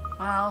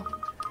 Well,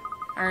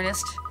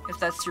 Ernest, if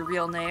that's your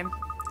real name.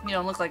 You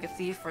don't look like a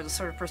thief or the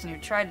sort of person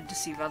who'd try to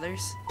deceive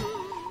others.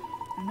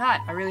 I'm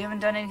not. I really haven't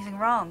done anything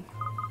wrong.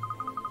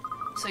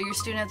 So you're a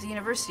student at the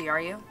university,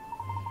 are you?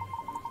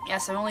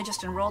 Yes, I'm only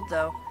just enrolled,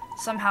 though.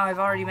 Somehow I've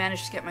already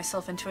managed to get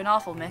myself into an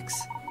awful mix.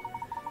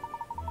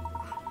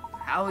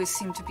 I always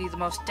seem to be have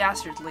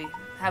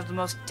the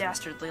most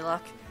dastardly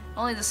luck.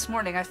 Only this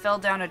morning I fell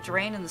down a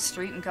drain in the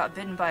street and got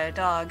bitten by a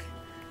dog.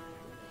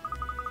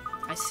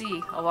 I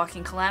see. A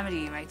walking calamity,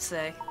 you might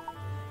say.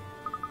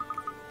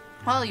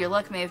 Well, your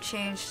luck may have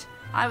changed.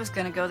 I was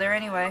gonna go there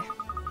anyway.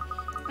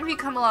 If you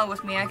come along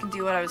with me, I can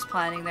do what I was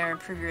planning there and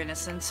prove your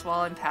innocence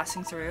while I'm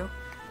passing through.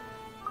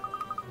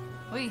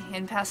 Oui,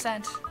 in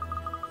passant.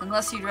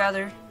 Unless you'd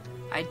rather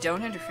I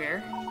don't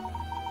interfere.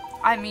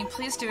 I mean,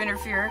 please do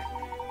interfere.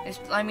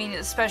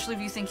 Especially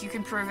if you think you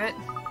can prove it.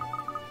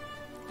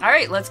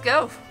 Alright, let's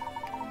go.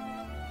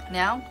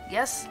 Now?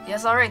 Yes,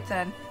 alright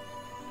then.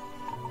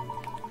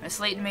 Miss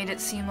Layton made it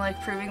seem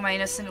like proving my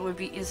innocence would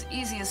be as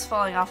easy as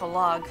falling off a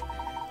log,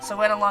 so I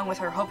went along with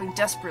her, hoping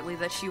desperately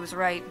that she was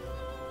right.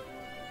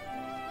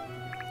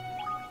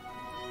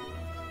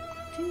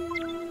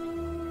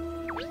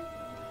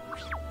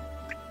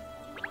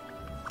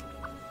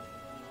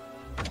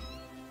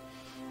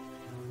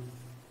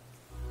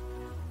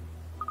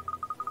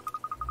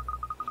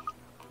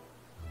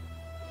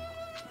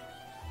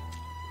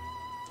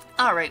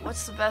 Alright,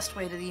 what's the best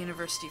way to the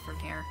university from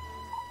here?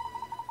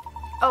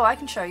 Oh, I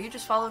can show you.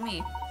 Just follow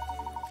me.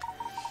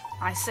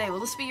 I say, will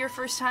this be your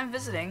first time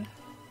visiting?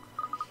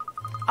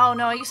 Oh,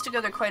 no, I used to go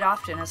there quite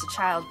often as a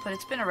child, but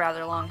it's been a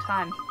rather long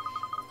time.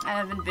 I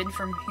haven't been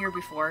from here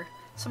before,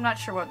 so I'm not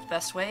sure what the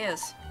best way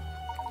is.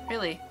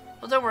 Really?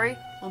 Well, don't worry.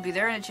 We'll be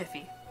there in a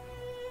jiffy.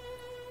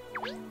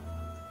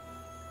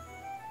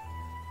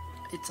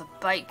 It's a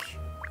bike.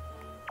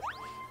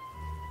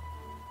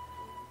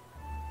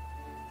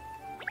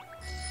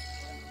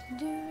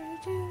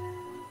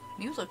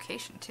 New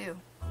location, too.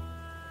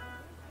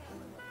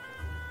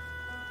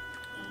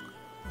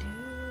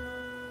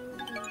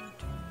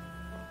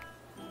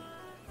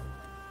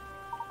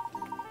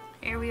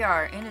 Here we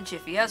are, in a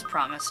jiffy, as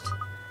promised.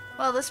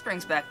 Well, this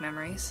brings back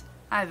memories.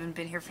 I haven't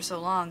been here for so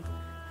long.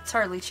 It's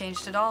hardly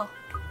changed at all.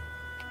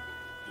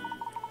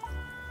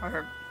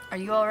 Are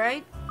you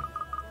alright?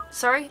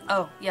 Sorry?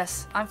 Oh,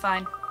 yes, I'm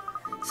fine.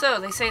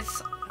 So, they say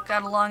it's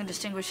got a long and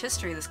distinguished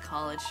history, this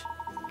college.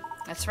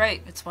 That's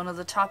right, it's one of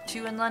the top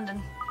 2 in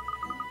London.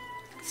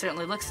 It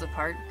certainly looks the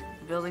part.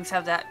 The buildings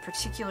have that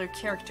particular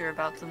character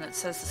about them that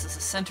says this is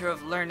a center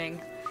of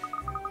learning.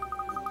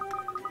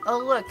 Oh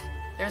look,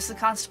 there's the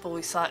constable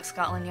we saw at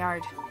Scotland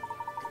Yard.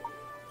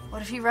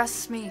 What if he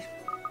arrests me?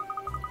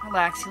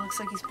 Relax, he looks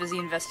like he's busy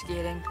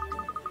investigating.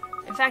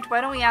 In fact,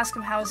 why don't we ask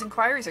him how his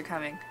inquiries are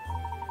coming?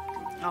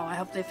 Oh, I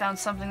hope they found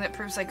something that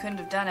proves I couldn't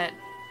have done it.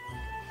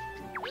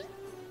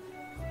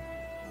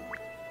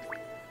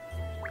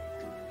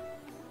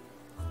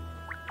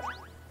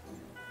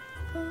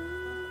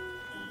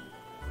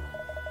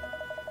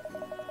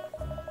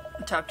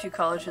 The top 2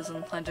 colleges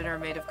in London are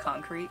made of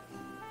concrete.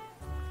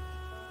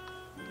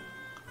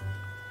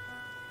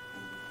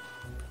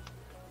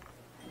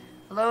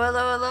 Hello,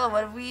 hello, hello,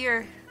 what have we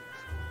here?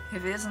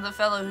 If it isn't the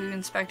fellow who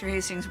Inspector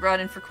Hastings brought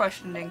in for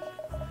questioning.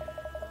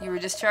 You were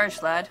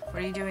discharged, lad.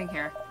 What are you doing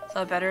here?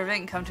 Thought better of it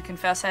and come to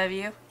confess, have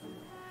you?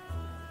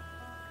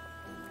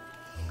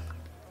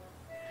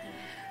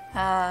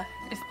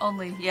 If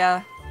only,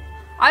 yeah.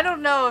 I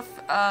don't know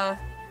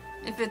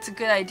if it's a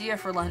good idea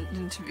for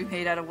London to be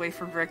made out of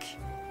wafer brick.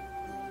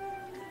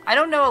 I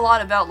don't know a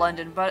lot about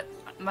London, but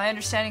my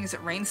understanding is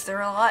it rains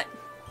there a lot.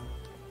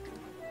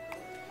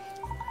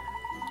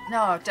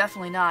 No,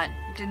 definitely not.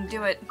 Didn't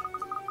do it.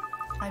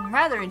 I'm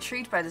rather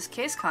intrigued by this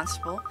case,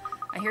 Constable.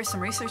 I hear some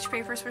research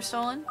papers were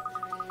stolen.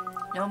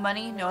 No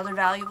money, no other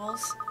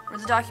valuables. Were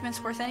the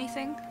documents worth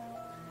anything?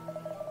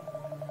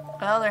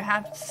 Well, there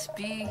happens to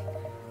be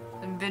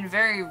been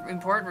very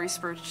important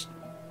research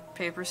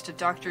papers to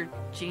Dr.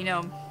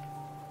 Genome.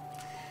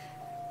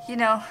 You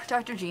know,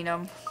 Dr.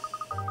 Genome.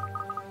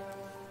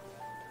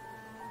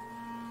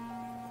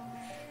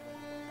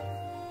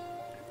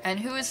 And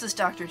who is this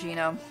Dr.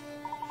 Genome?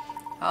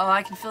 Oh,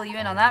 I can fill you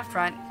in on that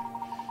front.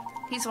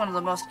 He's one of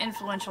the most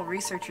influential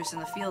researchers in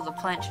the field of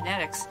plant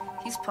genetics.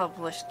 He's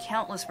published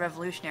countless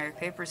revolutionary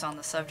papers on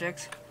the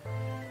subject.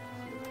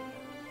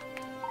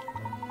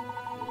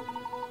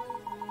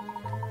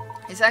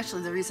 He's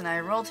actually the reason I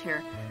enrolled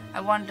here.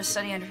 I wanted to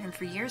study under him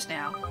for years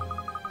now.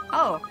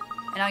 Oh,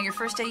 and on your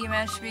first day you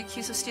managed to be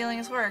accused of stealing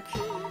his work.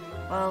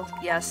 Well,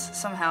 yes,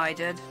 somehow I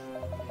did.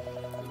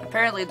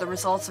 Apparently the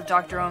results of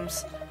Dr.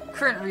 Ohm's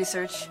current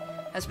research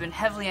has been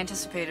heavily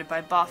anticipated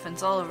by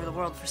boffins all over the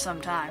world for some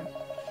time.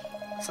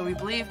 So we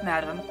believe,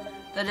 madam,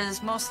 that it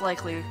is most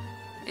likely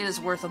it is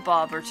worth a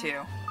bob or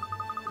two.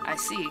 I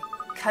see.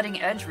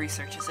 Cutting-edge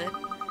research, is it?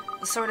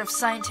 The sort of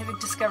scientific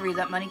discovery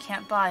that money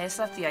can't buy, is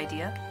that the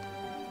idea?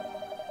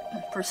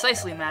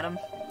 Precisely, madam.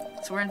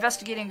 So we're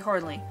investigating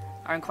accordingly.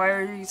 Our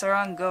inquiries are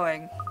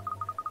ongoing.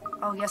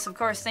 Oh, yes, of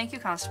course. Thank you,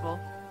 Constable.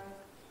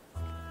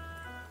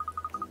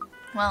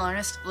 Well,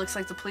 Ernest, looks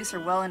like the police are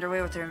well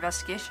underway with their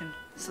investigation,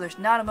 so there's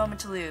not a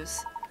moment to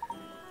lose.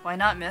 Why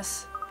not,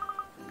 miss?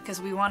 Because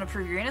we want to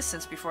prove your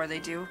innocence before they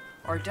do,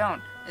 or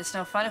don't. It's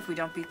no fun if we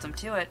don't beat them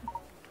to it.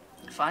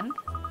 Fun?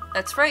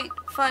 That's right,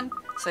 fun.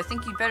 So I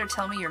think you'd better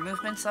tell me your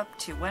movements up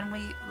to when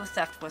the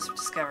theft was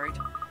discovered.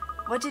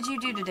 What did you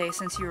do today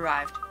since you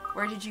arrived?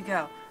 Where did you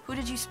go? Who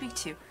did you speak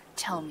to?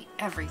 Tell me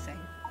everything.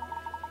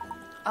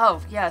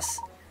 Oh, yes.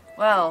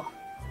 Well,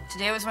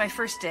 today was my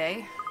first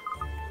day.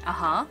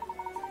 Uh-huh.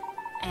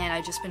 And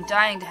I've just been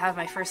dying to have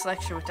my first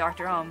lecture with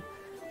Dr. Ohm.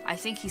 I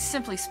think he's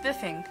simply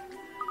spiffing.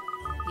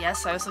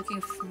 Yes, I was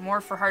looking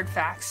more for hard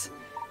facts.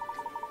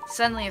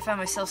 Suddenly I found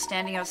myself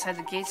standing outside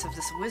the gates of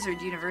this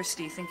wizard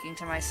university thinking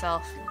to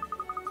myself,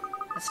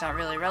 that's not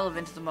really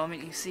relevant to the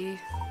moment, you see.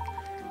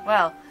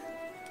 Well,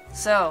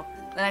 so,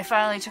 then I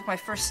finally took my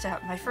first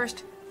step, my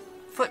first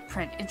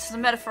footprint into the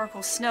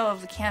metaphorical snow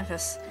of the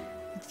campus.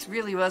 It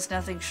really was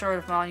nothing short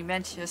of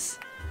monumentous.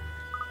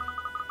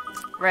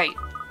 Right.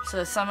 So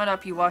to sum it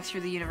up, you walk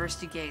through the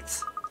university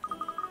gates.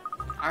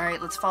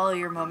 Alright, let's follow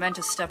your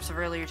momentous steps of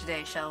earlier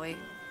today, shall we?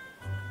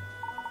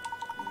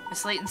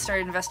 Miss Layton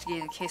started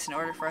investigating the case in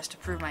order for us to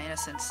prove my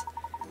innocence.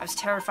 I was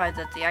terrified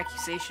that the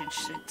accusation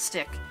should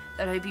stick,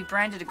 that I'd be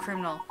branded a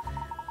criminal.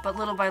 But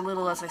little by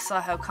little, as I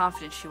saw how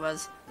confident she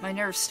was, my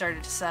nerves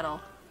started to settle.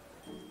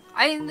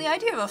 The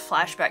idea of a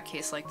flashback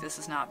case like this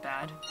is not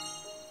bad.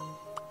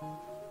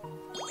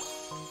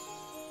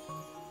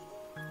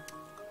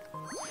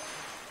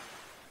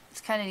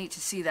 It's kind of neat to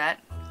see that.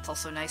 It's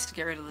also nice to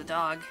get rid of the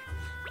dog.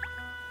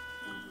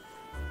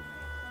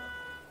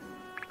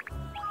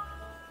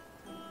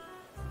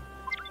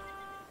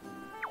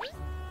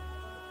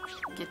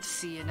 Get to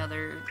see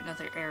another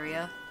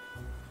area.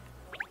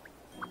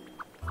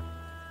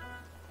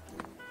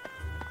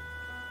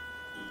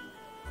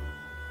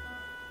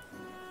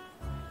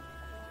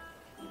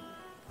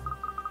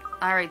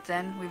 Alright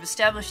then, we've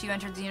established you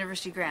entered the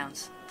university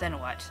grounds. Then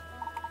what?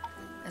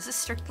 Is this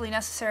strictly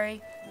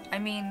necessary? I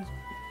mean,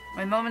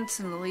 my moments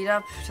in the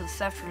lead-up to the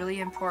theft really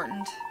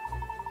important.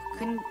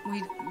 Couldn't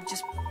we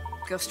just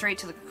go straight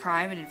to the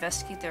crime and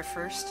investigate there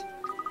first?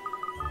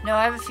 No,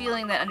 I have a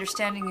feeling that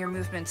understanding your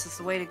movements is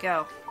the way to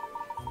go.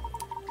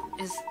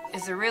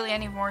 Is there really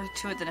any more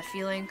to it than a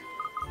feeling?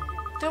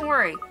 Don't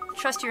worry.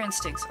 Trust your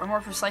instincts, or more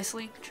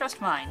precisely,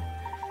 trust mine.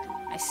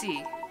 I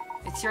see.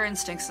 It's your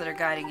instincts that are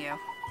guiding you.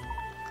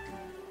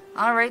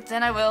 Alright,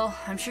 then I will.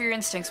 I'm sure your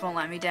instincts won't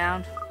let me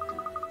down.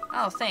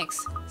 Oh,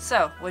 thanks.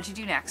 So, what'd you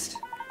do next?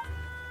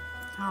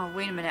 Oh,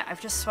 wait a minute.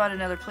 I've just spotted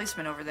another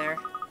policeman over there.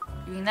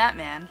 You mean that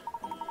man?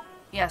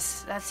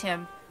 Yes, that's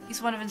him.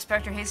 He's one of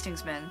Inspector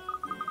Hastings' men.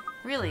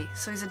 Really?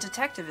 So he's a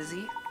detective, is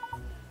he?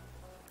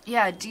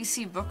 Yeah,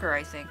 DC Booker,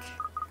 I think.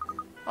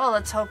 Well,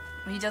 let's hope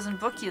he doesn't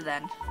book you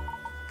then.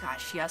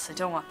 Gosh, yes, I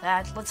don't want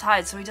that. Let's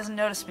hide so he doesn't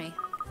notice me.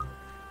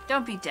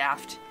 Don't be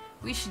daft.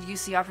 We should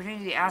use the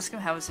opportunity to ask him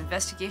how his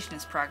investigation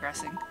is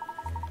progressing.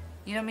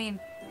 You don't mean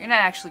you're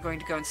not actually going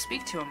to go and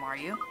speak to him, are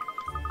you?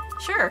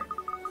 Sure.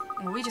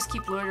 When we just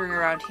keep loitering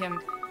around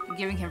him and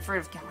giving him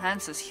furtive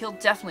glances, he'll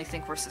definitely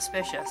think we're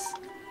suspicious.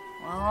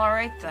 Well,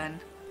 alright then.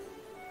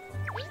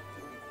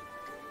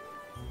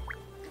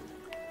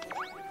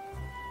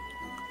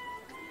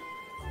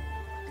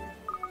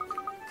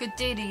 Good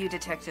day to you,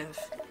 Detective.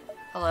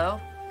 Hello?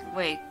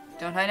 Wait,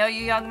 don't I know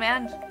you, young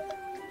man?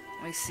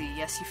 Let me see.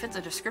 Yes, you fit the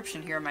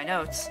description here in my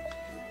notes.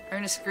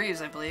 Ernest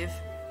Greaves, I believe.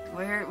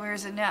 Where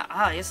is it now?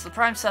 Ah, yes, the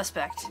prime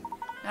suspect.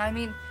 No, I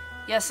mean,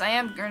 yes, I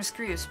am Ernest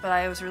Cruz, but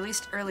I was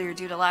released earlier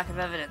due to lack of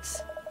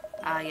evidence.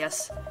 Ah,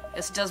 yes.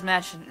 Yes, it does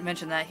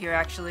mention that here,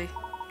 actually.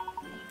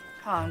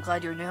 Oh, I'm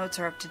glad your notes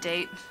are up to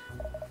date.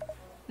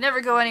 Never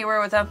go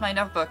anywhere without my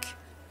notebook.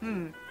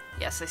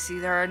 Yes, I see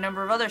there are a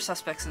number of other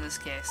suspects in this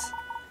case.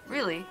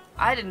 Really?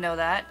 I didn't know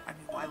that. I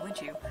mean, why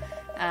would you?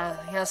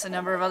 Yes, a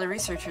number of other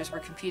researchers were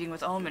competing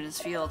with Ohm in his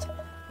field.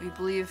 We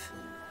believe...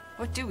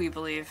 What do we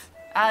believe?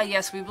 Ah,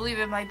 yes, we believe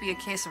it might be a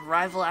case of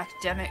rival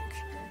academic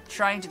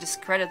trying to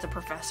discredit the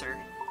professor.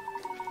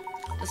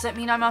 Does that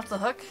mean I'm off the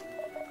hook?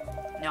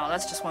 No,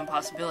 that's just one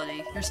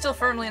possibility. You're still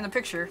firmly in the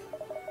picture.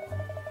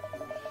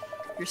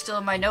 You're still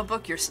in my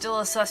notebook, you're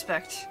still a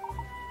suspect.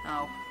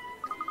 Oh.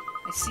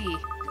 I see.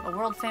 A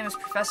world-famous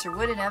professor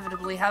would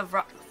inevitably have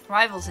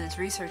rivals in his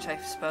research, I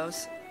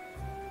suppose.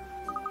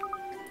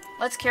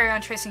 Let's carry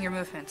on tracing your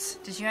movements.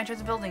 Did you enter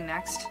the building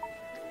next?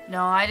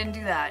 No, I didn't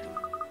do that.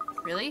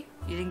 Really?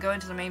 You didn't go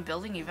into the main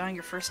building even on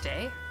your first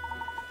day?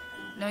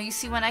 No, you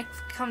see, when I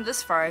come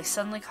this far, I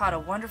suddenly caught a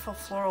wonderful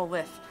floral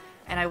whiff,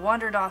 and I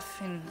wandered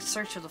off in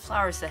search of the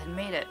flowers that had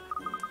made it.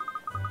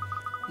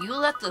 You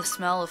let the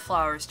smell of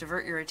flowers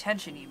divert your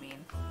attention, you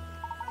mean?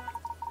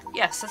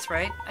 Yes, that's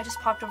right. I just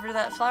popped over to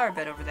that flower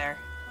bed over there.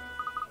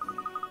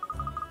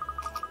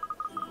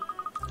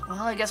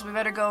 Well, I guess we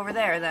better go over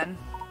there, then.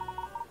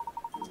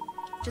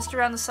 Just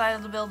around the side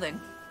of the building.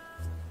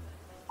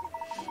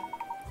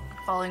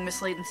 Following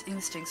Miss Layton's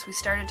instincts, we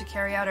started to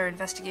carry out our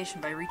investigation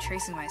by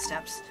retracing my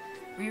steps.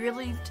 We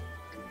relived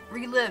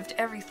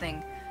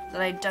everything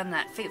that I'd done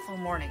that fateful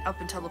morning, up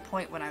until the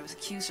point when I was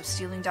accused of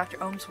stealing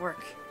Dr. Ohm's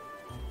work.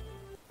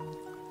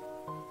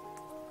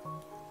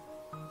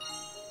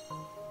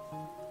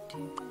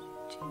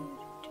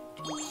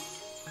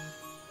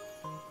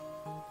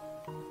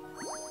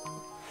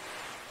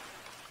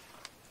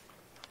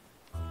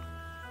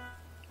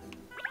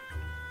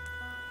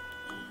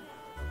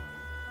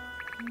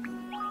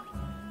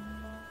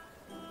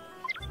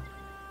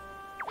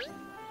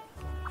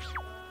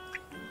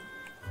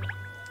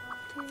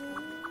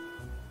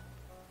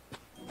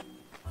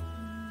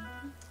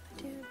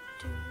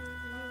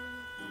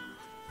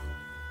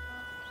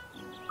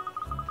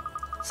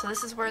 So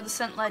this is where the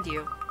scent led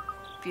you.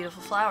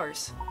 Beautiful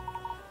flowers.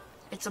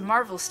 It's a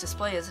marvelous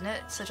display, isn't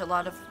it? Such a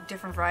lot of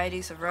different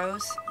varieties of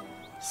rose.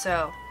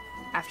 So,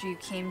 after you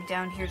came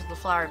down here to the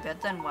flower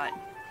bed, then what?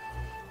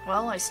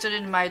 Well, I stood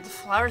and admired the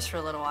flowers for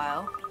a little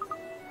while.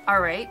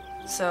 Alright,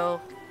 so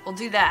we'll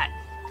do that.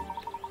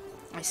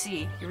 I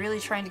see. You're really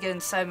trying to get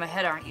inside my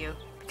head, aren't you?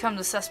 Become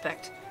the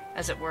suspect,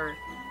 as it were,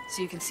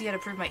 so you can see how to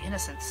prove my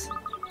innocence.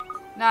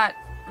 Not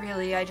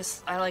really, I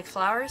like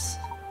flowers.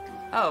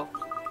 Oh.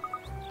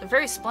 They're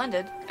very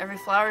splendid. Every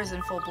flower is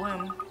in full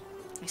bloom.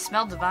 They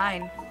smell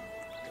divine.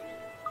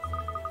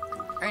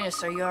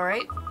 Ernest, are you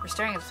alright? We're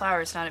staring at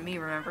flowers, not at me,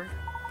 remember?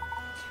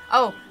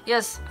 Oh,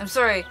 yes, I'm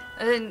sorry.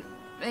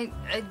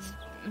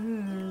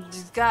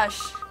 Gosh.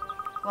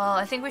 Well,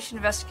 I think we should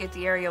investigate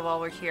the area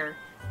while we're here.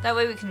 That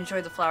way we can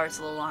enjoy the flowers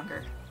a little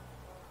longer.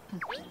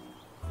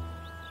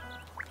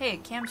 Hey,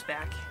 Cam's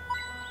back.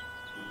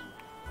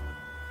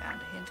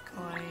 Found a hint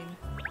coin.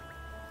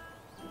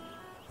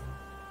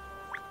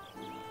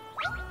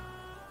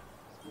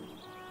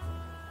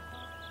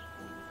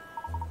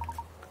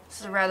 This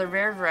is a rather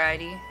rare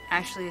variety.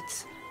 Actually,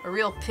 it's a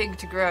real pig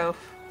to grow.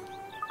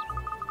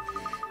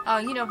 Oh,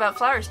 you know about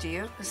flowers, do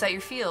you? Is that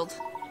your field?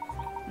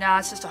 Nah,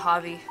 it's just a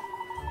hobby.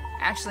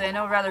 Actually, I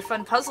know a rather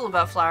fun puzzle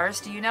about flowers.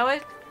 Do you know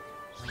it?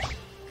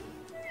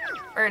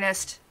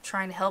 Ernest,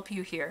 trying to help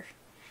you here.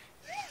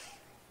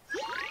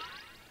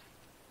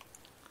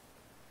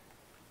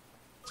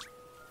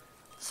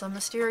 Some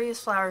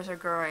mysterious flowers are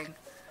growing,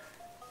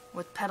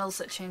 with petals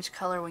that change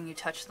color when you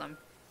touch them.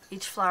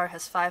 Each flower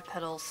has 5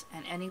 petals,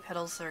 and any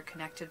petals that are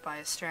connected by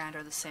a strand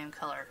are the same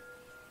color.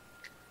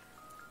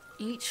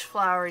 Each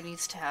flower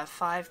needs to have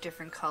 5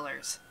 different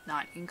colors,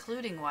 not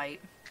including white.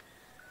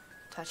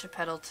 Touch a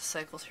petal to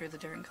cycle through the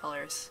different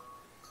colors.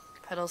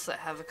 Petals that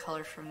have a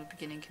color from the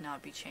beginning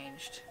cannot be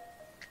changed.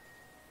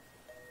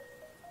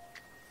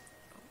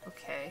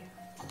 Okay.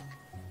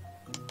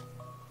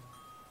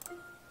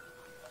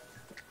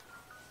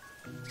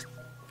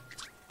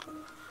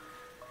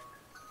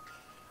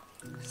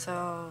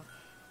 So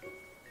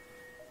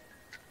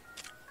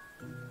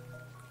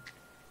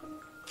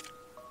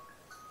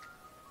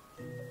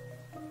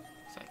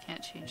I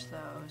can't change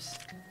those.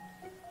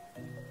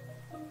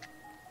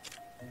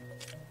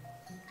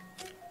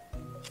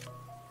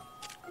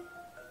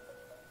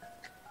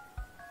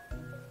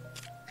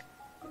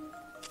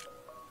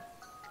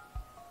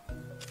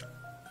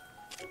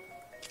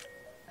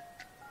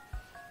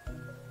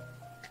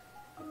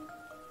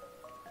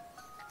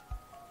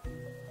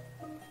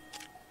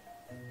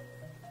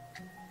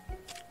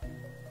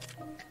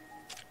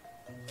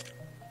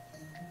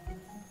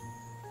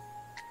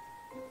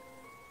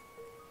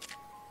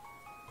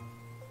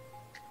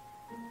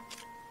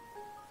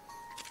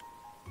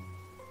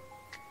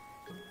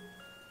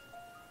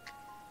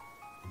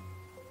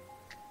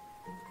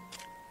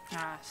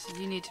 so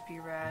you need to be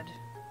red.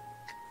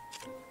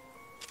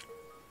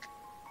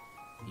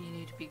 You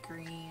need to be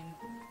green.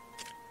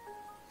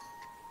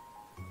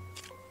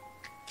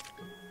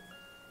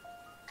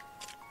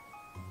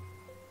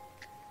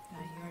 No,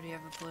 you already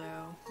have the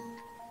blue.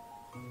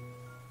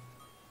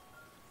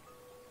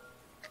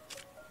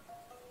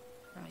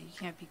 No, you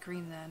can't be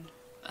green then.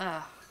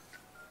 Ugh.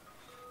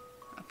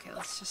 Okay,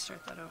 let's just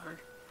start that over.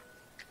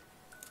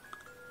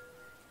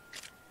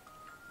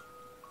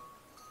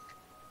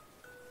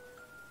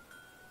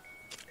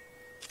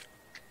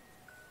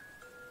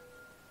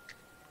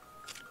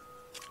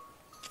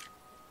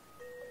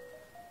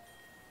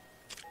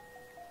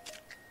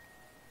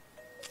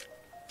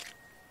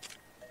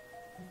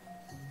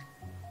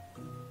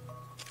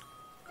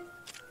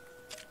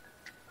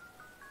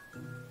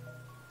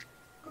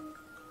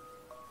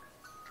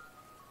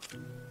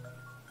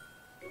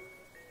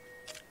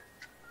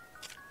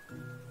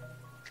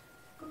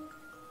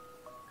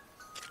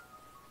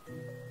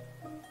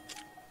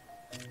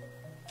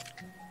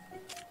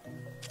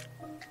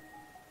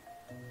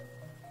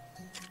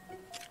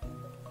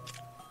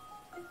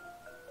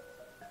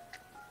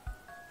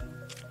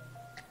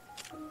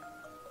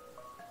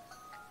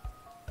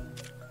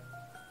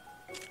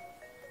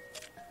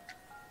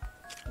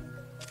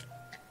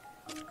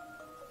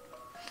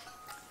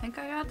 I think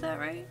I got that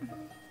right.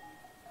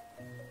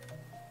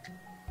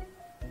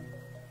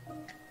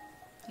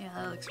 Yeah,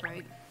 that looks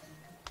right.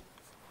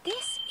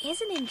 This is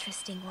an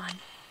interesting one.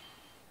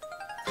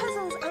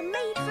 Puzzles are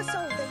made for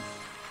solving.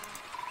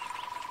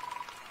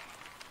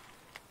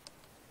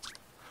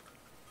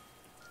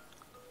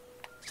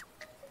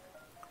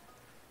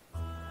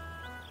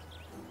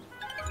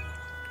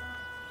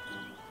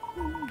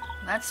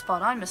 That's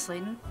spot on, Miss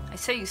Layton. I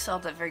say you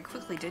solved that very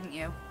quickly, didn't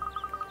you?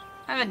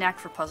 I have a knack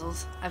for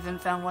puzzles. I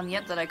haven't found one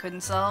yet that I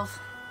couldn't solve.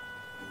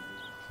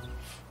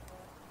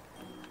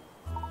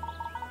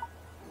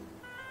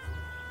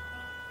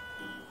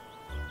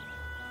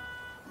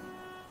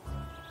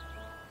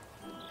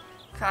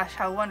 Gosh,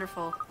 how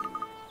wonderful.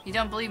 You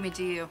don't believe me,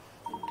 do you?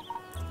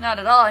 Not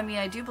at all. I mean,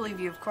 I do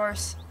believe you, of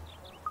course.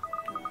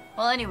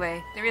 Well,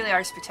 anyway, they really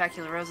are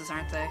spectacular roses,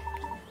 aren't they?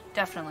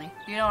 Definitely.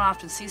 You don't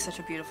often see such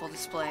a beautiful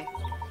display.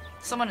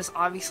 Someone has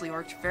obviously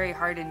worked very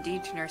hard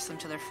indeed to nurse them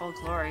to their full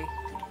glory.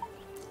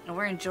 And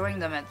we're enjoying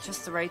them at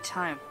just the right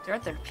time. They're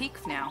at their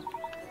peak now.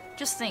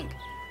 Just think,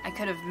 I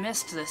could have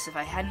missed this if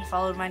I hadn't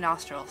followed my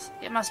nostrils.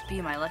 It must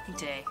be my lucky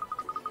day.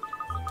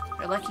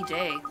 Your lucky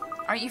day?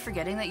 Aren't you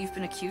forgetting that you've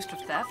been accused of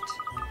theft?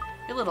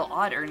 You're a little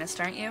odd, Ernest,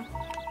 aren't you?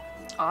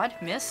 Odd,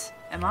 miss?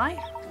 Am I?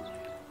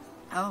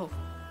 Oh.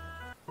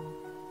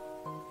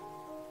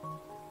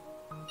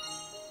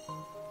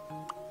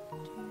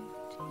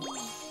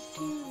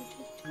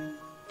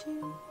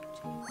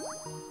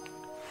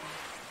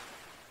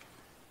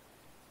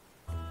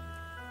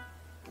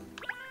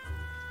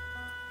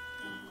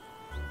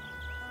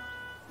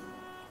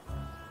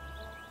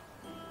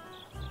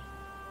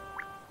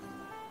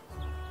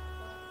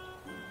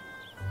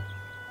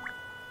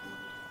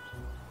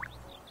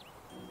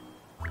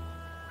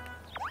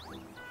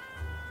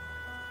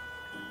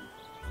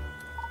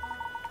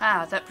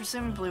 Ah, that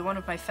presumably one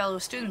of my fellow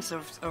students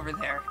over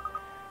there.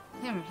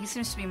 He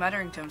seems to be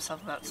muttering to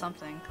himself about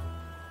something.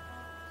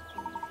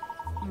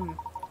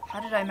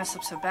 How did I mess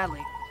up so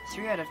badly?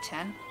 3 out of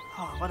 10?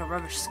 Oh, what a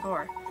rubbish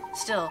score.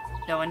 Still,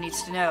 no one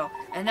needs to know,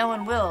 and no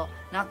one will,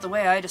 not the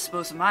way I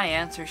dispose of my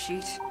answer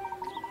sheet.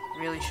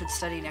 Really should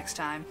study next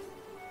time.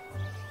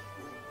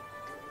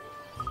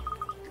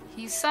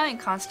 He's sighing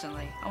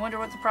constantly. I wonder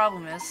what the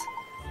problem is.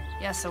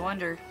 Yes, I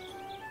wonder.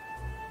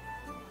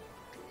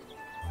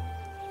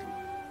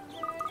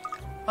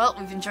 Well,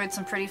 we've enjoyed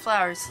some pretty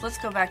flowers. Let's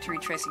go back to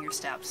retracing your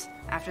steps.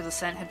 After the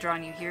scent had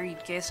drawn you here,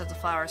 you'd gazed at the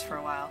flowers for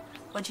a while.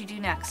 What'd you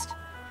do next?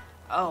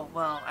 Oh,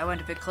 well, I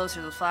went a bit closer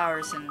to the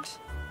flowers and...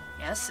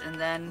 Yes, and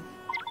then...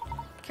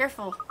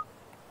 Careful.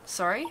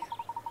 Sorry?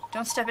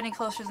 Don't step any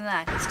closer than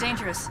that. It's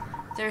dangerous.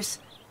 There's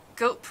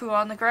goat poo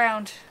on the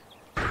ground.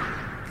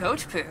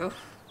 Goat poo?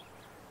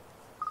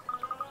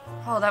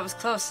 Oh, that was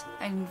close.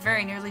 I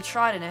very nearly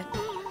trod in it.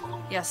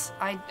 Yes,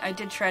 I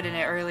did tread in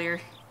it earlier.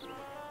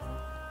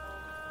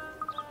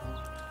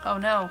 Oh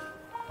no.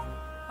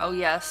 Oh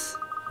yes.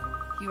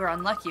 You are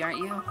unlucky, aren't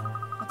you?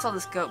 What's all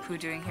this goat poo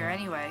doing here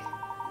anyway?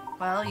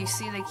 Well, you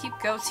see, they keep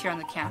goats here on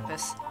the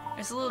campus.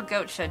 There's a little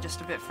goat shed just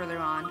a bit further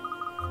on.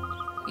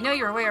 You know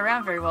your way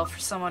around very well for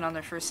someone on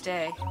their first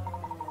day.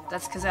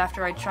 That's because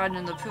after I'd trodden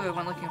in the poo, I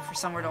went looking for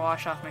somewhere to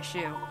wash off my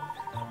shoe.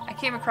 I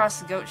came across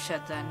the goat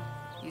shed then,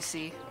 you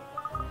see.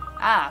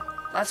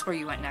 Ah, that's where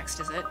you went next,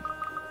 is it?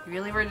 You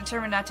really were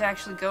determined not to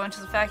actually go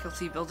into the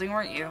faculty building,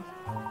 weren't you?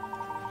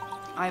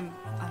 I'm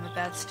a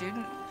bad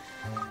student.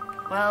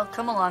 Well,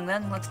 come along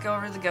then. Let's go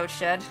over to the goat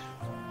shed.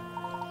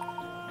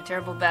 My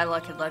terrible bad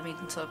luck had led me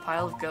into a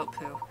pile of goat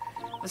poo.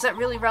 Was that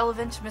really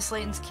relevant to Miss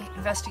Layton's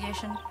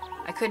investigation?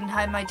 I couldn't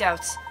hide my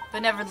doubts,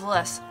 but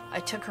nevertheless, I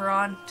took her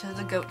on to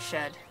the goat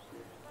shed.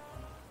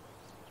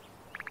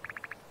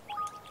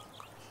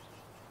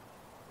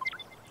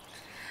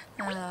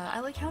 I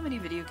like how many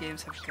video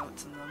games have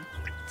goats in them.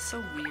 It's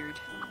so weird.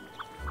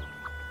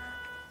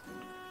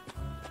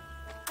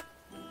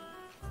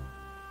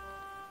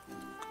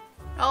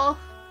 Oh,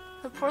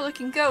 the poor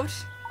looking goat.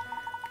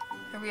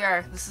 Here we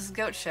are. This is a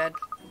goat shed.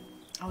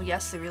 Oh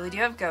yes, they really do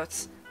have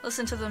goats.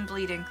 Listen to them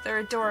bleating. They're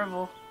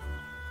adorable.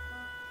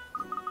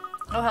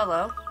 Oh,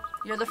 hello.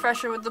 You're the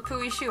fresher with the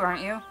pooey shoe,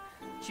 aren't you?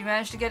 Did you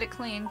manage to get it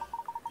clean?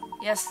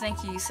 Yes,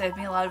 thank you. You saved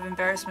me a lot of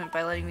embarrassment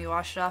by letting me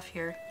wash it off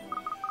here.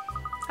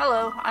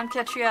 Hello, I'm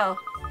Katrielle.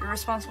 You're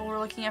responsible for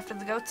looking after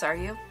the goats, are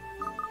you?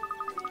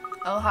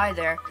 Oh, hi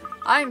there.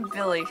 I'm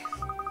Billy.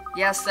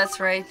 Yes, that's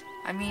right.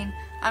 I mean,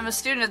 I'm a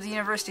student at the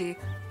university,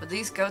 but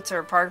these goats are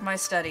a part of my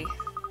study.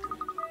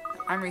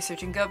 I'm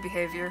researching goat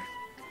behavior.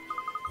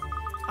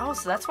 Oh,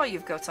 so that's why you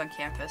have goats on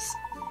campus.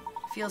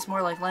 Feels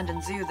more like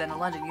London Zoo than a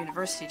London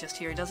University just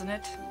here, doesn't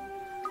it?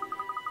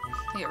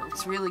 Here,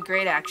 it's really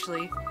great,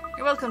 actually.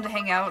 You're welcome to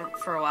hang out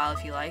for a while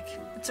if you like.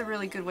 It's a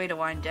really good way to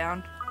wind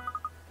down.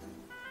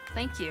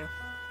 Thank you.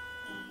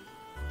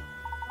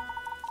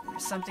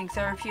 There's something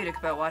therapeutic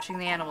about watching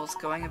the animals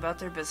going about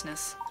their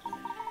business.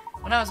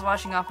 When I was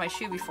washing off my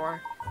shoe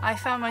before, I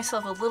found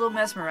myself a little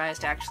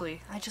mesmerized,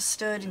 actually. I just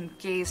stood and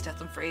gazed at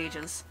them for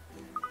ages.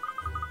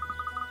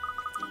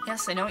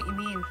 Yes, I know what you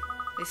mean.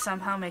 They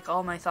somehow make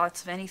all my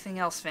thoughts of anything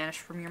else vanish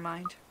from your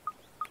mind.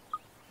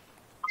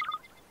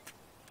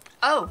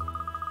 Oh!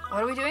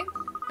 What are we doing?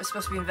 We're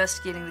supposed to be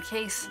investigating the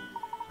case.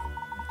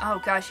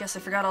 Oh gosh, yes, I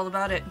forgot all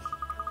about it.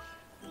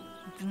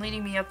 You've been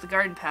leading me up the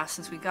garden path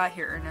since we got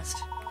here, Ernest.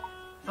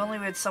 If only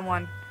we had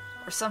someone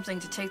or something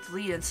to take the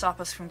lead and stop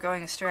us from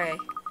going astray.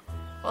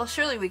 Well,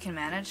 surely we can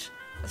manage.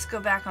 Let's go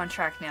back on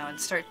track now and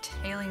start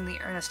tailing the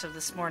Ernest of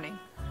this morning.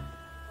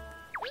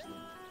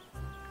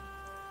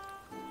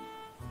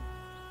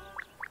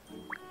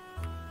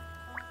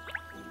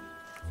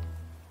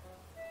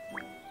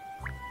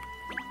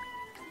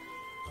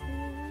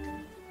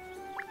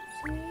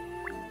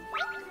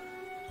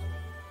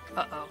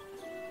 Uh-oh.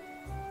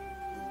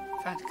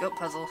 Found a goat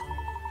puzzle.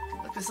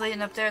 Look, there's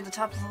Layton up there at the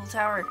top of the little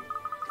tower.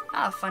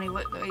 Ah, funny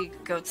way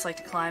goats like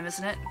to climb,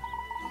 isn't it?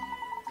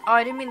 Oh,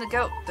 I didn't mean the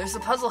goat. There's a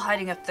puzzle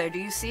hiding up there. Do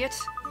you see it?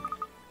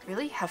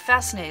 Really? How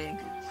fascinating.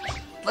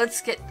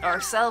 Let's get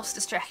ourselves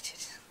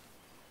distracted.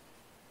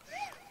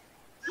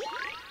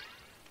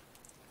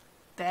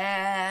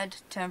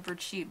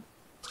 Bad-tempered sheep.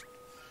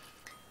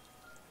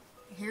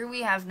 Here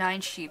we have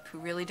 9 sheep who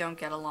really don't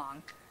get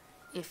along.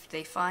 If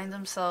they find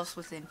themselves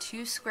within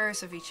 2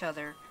 squares of each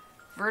other,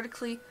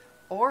 vertically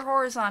or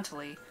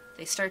horizontally,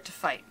 they start to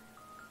fight.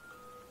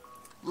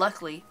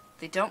 Luckily,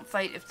 they don't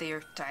fight if they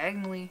are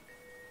diagonally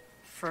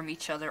from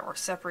each other or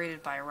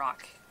separated by a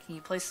rock. Can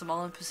you place them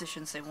all in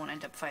positions they won't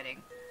end up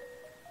fighting?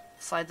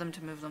 Slide them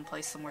to move them,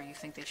 place them where you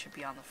think they should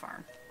be on the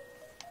farm.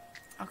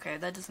 Okay,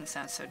 that doesn't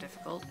sound so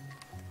difficult.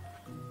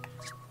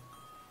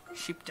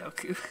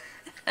 Sheepdoku.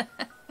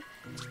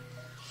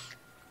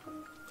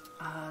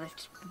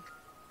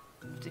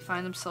 If they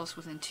find themselves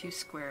within 2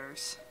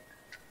 squares,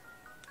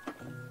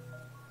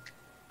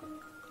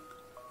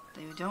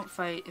 they don't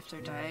fight if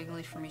they're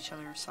diagonally from each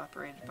other or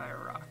separated by a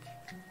rock.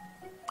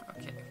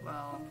 Okay,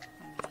 well,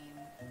 I mean,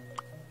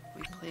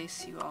 we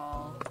place you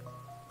all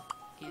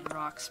in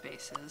rock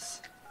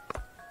spaces.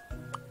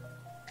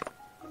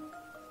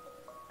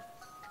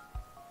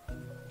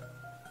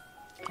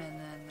 And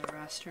then the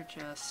rest are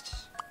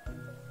just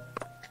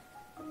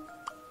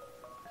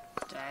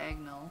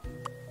diagonal.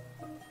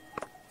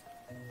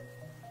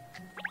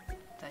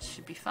 That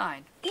should be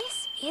fine.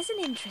 This is an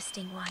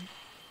interesting one.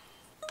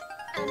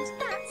 And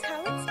that's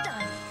how it's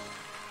done.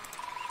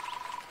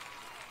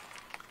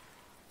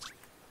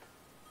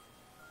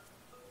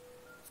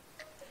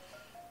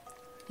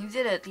 You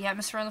did it. The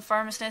atmosphere on the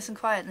farm is nice and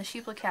quiet, and the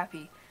sheep look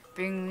happy.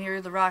 Being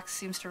near the rocks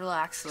seems to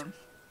relax them.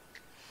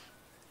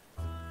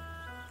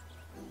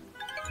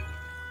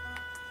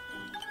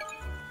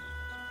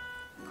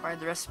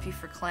 Acquired the recipe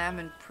for clam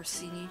and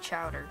porcini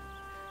chowder.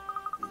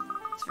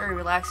 It's very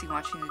relaxing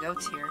watching the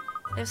goats here.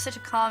 They have such a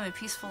calm and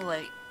peaceful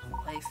life.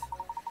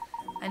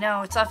 I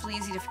know, it's awfully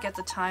easy to forget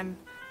the time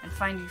and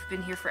find you've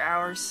been here for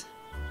hours.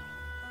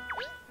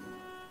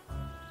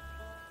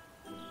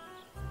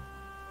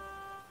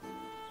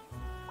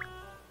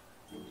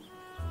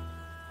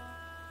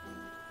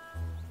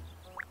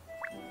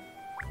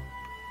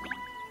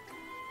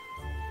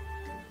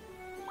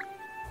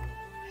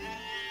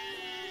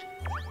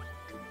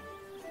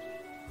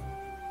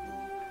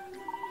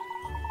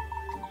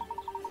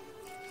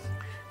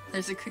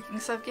 There's a cooking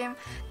sub-game.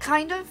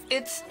 Kind of.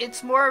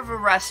 It's more of a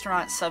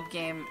restaurant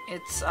sub-game.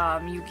 It's,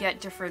 you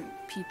get different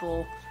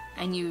people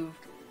and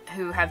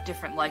who have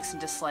different likes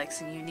and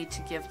dislikes, and you need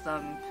to give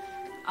them,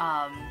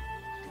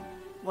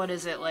 what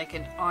is it, like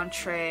an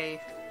entree,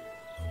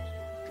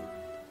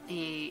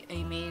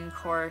 a main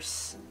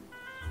course,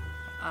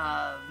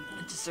 a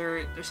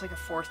dessert. There's like a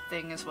 4th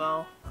thing as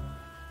well.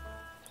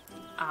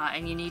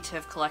 And you need to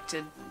have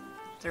collected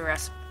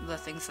the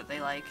things that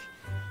they like.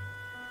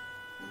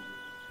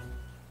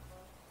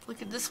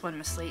 Look at this one,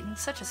 Miss Layton.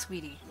 Such a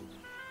sweetie.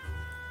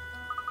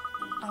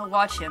 Oh,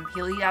 watch him.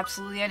 He'll eat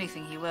absolutely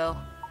anything, he will.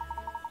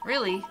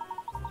 Really?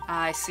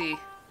 Ah, I see.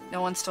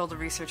 No one stole the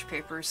research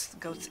papers. The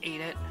goats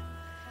ate it.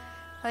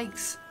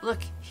 Thanks. Look,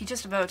 he's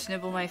just about to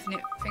nibble my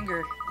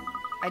finger.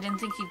 I didn't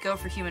think he'd go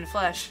for human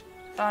flesh.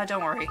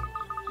 Don't worry.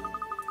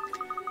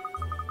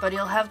 But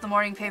he'll have the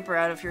morning paper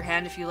out of your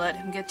hand if you let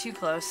him get too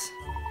close.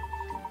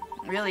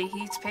 Really,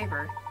 he eats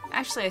paper.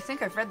 Actually, I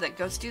think I've read that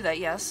goats do that,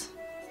 yes.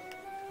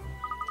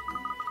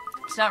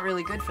 It's not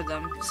really good for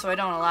them, so I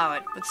don't allow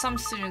it, but some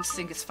students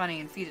think it's funny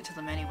and feed it to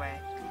them anyway.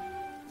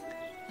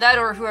 That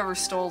or whoever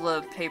stole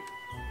the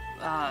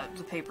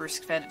papers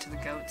fed it to the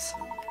goats.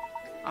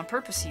 On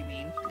purpose, you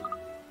mean?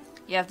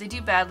 Yeah, if they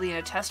do badly in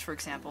a test, for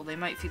example, they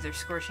might feed their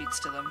score sheets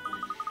to them.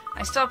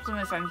 I stop them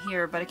if I'm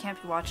here, but I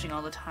can't be watching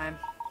all the time.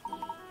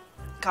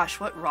 Gosh,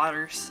 what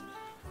rotters.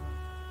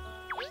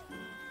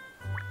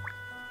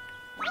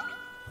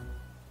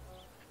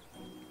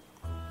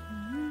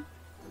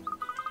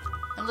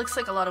 It looks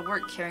like a lot of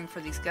work caring for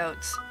these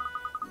goats.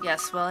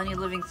 Yes, well, any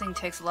living thing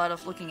takes a lot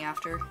of looking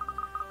after.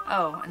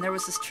 Oh, and there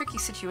was this tricky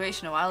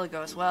situation a while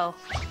ago as well.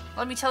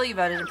 Let me tell you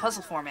about it in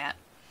puzzle format.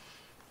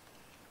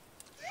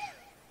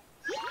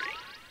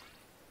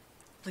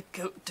 The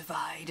goat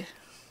divide.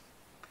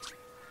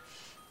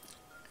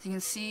 As you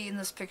can see in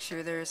this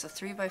picture, there is a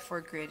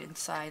 3x4 grid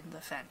inside the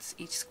fence.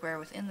 Each square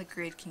within the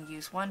grid can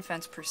use one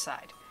fence per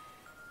side.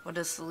 What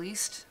is the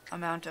least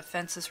amount of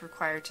fences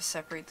required to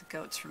separate the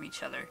goats from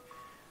each other?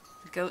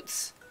 The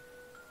goats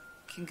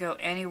can go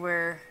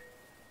anywhere,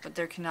 but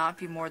there cannot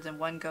be more than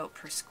one goat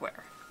per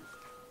square.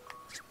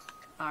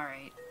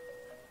 Alright.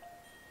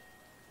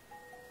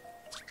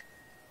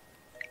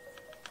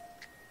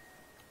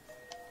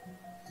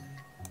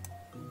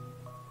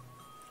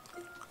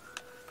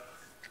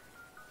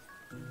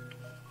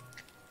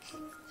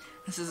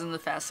 This isn't the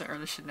fast, so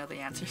Ernest should know the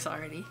answers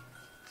already.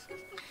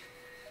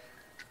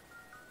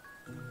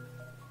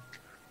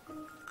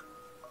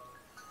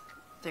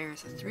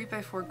 There's a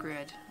 3x4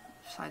 grid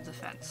beside the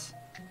fence.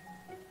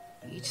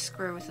 Each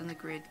square within the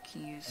grid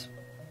can use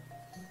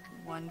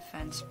one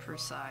fence per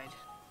side.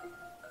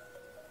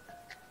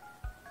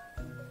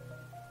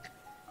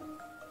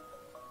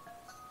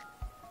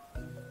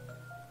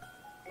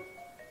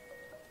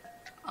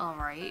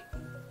 Alright.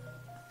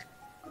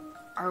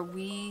 Are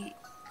we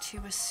to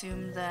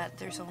assume that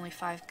there's only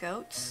 5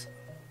 goats?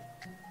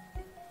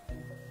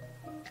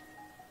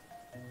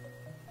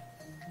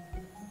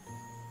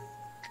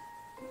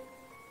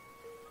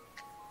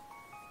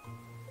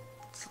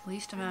 It's the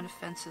least amount of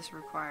fences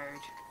required.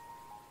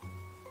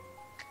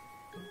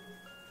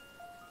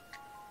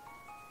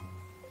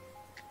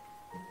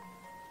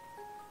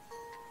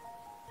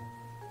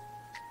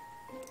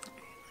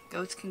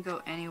 Goats can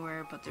go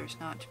anywhere, but there's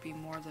not to be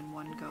more than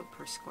one goat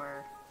per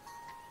square.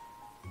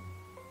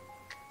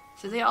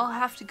 So they all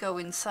have to go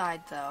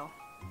inside, though.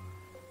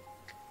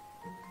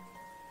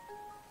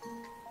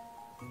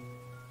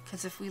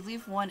 Because if we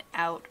leave one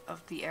out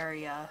of the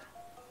area,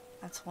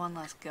 that's one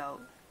less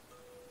goat.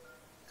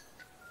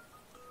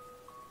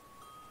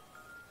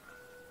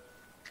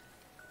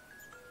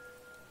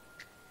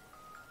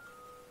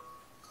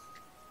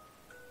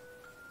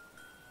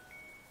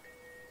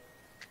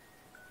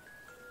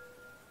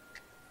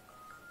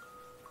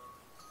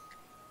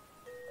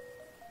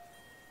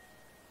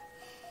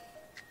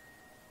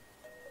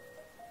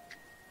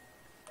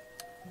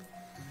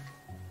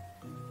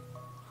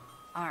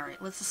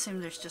 Alright, let's assume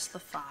there's just the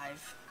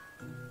 5.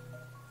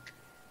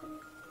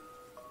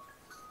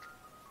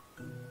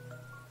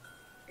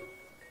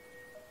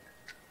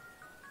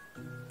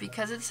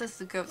 Because it says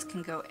the goats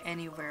can go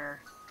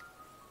anywhere,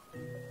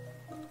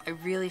 I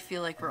really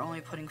feel like we're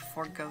only putting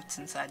 4 goats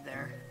inside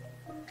there.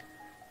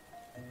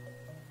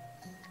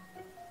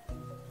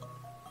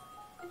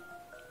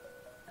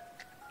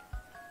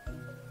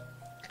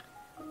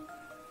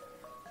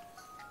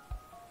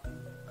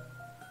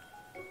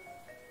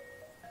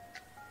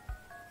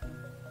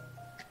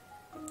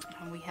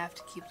 And we have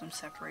to keep them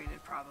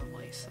separated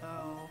probably, so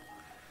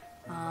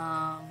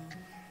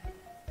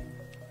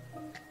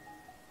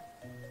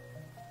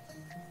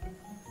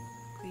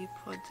we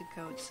put the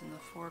goats in the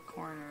 4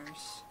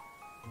 corners,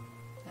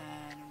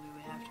 then we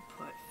would have to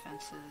put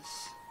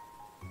fences.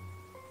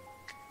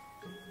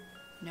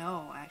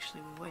 No,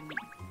 actually we wouldn't.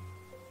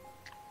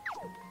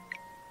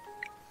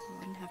 We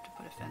wouldn't have to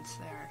put a fence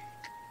there.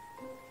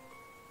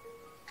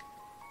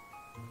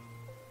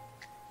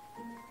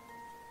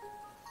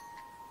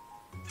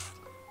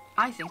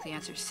 I think the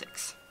answer is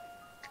 6.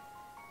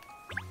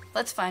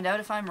 Let's find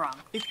out if I'm wrong.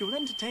 If you'll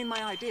entertain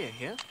my idea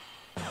here...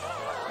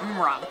 I'm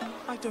wrong.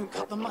 I don't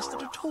cut the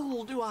mustard at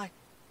all, do I?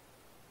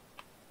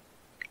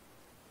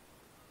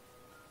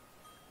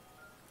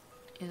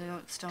 The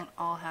goats don't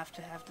all have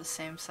to have the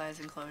same size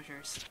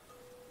enclosures.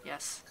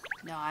 Yes.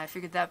 No, I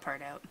figured that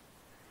part out.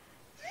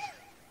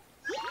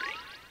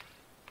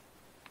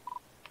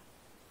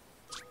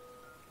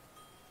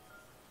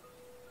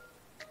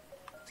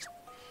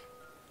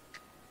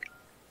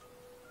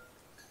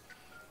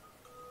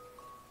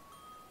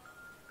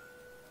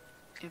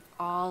 If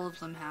all of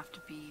them have to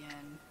be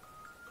in...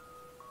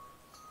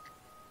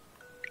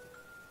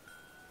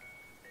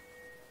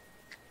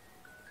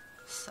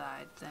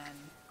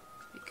 then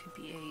it could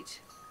be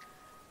 8.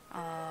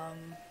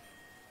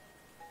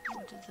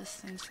 What did this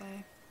thing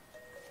say?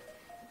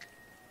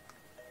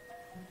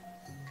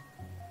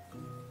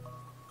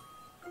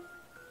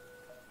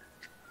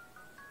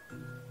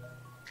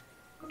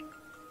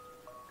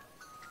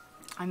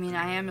 I mean,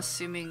 I am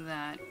assuming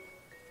that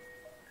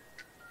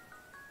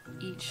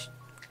each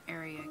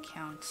area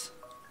counts.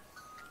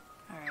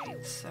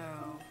 Alright, so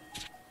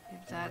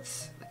if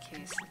that's the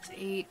case, it's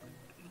 8,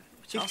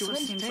 which If also you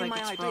seems entertain like my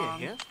it's idea wrong.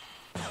 here,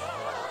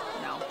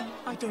 No.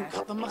 I don't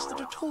cut the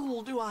mustard at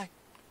all, do I?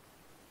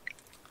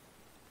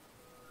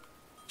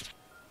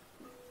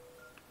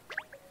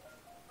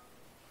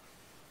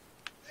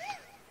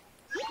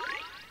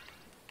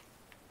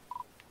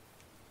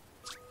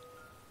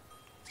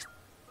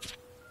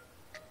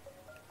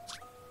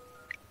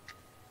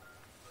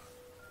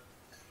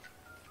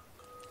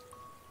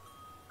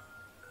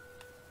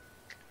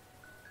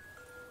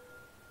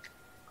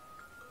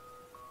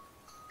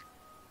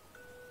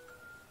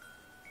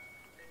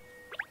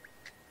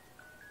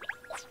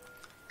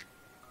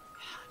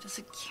 Does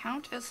it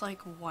count as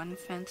like one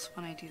fence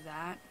when I do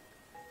that?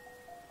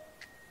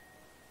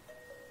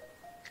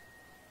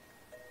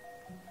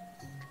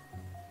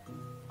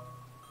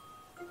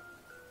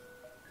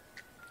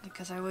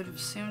 Because I would have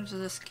assumed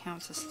this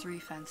counts as 3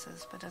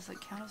 fences, but does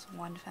it count as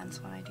 1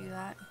 fence when I do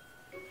that?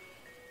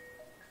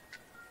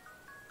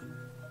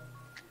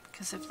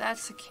 Because if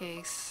that's the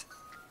case,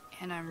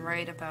 and I'm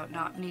right about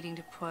not needing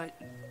to put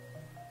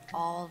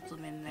all of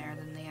them in there,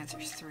 then the answer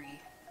is 3.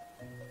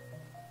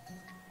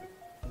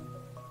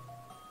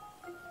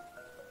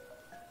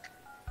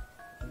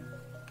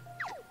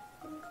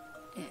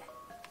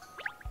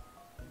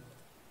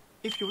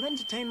 If you'll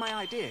entertain my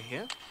idea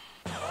here...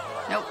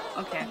 Nope,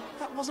 okay.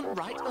 That wasn't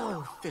right.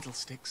 Oh,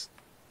 fiddlesticks.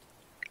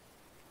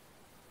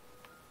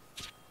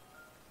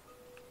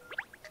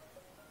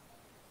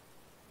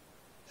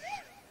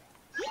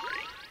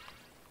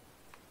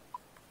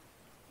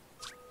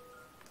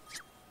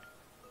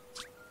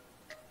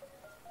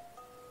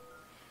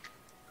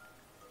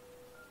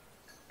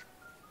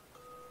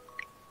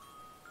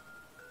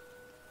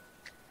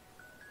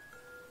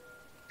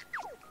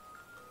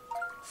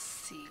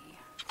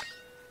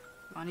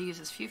 Want to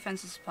use as few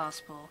fences as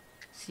possible,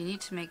 so you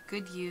need to make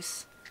good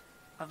use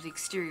of the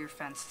exterior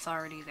fence. It's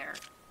already there.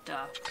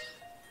 Duh.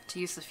 To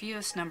use the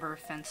fewest number of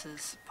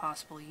fences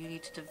possible, you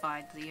need to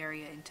divide the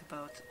area into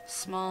both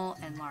small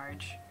and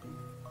large.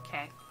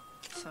 Okay,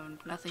 so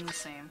nothing the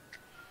same.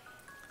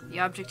 The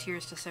object here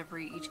is to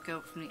separate each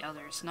goat from the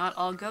others. Not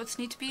all goats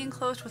need to be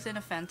enclosed within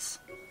a fence.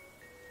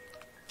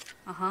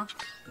 Uh-huh.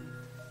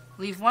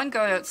 Leave one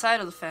goat outside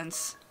of the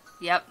fence.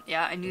 Yep,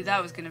 yeah, I knew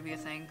that was going to be a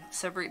thing.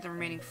 Separate the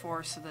remaining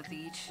 4 so that they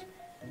each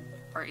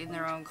are in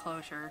their own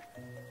enclosure.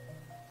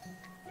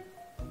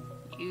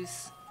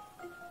 Use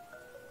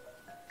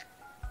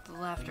the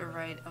left or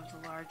right of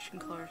the large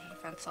enclosure to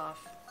fence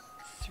off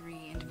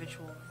 3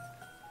 individual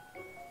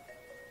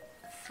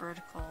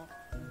vertical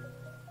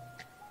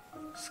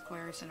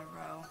squares in a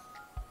row.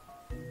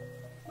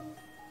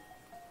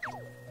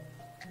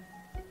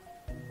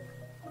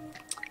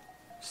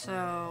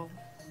 So...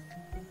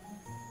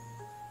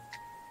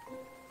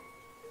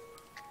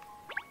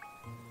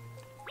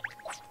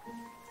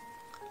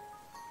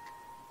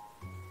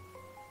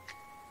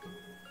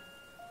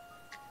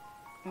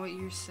 what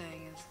you're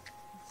saying is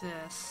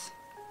this.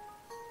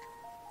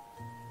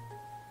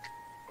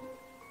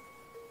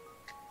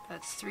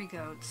 That's 3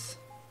 goats.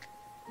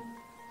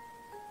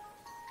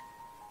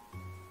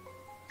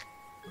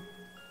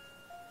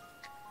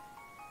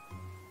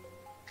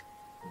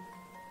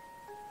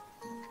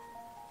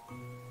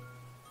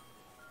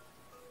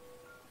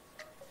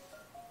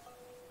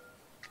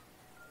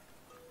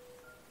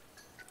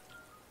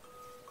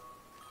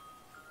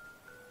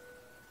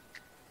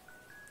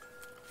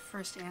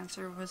 First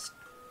answer was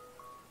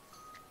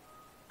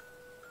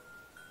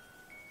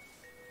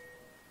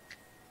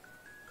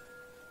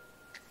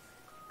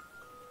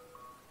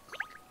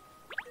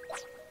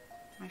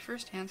my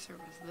first answer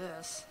was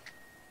this.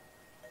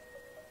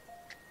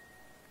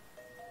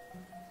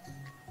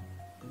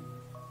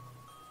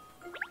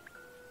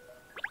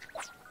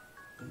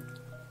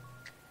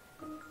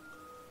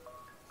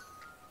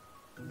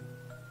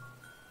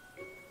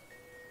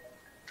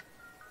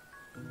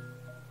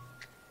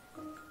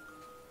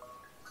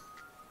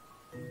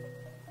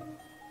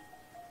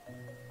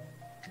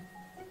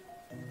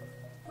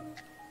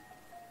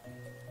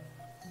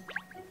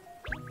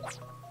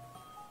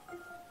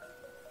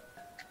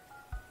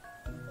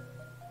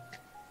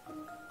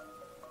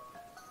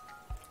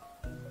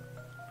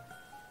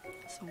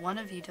 So one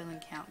of you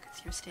doesn't count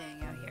because you're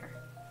staying out here.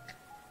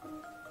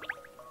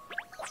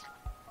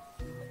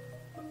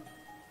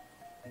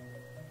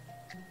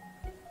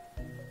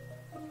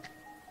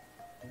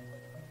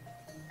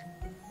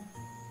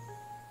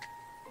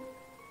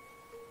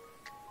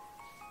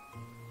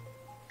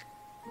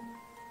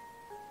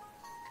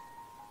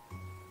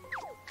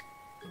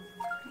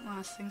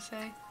 Last thing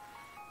say,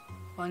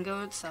 one go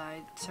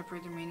outside,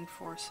 separate the remaining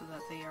 4 so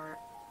that they are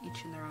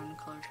each in their own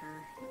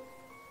enclosure.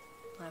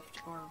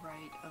 left or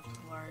right of the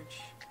large.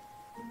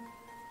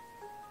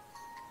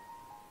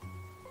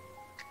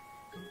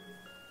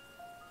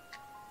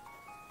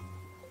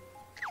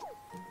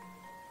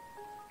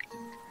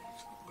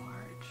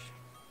 Large.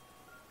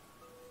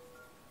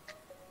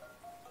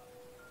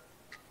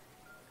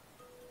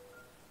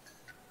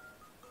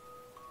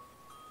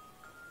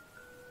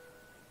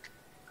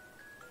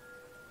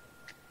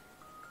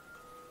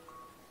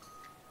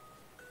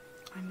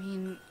 I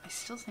mean, I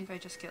still think I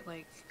just get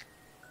like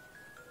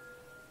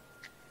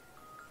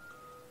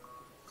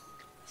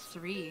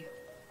 3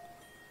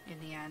 in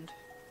the end.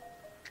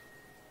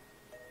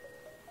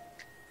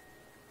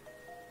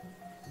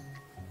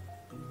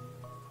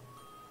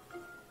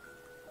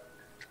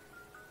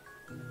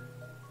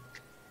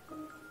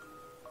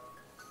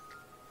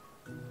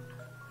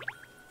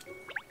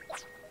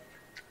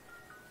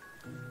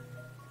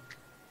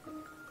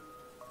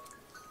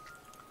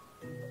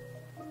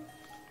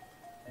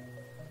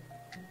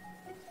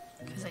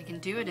 Because I can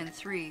do it in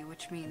 3,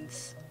 which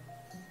means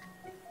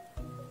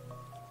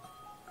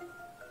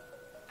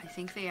I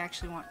think they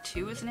actually want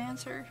 2 as an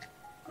answer.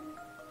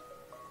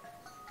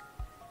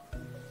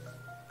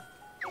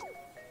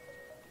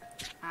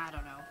 I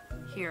don't know.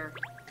 Here,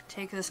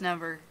 take this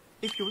number.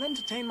 If you'll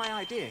entertain my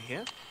idea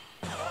here,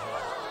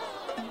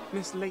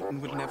 Miss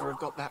Layton would never have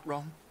got that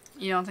wrong.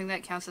 You don't think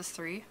that counts as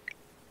 3?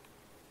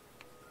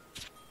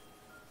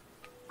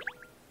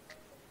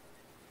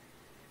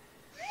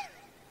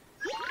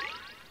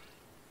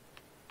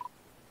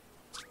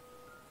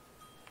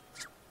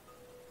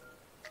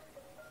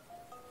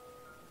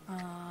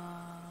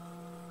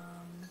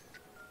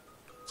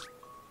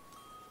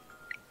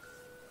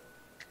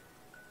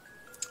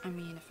 I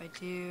mean, if I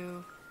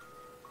do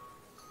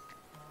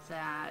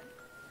that,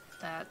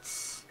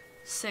 that's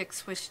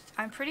 6, which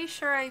I'm pretty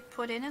sure I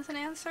put in as an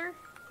answer.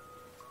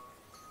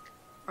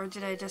 Or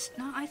did I just...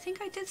 No, I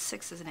think I did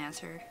 6 as an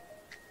answer.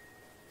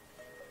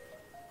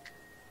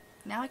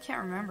 Now I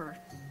can't remember.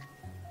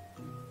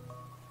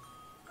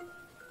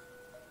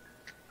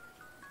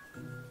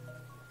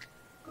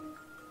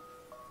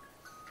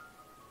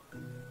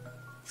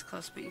 It's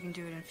close, but you can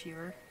do it in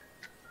fewer.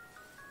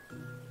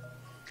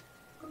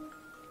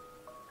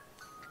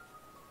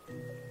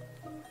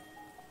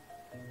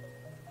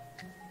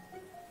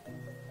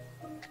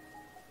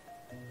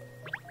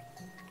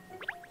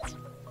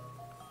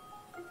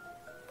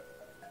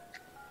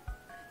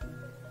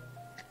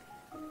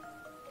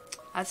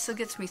 That still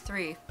gets me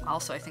 3.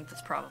 Also, I think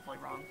that's probably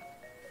wrong.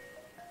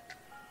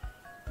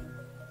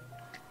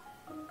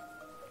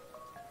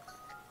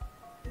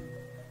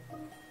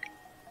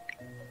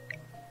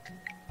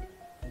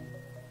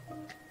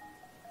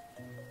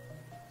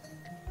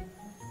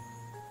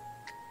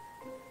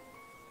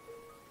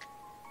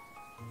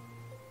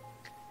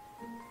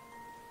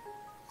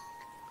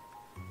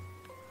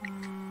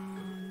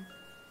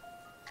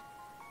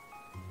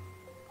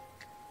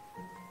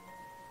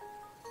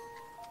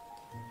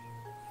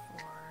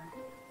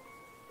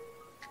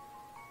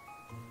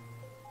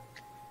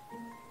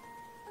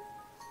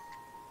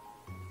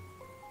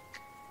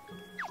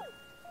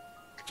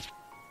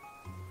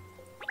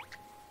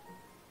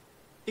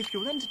 If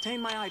you'll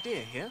entertain my idea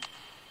here.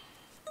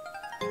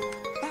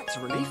 That's a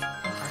relief.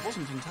 I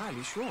wasn't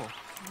entirely sure.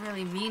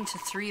 Really mean to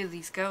 3 of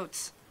these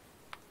goats.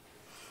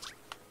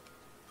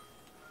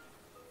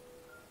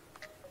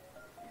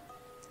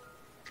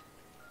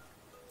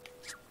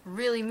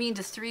 Really mean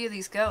to 3 of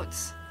these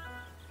goats.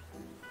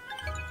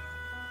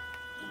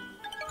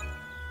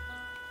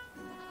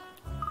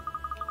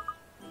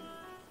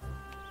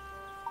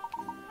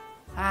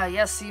 Ah,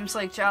 yes, seems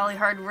like jolly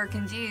hard work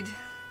indeed.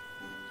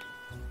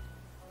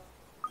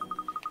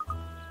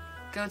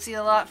 Goats eat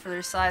a lot for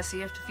their size, so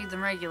you have to feed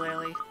them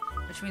regularly.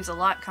 Which means a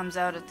lot comes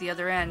out at the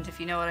other end, if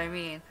you know what I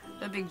mean.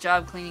 A big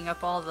job cleaning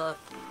up all the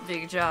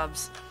big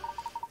jobs.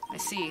 I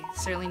see.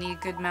 Certainly need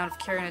a good amount of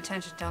care and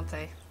attention, don't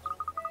they?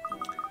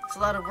 It's a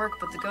lot of work,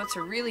 but the goats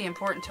are really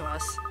important to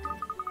us.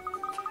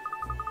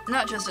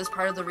 Not just as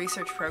part of the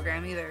research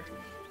program, either.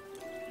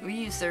 We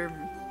use their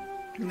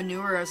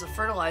manure as a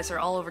fertilizer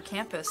all over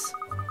campus.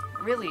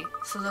 Really,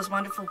 so those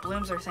wonderful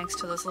blooms are thanks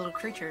to those little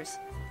creatures.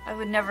 I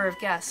would never have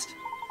guessed.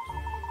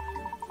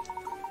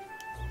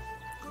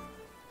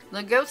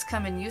 The goats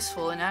come in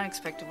useful and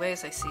unexpected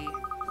ways, I see.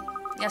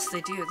 Yes,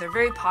 they do. They're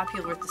very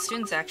popular with the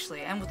students,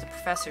 actually, and with the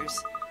professors.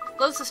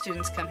 Loads of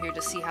students come here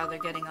to see how they're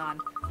getting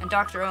on. And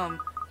Dr. Ohm,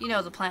 you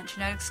know, the plant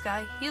genetics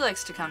guy, he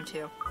likes to come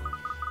too.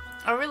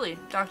 Oh, really?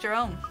 Dr.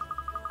 Ohm?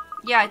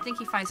 Yeah, I think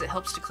he finds it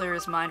helps to clear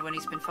his mind when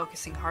he's been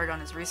focusing hard on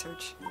his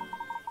research.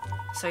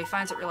 So he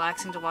finds it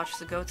relaxing to watch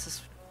the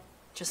goats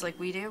just like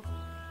we do?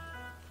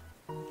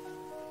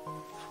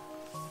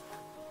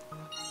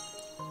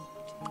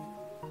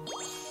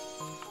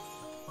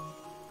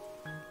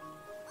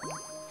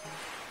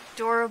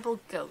 Adorable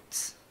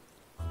goats.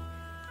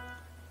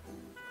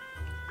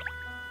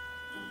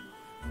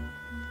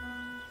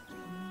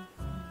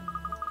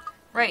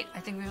 Right, I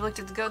think we've looked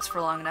at the goats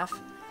for long enough.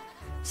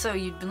 So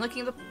you'd been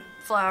looking at the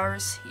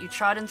flowers, you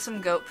trod in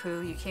some goat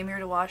poo, you came here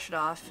to wash it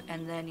off,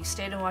 and then you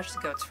stayed and watched the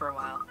goats for a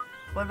while.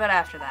 What about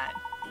after that?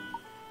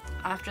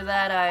 After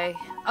that,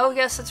 oh,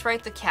 yes, that's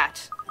right, the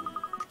cat.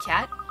 The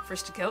cat?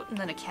 First a goat and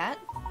then a cat?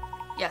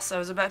 Yes, I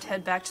was about to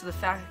head back to the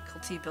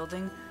faculty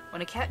building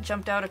when a cat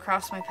jumped out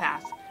across my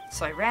path,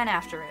 so I ran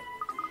after it.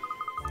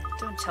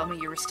 Don't tell me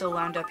you were still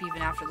wound up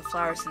even after the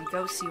flowers and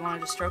goats, so you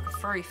wanted to stroke a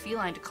furry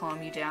feline to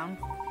calm you down.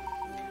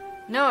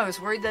 No, I was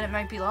worried that it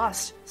might be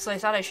lost, so I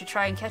thought I should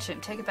try and catch it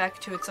and take it back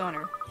to its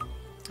owner.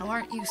 Oh,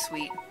 aren't you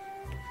sweet?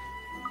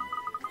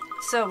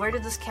 So, where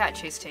did this cat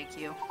chase take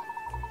you?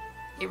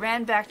 It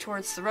ran back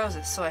towards the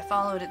roses, so I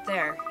followed it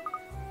there.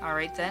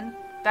 Alright then,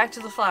 back to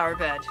the flower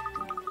bed.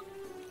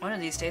 One of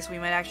these days we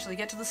might actually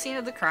get to the scene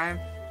of the crime.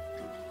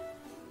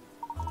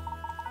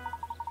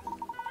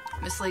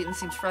 Miss Layton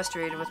seems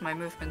frustrated with my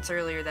movements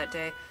earlier that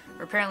day,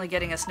 or apparently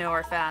getting us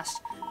nowhere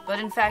fast. But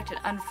in fact, an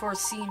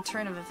unforeseen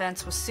turn of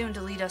events was soon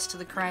to lead us to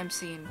the crime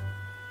scene.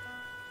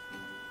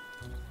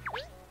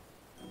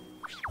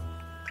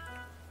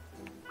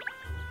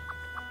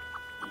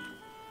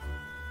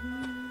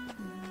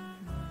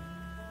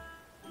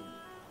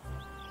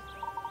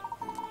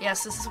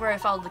 Yes, this is where I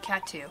followed the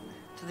cat to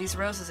these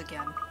roses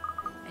again.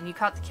 And you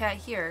caught the cat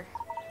here.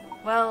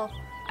 Well,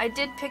 I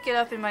did pick it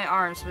up in my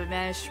arms, but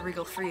managed to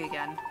wriggle free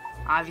again.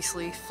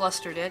 Obviously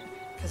flustered it,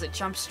 because it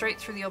jumped straight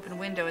through the open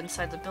window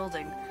inside the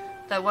building.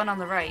 That one on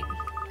the right.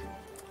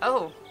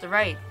 Oh, the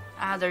right.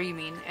 Ah, there you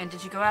mean. And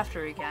did you go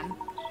after it again?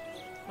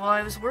 Well,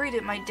 I was worried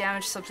it might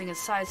damage something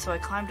inside, so I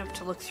climbed up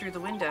to look through the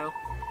window.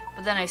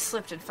 But then I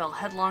slipped and fell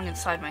headlong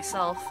inside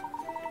myself.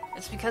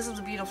 It's because of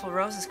the beautiful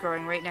roses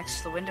growing right next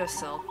to the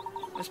windowsill.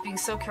 I was being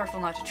so careful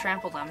not to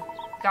trample them.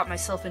 Got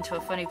myself into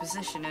a funny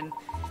position and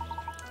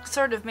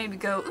sort of made me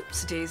go,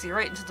 oops daisy,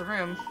 right into the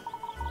room.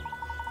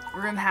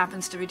 The room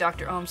happens to be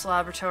Dr. Ohm's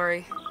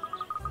laboratory.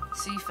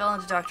 So you fell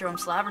into Dr.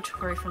 Ohm's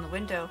laboratory from the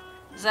window.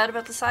 Is that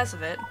about the size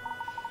of it?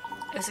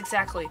 Yes,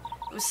 exactly.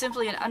 It was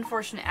simply an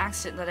unfortunate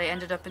accident that I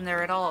ended up in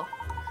there at all.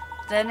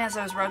 Then, as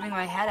I was rubbing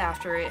my head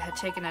after it had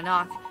taken a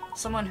knock,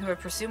 someone who I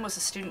presume was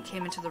a student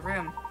came into the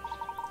room.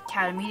 The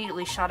cat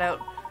immediately shot out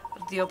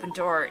of the open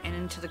door and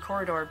into the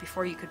corridor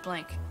before you could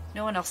blink.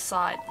 No one else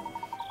saw it.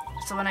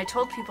 So when I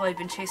told people I'd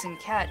been chasing a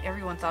cat,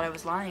 everyone thought I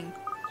was lying.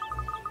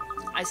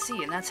 I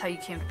see, and that's how you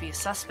came to be a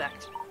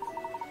suspect.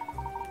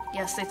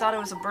 Yes, they thought I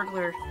was a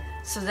burglar,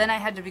 so then I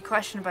had to be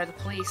questioned by the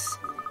police.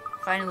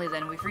 Finally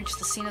then, we've reached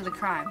the scene of the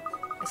crime.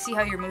 I see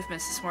how your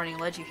movements this morning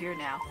led you here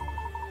now.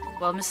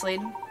 Well, Miss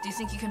Layton, do you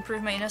think you can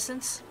prove my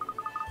innocence?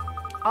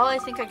 All I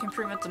think I can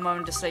prove at the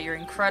moment is that you're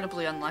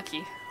incredibly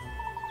unlucky.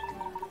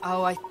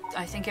 Oh,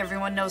 I think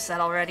everyone knows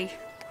that already.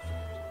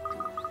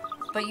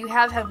 But you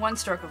have had one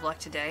stroke of luck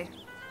today.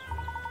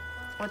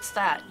 What's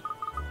that?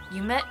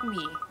 You met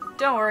me.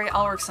 Don't worry,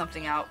 I'll work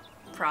something out.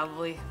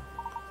 Probably.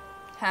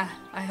 Huh,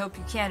 I hope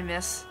you can,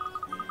 miss.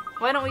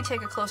 Why don't we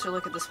take a closer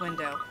look at this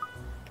window?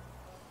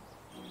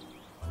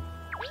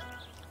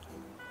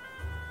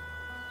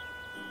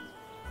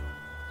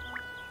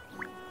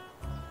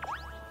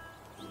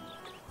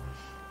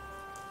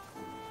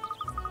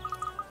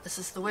 This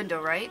is the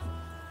window, right?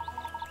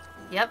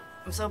 Yep,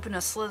 it was open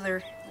a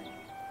slither.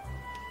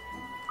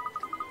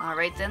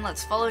 Alright then,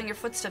 let's follow in your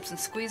footsteps and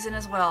squeeze in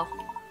as well.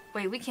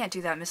 Wait, we can't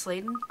do that, Miss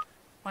Layton.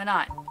 Why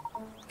not?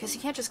 Because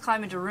you can't just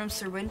climb into rooms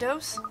through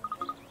windows?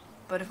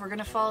 But if we're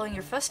gonna follow in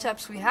your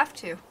footsteps, we have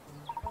to.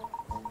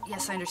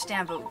 Yes, I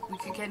understand, but we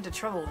could get into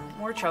trouble.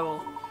 More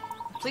trouble.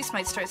 The police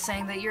might start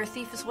saying that you're a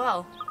thief as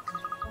well.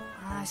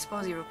 I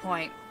suppose you have a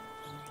point.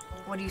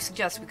 What do you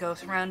suggest? We go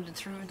around and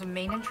through the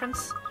main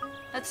entrance?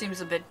 That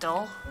seems a bit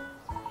dull.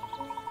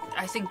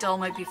 I think dull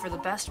might be for the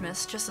best,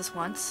 miss, just this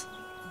once.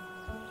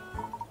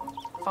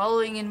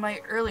 Following in my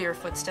earlier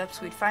footsteps,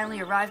 we'd finally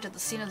arrived at the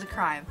scene of the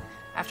crime,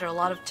 after a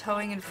lot of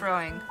toing and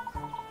froing.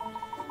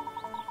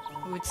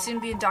 We would soon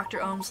be in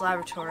Dr. Ohm's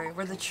laboratory,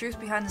 where the truth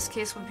behind this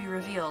case would be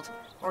revealed,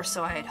 or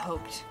so I had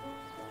hoped.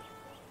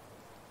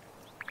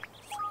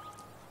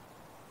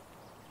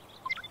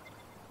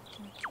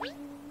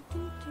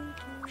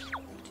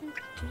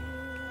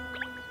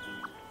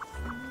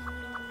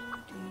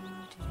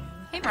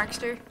 Hey,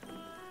 Markster.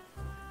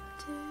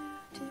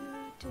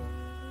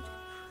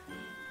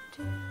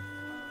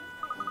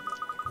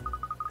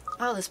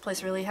 Oh, this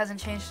place really hasn't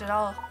changed at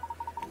all.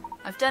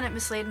 I've done it,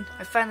 Miss Layton.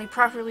 I've finally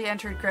properly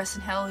entered Gresson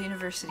Hell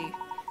University.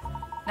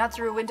 Not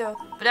through a window,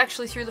 but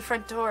actually through the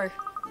front door.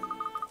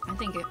 I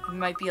think you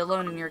might be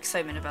alone in your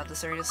excitement about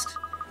this, Ernest.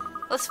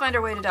 Let's find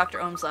our way to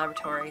Dr. Ohm's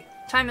laboratory.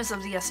 Time is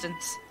of the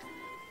essence.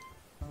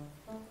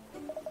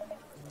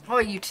 Oh,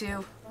 you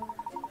two.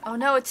 Oh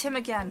no, it's him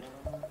again.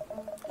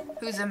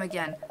 Who's him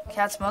again?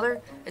 Cat's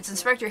mother? It's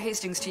Inspector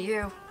Hastings to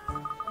you.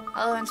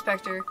 Hello,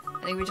 Inspector.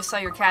 I think we just saw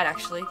your cat,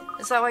 actually.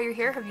 Is that why you're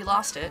here? Have you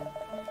lost it?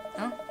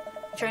 Huh?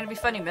 I'm trying to be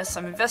funny, miss.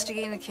 I'm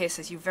investigating the case,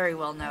 as you very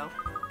well know.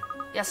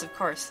 Yes, of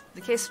course.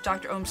 The case of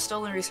Dr. Ohm's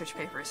stolen research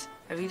papers.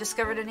 Have you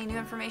discovered any new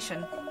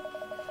information?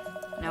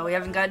 No, we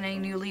haven't gotten any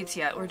new leads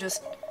yet. We're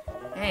just...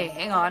 Hey,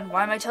 hang on.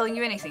 Why am I telling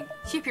you anything?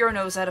 Keep your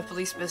nose out of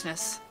police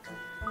business.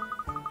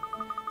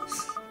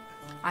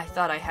 I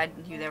thought I had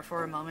you there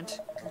for a moment.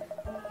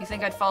 You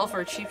think I'd fall for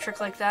a cheap trick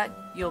like that?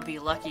 You'll be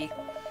lucky.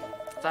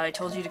 Thought I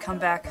told you to come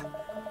back.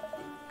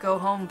 go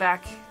home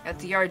back at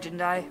the yard,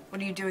 didn't I? What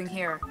are you doing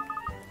here?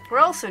 We're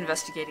also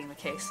investigating the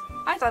case.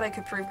 I thought I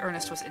could prove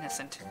Ernest was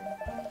innocent.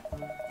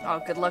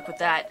 Oh, good luck with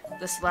that.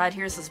 This lad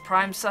here is his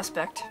prime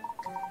suspect.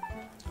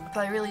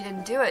 But I really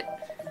didn't do it.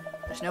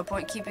 There's no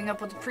point keeping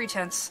up with the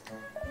pretense.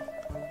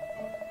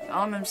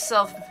 Ohm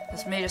himself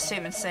has made a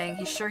statement saying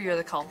he's sure you're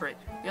the culprit.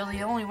 You're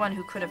the only one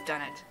who could have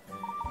done it.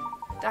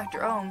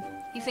 Dr. Ohm,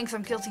 he thinks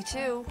I'm guilty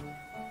too.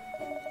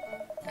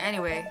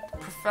 Anyway, the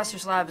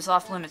professor's lab is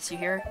off limits, you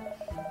hear?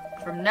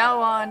 From now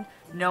on,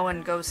 no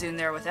one goes in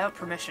there without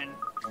permission.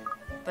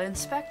 But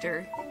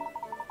Inspector,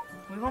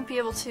 we won't be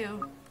able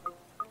to.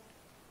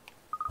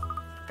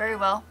 Very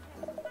well.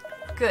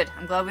 Good,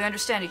 I'm glad we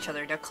understand each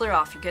other. Now clear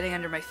off, you're getting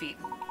under my feet.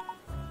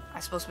 I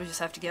suppose we just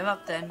have to give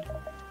up then.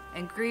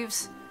 And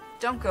Greaves,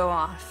 don't go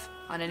off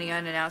on any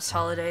unannounced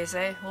holidays,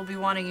 eh? We'll be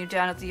wanting you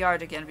down at the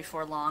yard again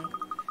before long.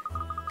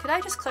 Could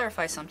I just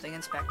clarify something,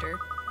 Inspector?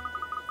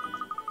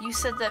 You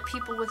said that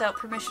people without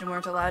permission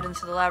weren't allowed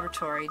into the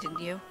laboratory, didn't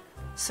you?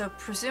 So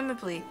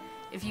presumably,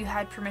 if you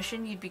had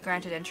permission, you'd be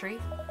granted entry?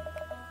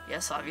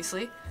 Yes,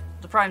 obviously.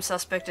 The prime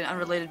suspect and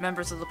unrelated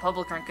members of the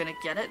public aren't gonna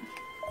get it.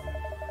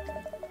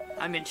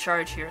 I'm in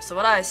charge here, so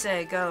what I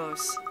say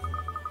goes.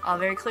 All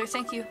very clear,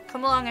 thank you.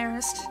 Come along,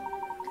 Ernest.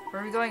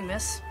 Where are we going,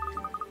 miss?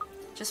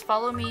 Just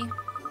follow me.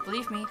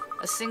 Believe me,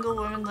 a single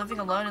woman living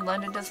alone in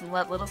London doesn't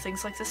let little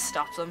things like this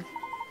stop them.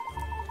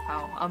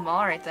 Oh, I'm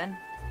alright then.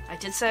 I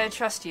did say I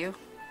trust you.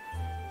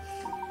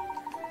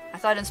 I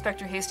thought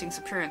Inspector Hastings'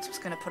 appearance was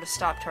going to put a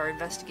stop to our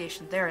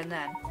investigation there and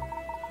then.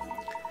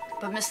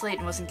 But Miss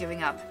Layton wasn't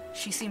giving up.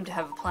 She seemed to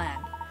have a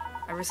plan.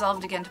 I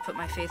resolved again to put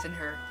my faith in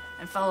her,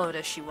 and followed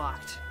as she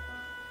walked.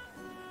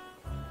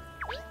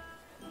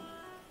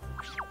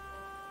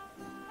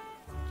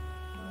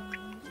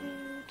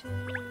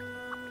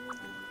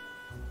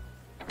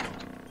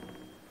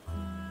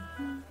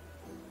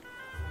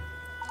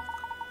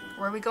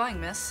 Where are we going,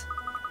 miss?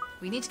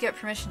 We need to get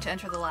permission to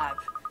enter the lab.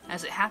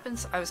 As it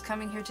happens, I was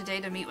coming here today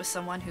to meet with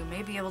someone who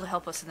may be able to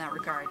help us in that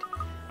regard.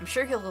 I'm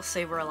sure he'll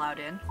say we're allowed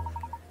in.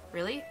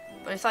 Really?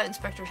 But I thought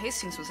Inspector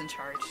Hastings was in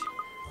charge.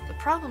 The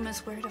problem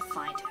is where to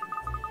find him.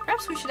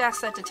 Perhaps we should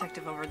ask that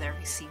detective over there if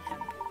he's seen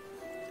him.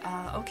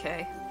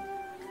 Okay.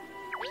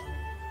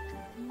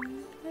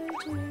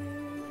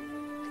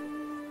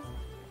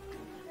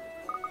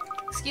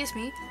 Excuse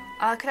me,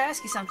 could I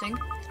ask you something?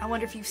 I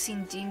wonder if you've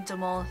seen Dean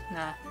DeMol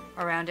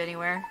around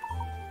anywhere.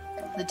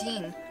 The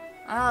Dean?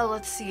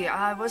 Let's see,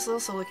 I was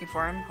also looking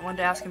for him. I wanted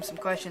to ask him some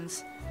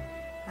questions.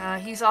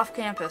 He's off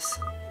campus.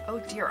 Oh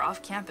dear,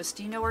 off campus.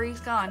 Do you know where he's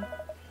gone?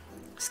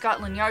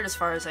 Scotland Yard, as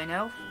far as I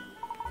know.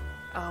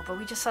 Oh, but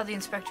we just saw the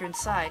inspector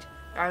inside.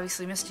 They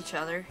obviously missed each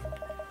other.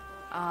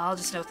 I'll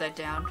just note that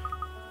down.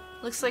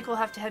 Looks like we'll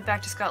have to head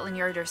back to Scotland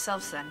Yard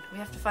ourselves then. We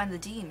have to find the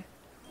Dean.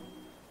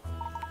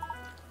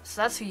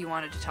 So that's who you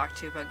wanted to talk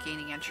to about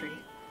gaining entry.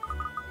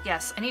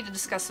 Yes, I need to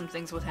discuss some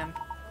things with him.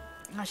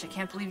 Gosh, I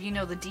can't believe you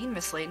know the Dean,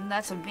 Miss Layton.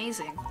 That's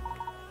amazing.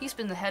 He's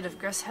been the head of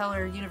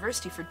Gressheller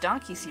University for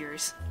donkey's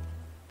years.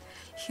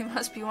 He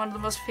must be one of the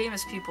most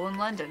famous people in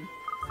London.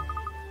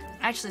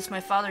 Actually, it's my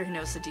father who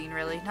knows the Dean,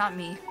 really, not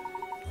me.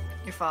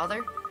 Your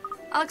father?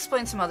 I'll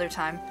explain some other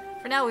time.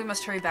 For now, we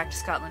must hurry back to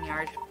Scotland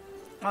Yard.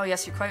 Oh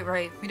yes, you're quite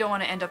right. We don't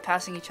want to end up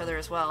passing each other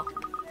as well.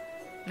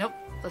 Nope,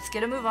 let's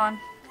get a move on.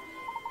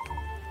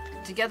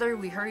 Together,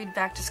 we hurried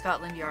back to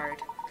Scotland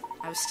Yard.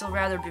 I was still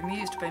rather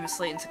bemused by Miss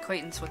Layton's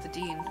acquaintance with the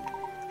Dean.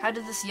 How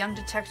did this young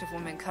detective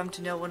woman come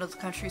to know one of the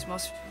country's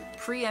most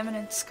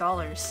preeminent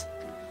scholars?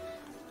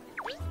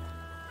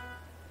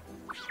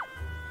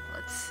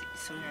 Let's see,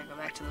 so we're gonna go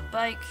back to the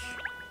bike.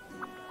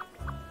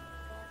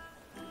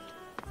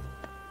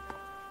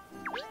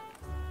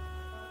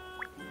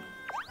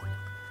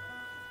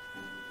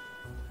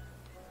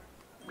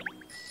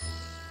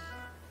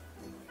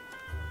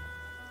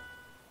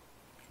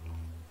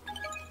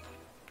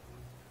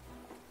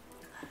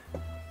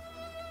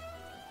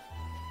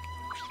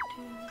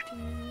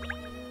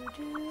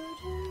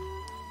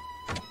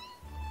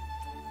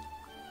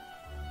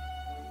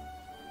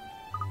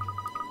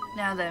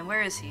 Now then,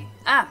 where is he?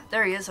 Ah,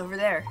 there he is, over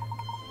there.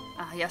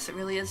 Ah, yes, it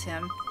really is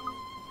him.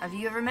 Have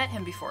you ever met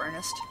him before,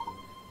 Ernest?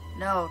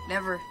 No,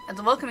 never. At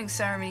the welcoming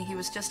ceremony, he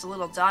was just a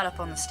little dot up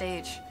on the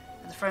stage,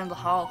 at the front of the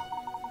hall.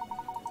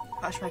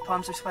 Gosh, my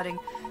palms are sweating.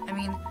 I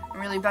mean, I'm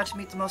really about to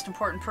meet the most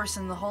important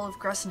person in the whole of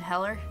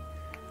Gressheller.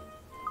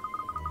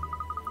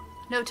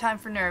 No time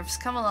for nerves.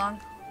 Come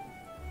along.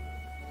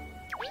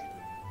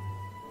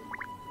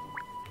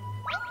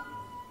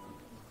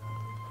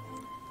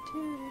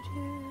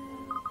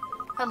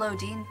 Hello,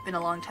 Dean. Been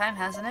a long time,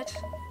 hasn't it?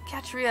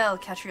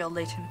 Katrielle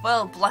Layton.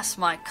 Well, bless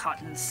my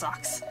cotton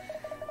socks.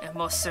 It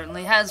most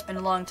certainly has been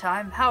a long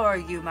time. How are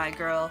you, my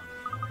girl?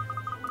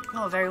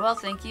 Oh, very well,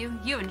 thank you.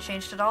 You haven't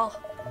changed at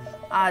all.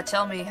 Ah,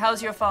 tell me,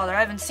 how's your father?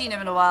 I haven't seen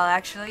him in a while,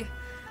 actually.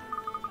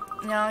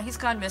 No, he's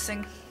gone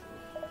missing.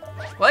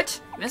 What?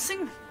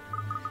 Missing?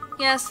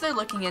 Yes, they're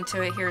looking into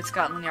it here at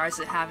Scotland Yard as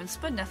it happens,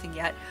 but nothing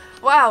yet.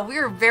 Wow,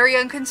 we're very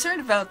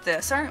unconcerned about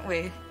this, aren't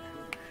we?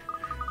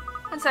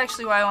 That's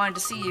actually why I wanted to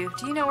see you.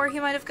 Do you know where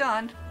he might have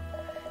gone?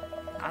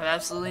 I have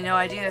absolutely no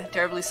idea.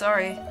 Terribly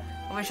sorry.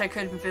 I wish I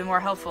could have been more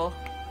helpful.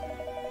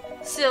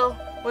 Still,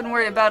 wouldn't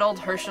worry about old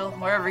Herschel.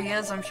 Wherever he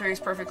is, I'm sure he's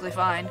perfectly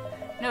fine.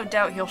 No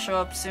doubt he'll show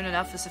up soon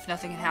enough as if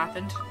nothing had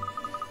happened.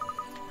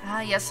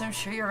 Ah, yes, I'm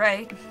sure you're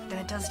right.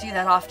 Dad does do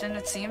that often,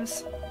 it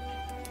seems.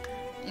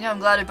 You know, I'm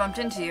glad I bumped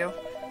into you.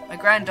 My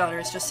granddaughter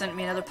has just sent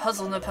me another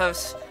puzzle in the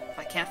post. If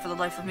I can't for the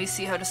life of me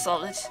see how to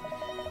solve it.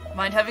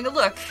 Mind having a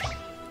look?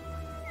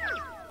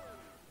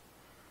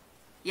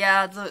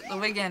 Yeah, the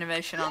wig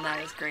animation on that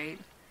is great.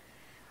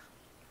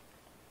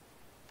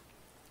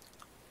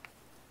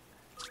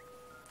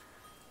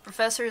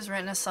 Professor has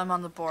written a sum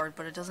on the board,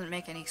 but it doesn't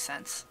make any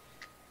sense.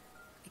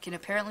 It can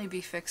apparently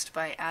be fixed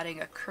by adding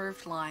a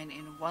curved line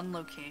in one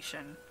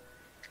location.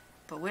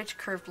 But which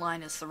curved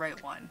line is the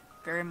right one?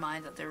 Bear in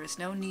mind that there is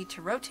no need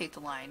to rotate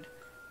the line.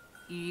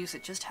 You use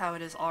it just how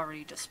it is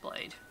already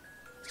displayed.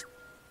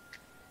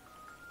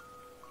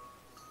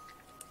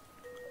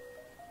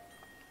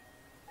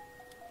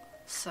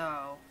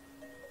 So,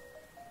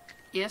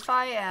 if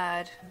I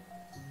add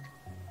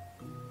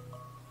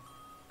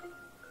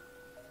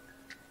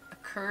a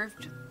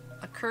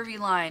curvy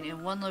line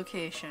in one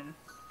location,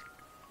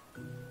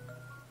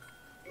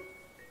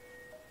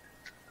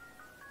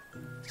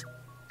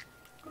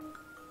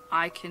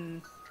 I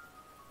can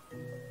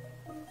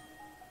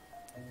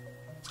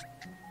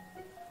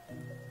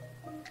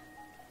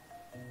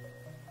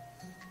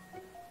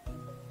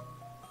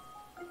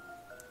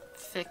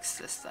fix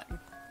this thing.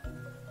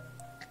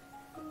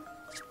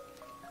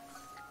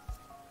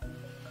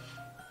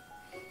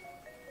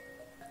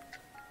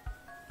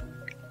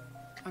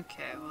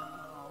 Okay,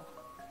 well,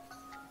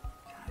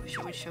 God, I wish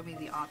it would show me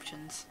the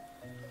options.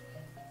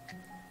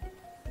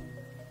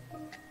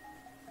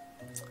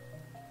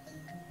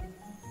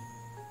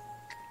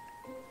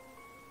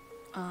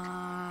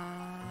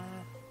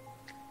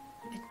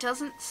 It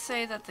doesn't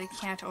say that they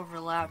can't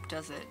overlap,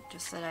 does it?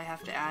 Just that I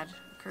have to add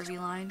a curvy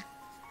line.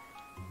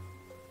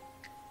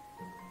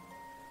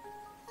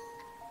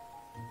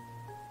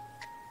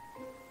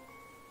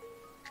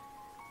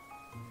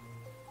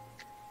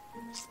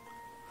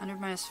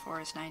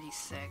 -4 is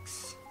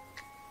 96.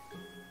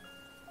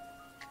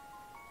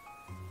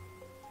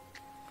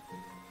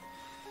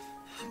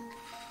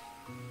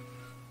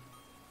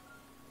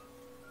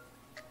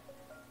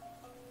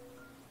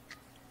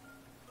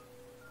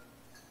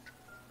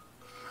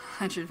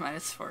 -100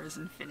 -4 is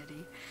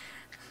infinity.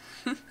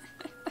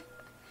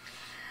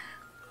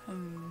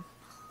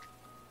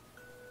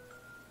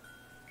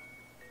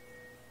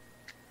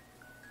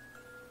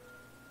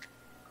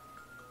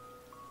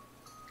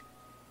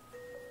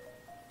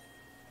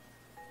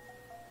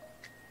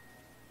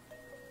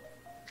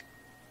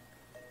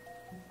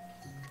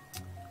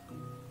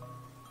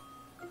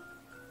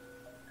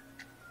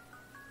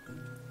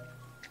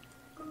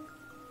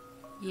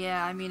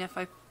 Yeah, I mean, if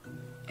I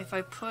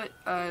put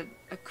a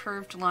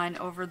curved line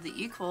over the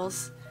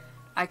equals,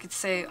 I could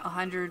say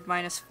 100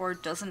 -4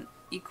 doesn't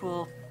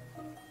equal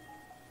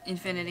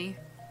infinity.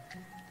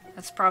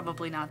 That's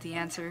probably not the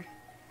answer.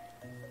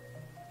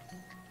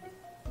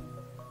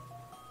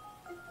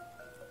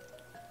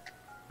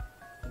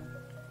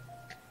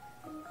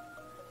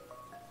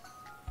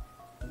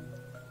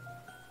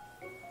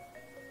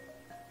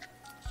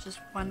 It's just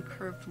one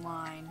curved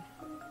line.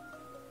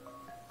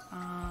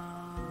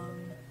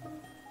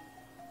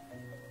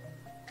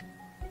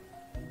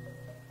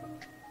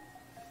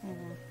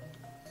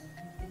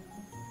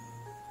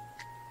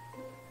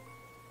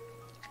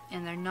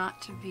 And they're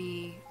not to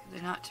be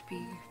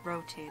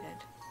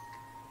rotated.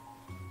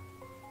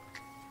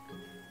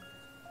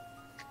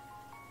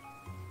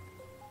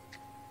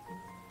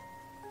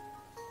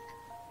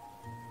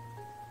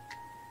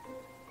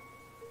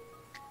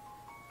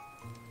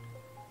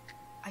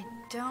 I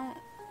don't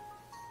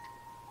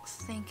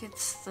think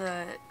it's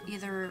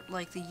either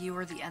like the U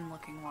or the N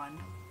looking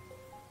one.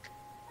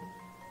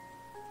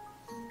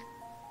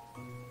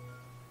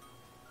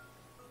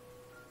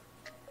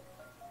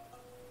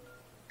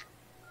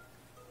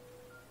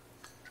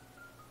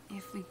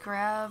 If we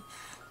grab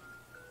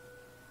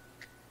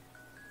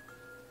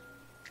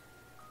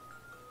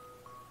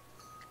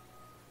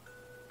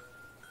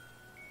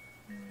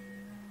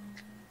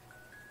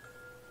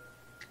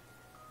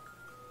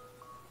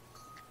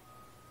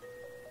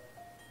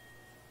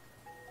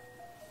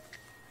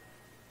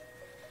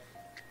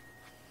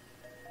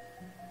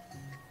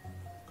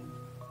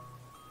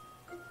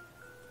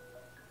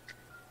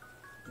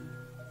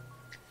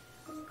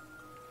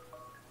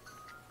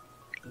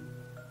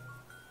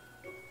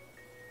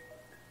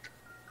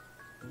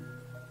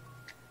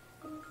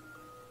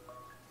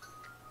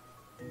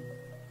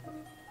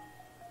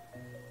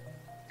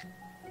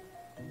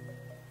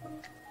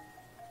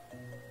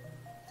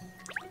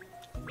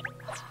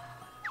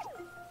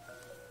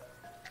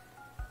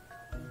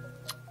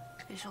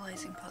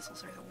visualizing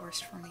puzzles are the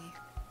worst for me.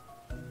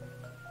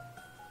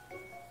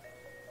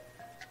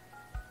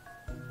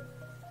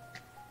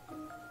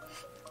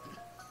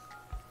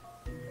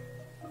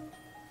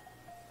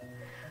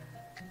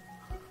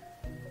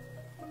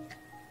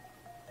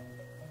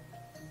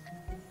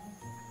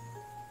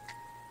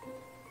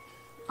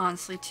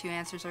 Honestly, 2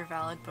 answers are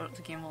valid, but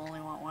the game will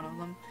only want one of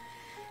them.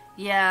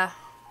 Yeah.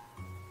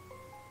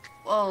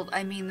 Well,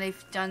 I mean,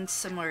 they've done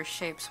similar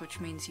shapes, which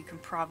means you can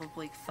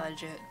probably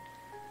fudge it.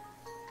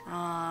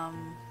 I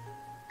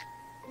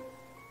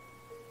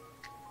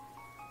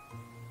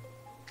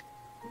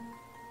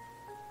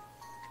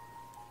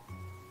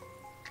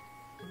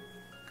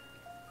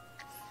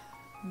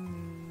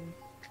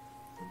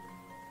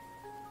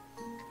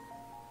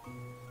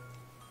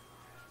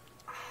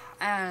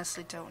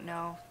honestly don't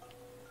know.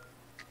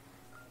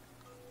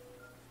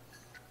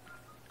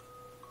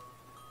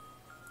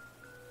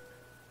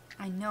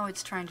 I know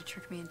it's trying to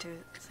trick me into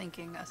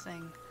thinking a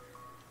thing.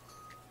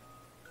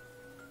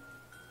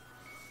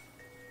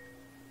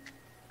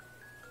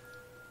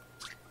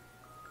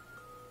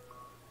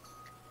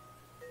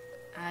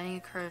 Adding a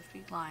curved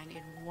line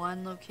in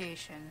one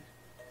location.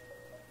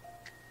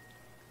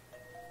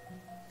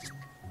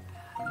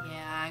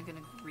 Yeah, I'm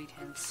gonna read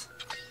hints.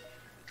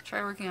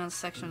 Try working on a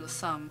section of the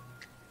sum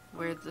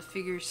where the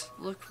figures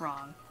look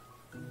wrong.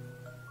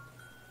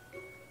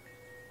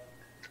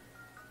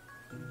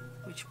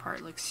 Which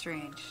part looks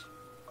strange?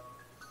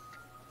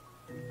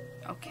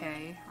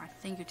 Okay, I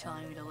think you're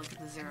telling me to look at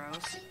the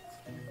zeros.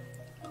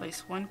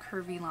 Place one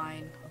curvy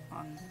line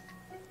on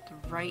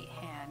the right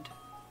hand.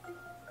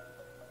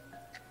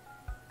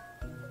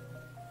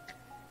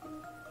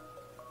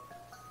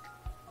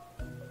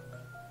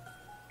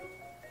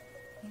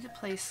 You need to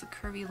place the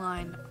curvy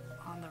line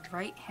on the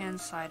right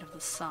hand side of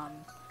the sum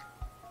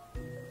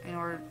in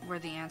order where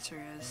the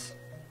answer is.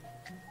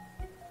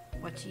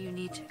 What do you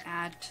need to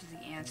add to the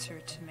answer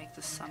to make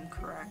the sum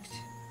correct?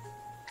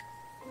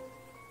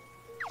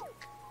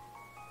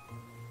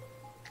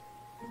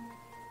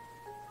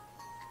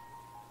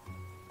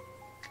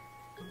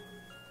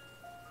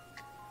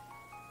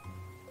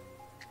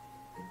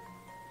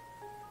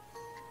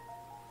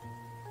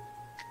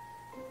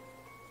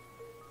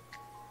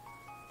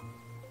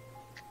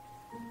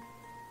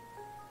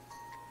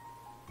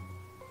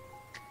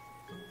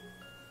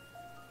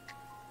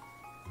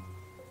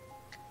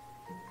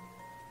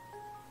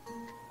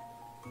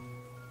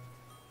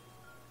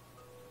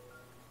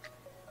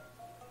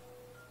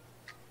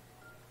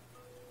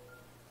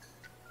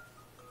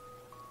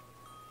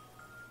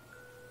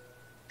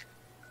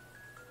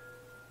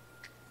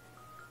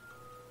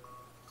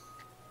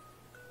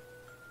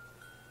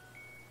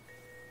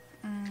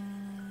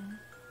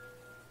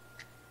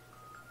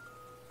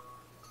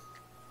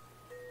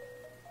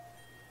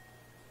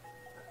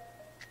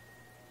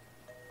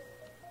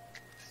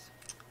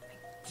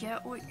 I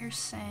get what you're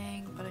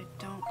saying, but I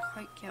don't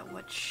quite get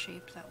what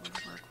shape that would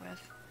work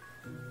with.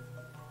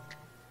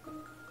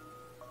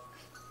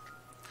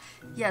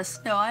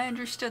 Yes, no, I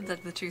understood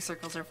that the 2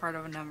 circles are part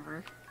of a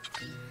number.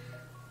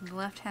 The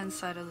left hand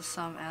side of the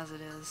sum as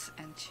it is,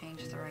 and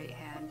change the right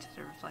hand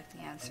to reflect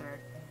the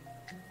answer.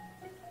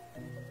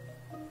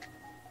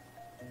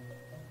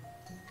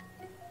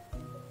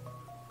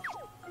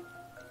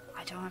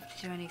 I don't have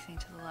to do anything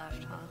to the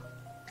left, huh?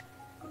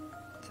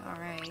 It's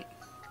alright.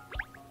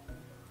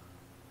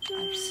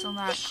 I'm still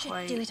not This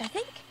quite... should do it, I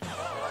think.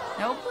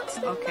 Nope. What's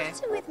the Okay.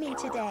 matter with me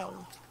today?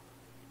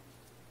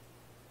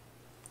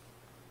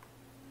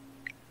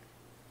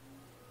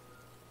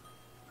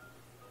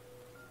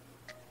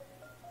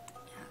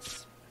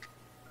 Yes.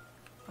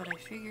 But I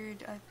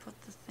figured I'd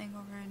put the thing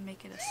over and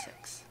make it a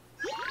 6.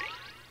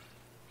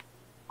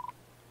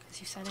 Because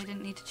you said I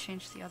didn't need to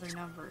change the other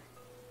number.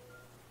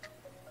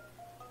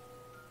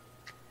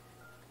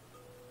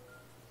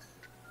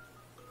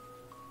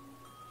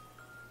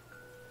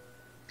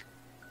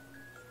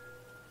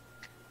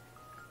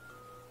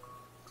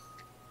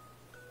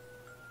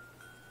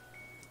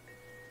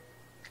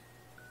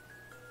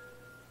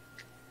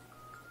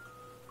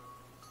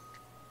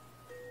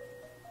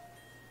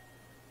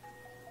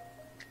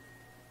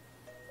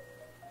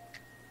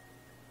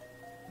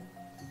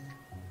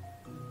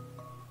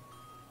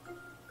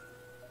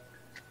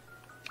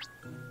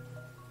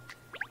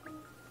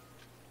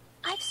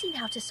 I've seen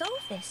how to solve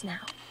this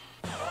now.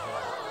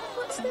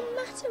 What's the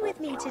matter with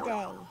me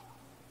today?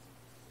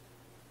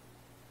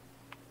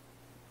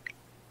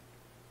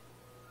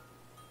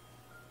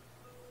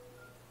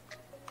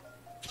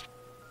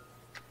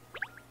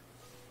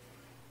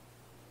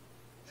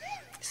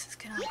 This is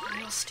gonna look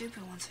real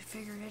stupid once I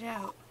figure it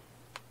out.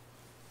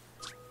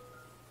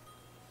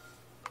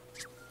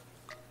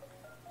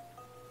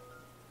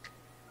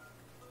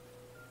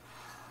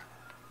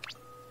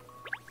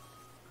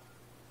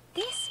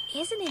 This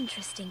is an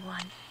interesting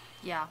one.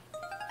 Yeah.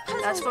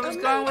 That's what I was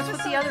going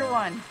with the other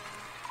one.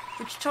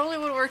 Which totally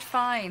would have worked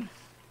fine.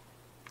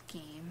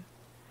 Game.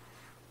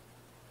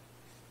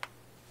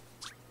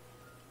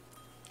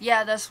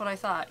 Yeah, that's what I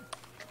thought.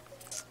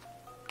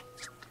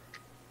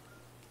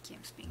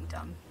 Game's being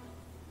dumb.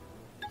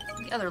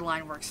 The other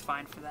line works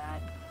fine for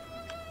that.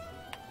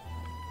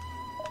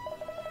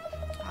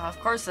 Of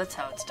course, that's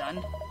how it's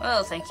done.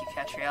 Well, thank you,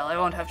 Katrielle. I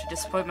won't have to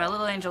disappoint my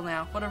little angel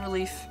now. What a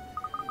relief.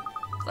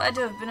 Glad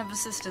to have been of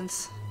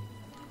assistance.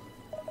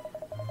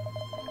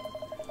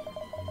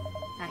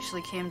 Now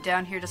Actually came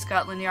down here to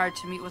Scotland Yard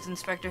to meet with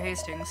Inspector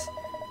Hastings.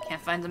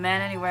 Can't find the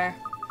man anywhere.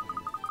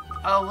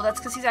 Oh, well that's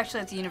because he's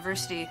actually at the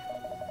university.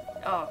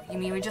 Oh, you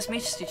mean we just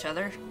missed each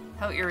other?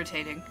 How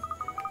irritating.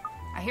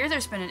 I hear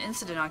there's been an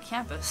incident on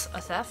campus. A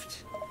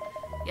theft?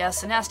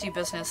 Yes, a nasty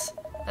business.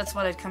 That's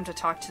what I'd come to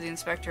talk to the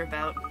inspector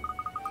about.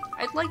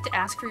 I'd like to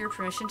ask for your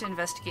permission to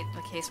investigate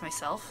the case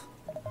myself.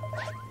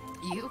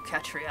 You,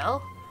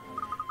 Katrielle?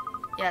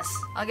 Yes,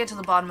 I'll get to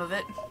the bottom of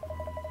it.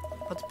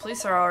 But the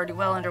police are already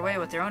well underway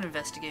with their own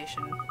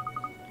investigation.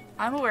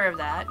 I'm aware of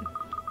that,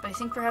 but I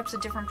think perhaps a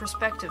different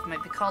perspective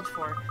might be called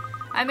for.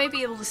 I may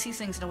be able to see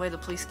things in a way the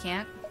police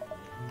can't.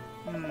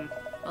 Well,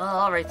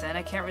 alright then,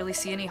 I can't really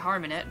see any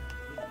harm in it.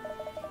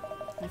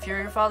 If you're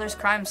your father's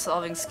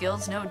crime-solving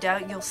skills, no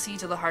doubt you'll see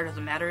to the heart of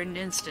the matter in an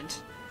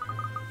instant.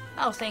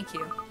 Oh, thank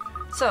you.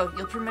 So,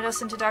 you'll permit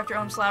us into Dr.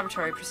 Ohm's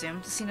laboratory, I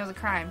presume, the scene of the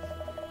crime?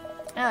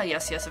 Oh,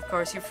 yes, of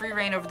course. You're free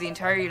reign over the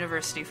entire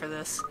university for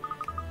this.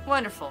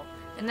 Wonderful.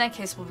 In that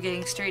case, we'll be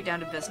getting straight down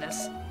to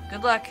business.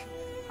 Good luck.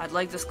 I'd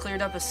like this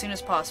cleared up as soon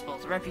as possible.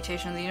 The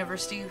reputation of the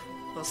university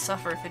will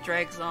suffer if it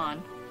drags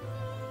on.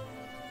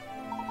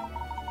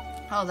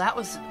 Oh, that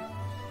was...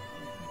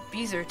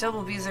 Beezer,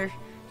 double Beezer.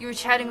 You were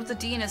chatting with the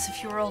dean as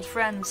if you were old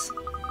friends.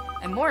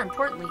 And more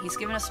importantly, he's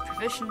given us the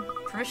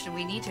permission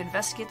we need to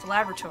investigate the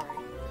laboratory.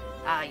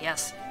 Ah,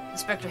 yes.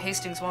 Inspector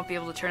Hastings won't be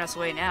able to turn us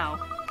away now.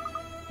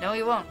 No,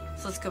 he won't.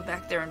 So let's go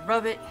back there and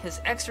rub it,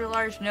 his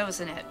extra-large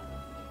nose in it.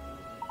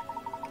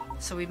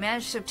 So we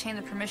managed to obtain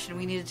the permission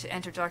we needed to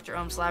enter Dr.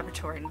 Ohm's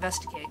laboratory and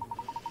investigate.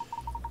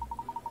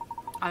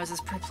 I was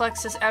as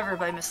perplexed as ever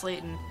by Miss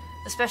Layton,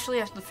 especially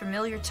after the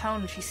familiar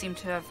tone she seemed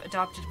to have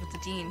adopted with the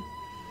dean.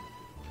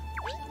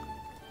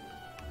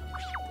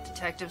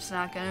 Detective's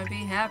not gonna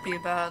be happy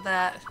about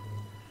that.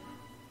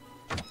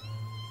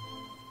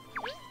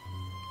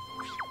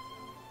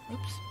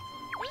 Oops.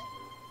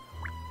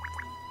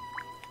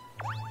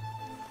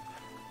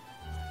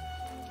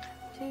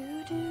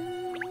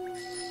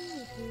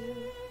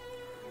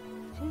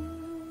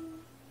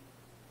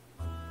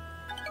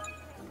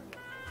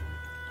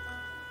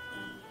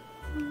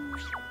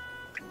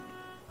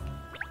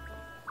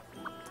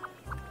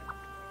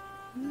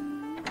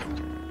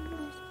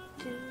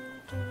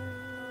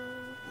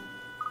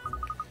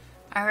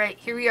 Alright,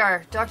 here we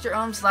are. Dr.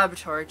 Ohm's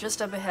laboratory,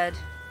 just up ahead.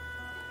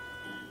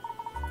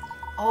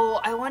 Oh,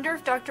 I wonder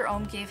if Dr.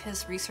 Ohm gave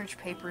his research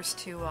papers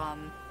to,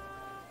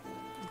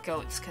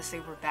 goats, because they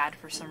were bad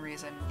for some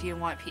reason.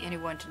 Didn't want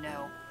anyone to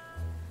know.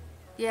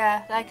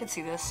 Yeah, I could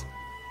see this.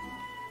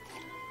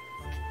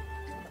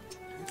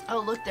 Oh,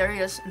 look, there he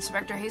is.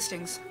 Inspector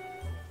Hastings.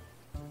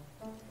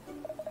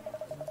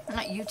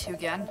 Not you two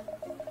again.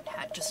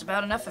 Had just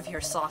about enough of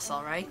your sauce,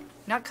 alright?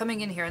 Not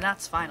coming in here, and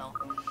that's final.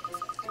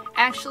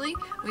 Actually,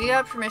 we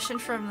got permission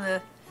from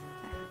the...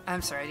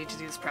 I'm sorry, I need to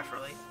do this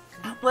properly.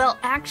 Well,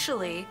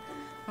 actually,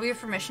 we have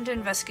permission to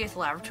investigate the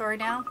laboratory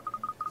now.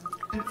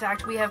 In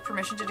fact, we have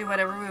permission to do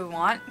whatever we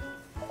want.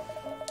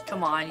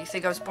 Come on, you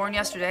think I was born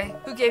yesterday?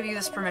 Who gave you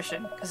this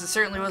permission? Because it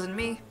certainly wasn't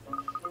me.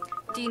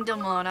 Dean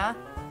Delmona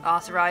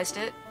authorized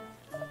it.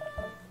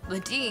 The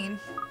Dean?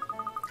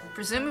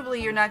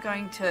 Presumably you're not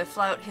going to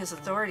flout his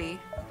authority.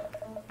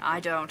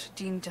 I don't.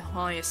 Dean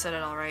Delmona said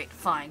it alright.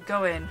 Fine,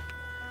 go in.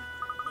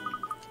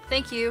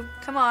 Thank you.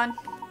 Come on.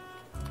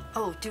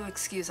 Oh, do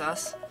excuse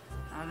us.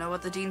 I don't know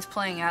what the Dean's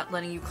playing at,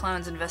 letting you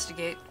clowns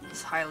investigate.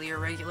 It's highly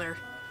irregular.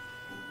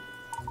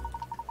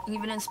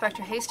 Even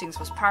Inspector Hastings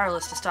was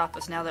powerless to stop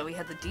us now that we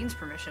had the Dean's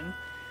permission.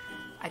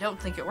 I don't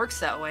think it works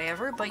that way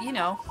ever, but you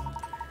know.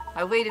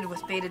 I waited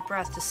with bated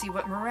breath to see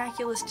what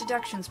miraculous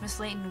deductions Miss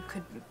Layton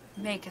could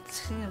make at the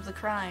scene of the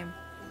crime.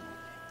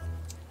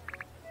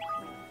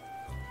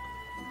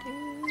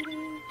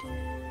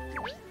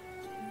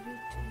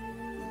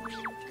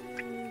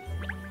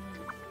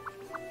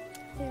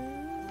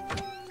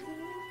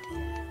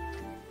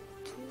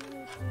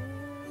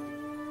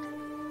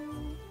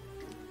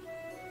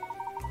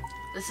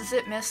 This is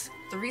it, miss.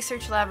 The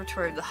research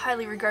laboratory of the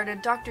highly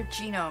regarded Dr.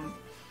 Genome.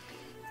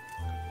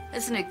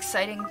 Isn't it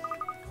exciting?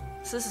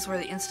 So this is where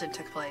the incident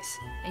took place.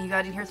 And you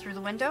got in here through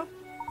the window?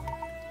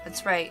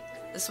 That's right.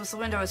 This was the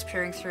window I was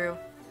peering through.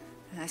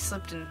 And I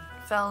slipped and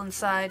fell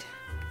inside.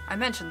 I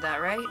mentioned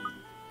that, right?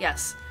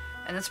 Yes.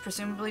 And that's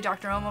presumably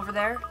Dr. Ohm over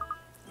there?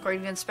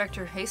 According to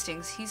Inspector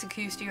Hastings, he's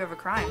accused you of a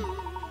crime.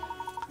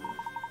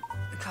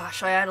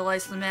 Gosh, I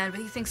idolize the man, but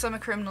he thinks I'm a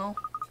criminal.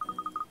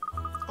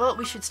 Well,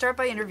 we should start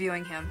by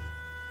interviewing him.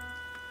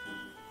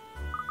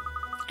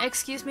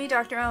 Excuse me,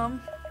 Dr.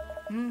 Ohm.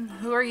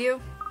 Who are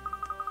you?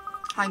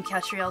 I'm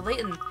Katrielle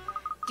Layton.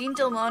 Dean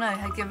Delmona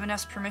had given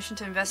us permission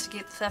to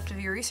investigate the theft of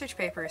your research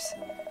papers.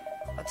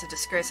 That's a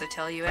disgrace, I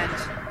tell you,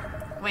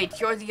 and... Wait,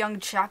 you're the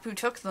young chap who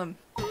took them.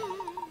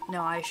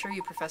 No, I assure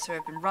you, Professor,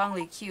 I've been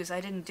wrongly accused.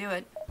 I didn't do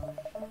it.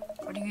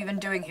 What are you even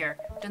doing here?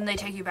 Didn't they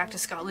take you back to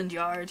Scotland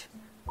Yard?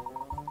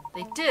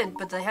 They did,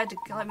 but they had to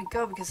let me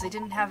go because they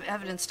didn't have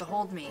evidence to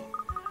hold me.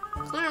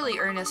 Clearly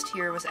Ernest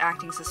here was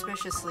acting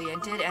suspiciously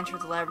and did enter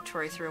the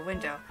laboratory through a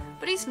window,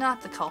 but he's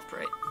not the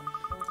culprit.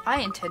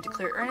 I intend to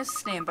clear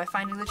Ernest's name by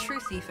finding the true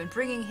thief and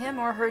bringing him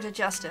or her to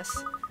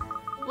justice.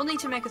 We'll need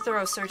to make a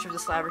thorough search of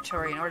this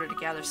laboratory in order to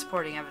gather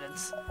supporting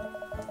evidence.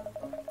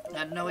 I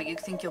don't know what you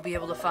think you'll be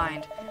able to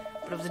find,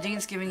 but if the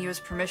Dean's giving you his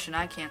permission,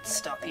 I can't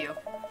stop you.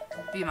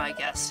 Be my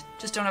guest.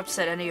 Just don't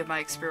upset any of my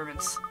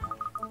experiments.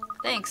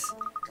 Thanks.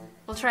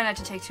 We'll try not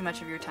to take too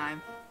much of your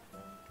time.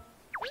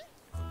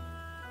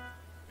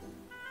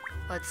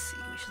 Let's see,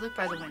 we should look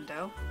by the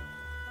window.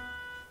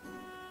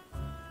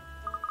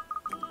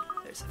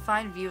 There's a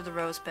fine view of the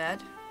rose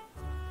bed.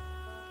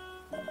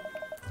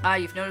 Ah,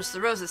 you've noticed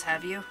the roses,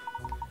 have you?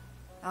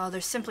 Oh,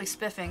 they're simply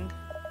spiffing.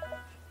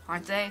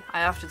 Aren't they?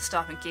 I often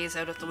stop and gaze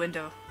out at the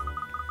window.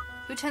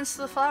 Who tends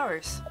to the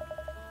flowers?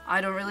 I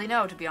don't really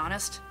know, to be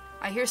honest.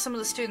 I hear some of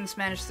the students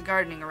manage the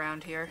gardening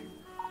around here.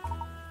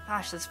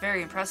 Gosh, that's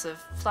very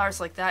impressive. Flowers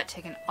like that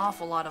take an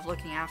awful lot of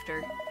looking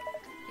after.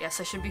 Yes,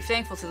 I should be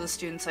thankful to the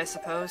students, I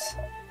suppose.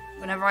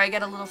 Whenever I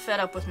get a little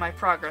fed up with my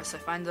progress, I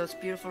find those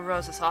beautiful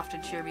roses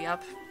often cheer me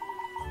up.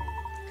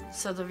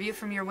 So the view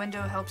from your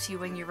window helps you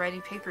when you're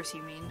writing papers,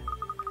 you mean?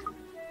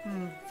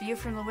 View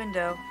from the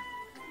window.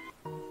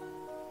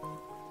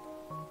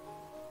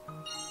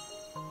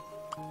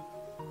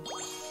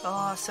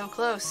 Oh, so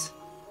close.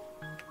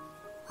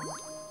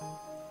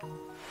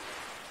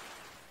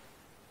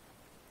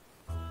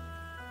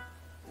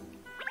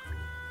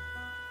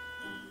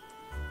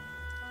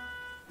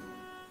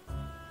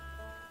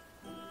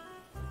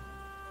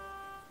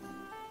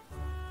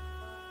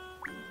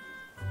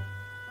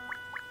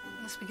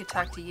 Guess we could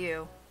talk to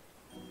you.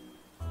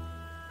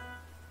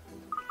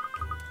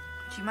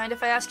 Do you mind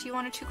if I asked you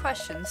one or two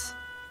questions?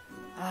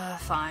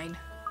 Fine.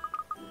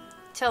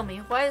 Tell me,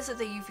 why is it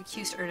that you've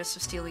accused Ernest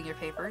of stealing your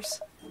papers?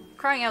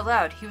 Crying out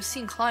loud, he was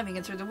seen climbing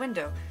in through the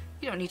window.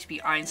 You don't need to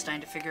be Einstein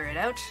to figure it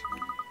out.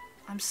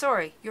 I'm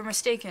sorry, you're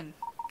mistaken.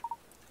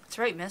 That's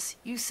right, miss.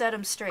 You set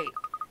him straight.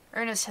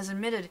 Ernest has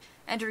admitted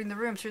entering the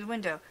room through the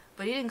window,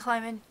 but he didn't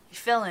climb in. He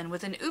fell in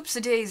with an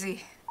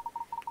oops-a-daisy.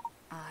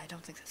 I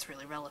don't think that's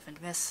really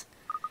relevant, miss.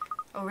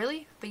 Oh,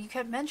 really? But you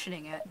kept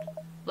mentioning it.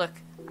 Look,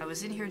 I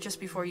was in here just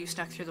before you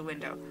snuck through the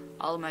window.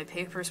 All of my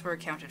papers were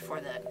accounted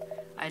for then.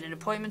 I had an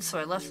appointment, so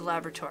I left the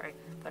laboratory,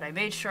 but I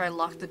made sure I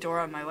locked the door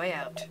on my way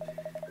out.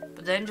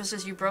 But then, just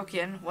as you broke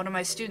in, one of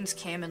my students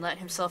came and let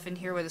himself in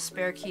here with a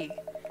spare key.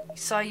 He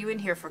saw you in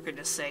here, for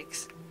goodness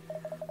sakes.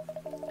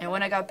 And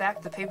when I got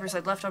back, the papers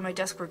I'd left on my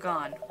desk were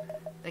gone.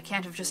 They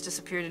can't have just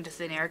disappeared into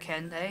thin air,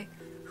 can they?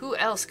 Who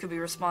else could be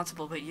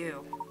responsible but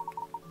you?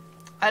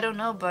 I don't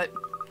know, but...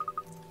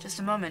 Just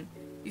a moment.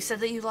 You said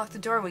that you locked the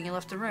door when you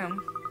left the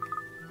room.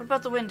 What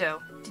about the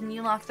window? Didn't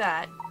you lock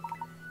that?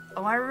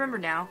 Oh, I remember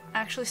now. I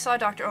actually saw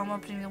Dr. Ohm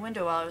opening the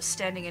window while I was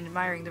standing and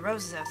admiring the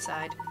roses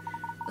outside.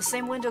 The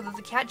same window that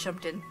the cat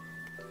jumped in.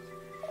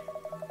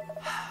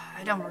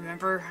 I don't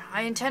remember.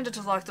 I intended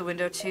to lock the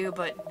window too,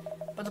 but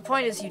the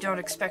point is you don't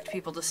expect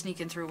people to sneak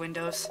in through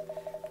windows.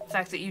 The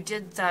fact that you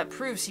did that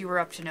proves you were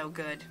up to no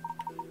good.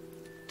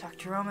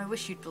 Dr. Ohm, I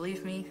wish you'd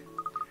believe me.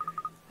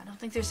 I don't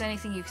think there's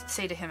anything you could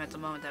say to him at the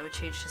moment that would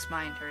change his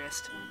mind,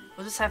 Ernest.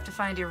 We'll just have to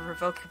find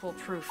irrevocable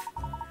proof.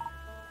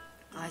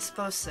 I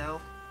suppose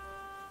so.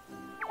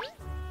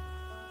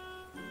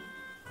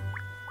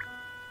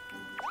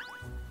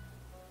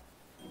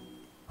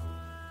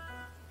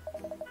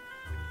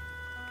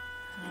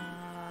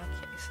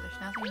 Okay, so there's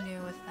nothing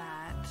new with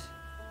that.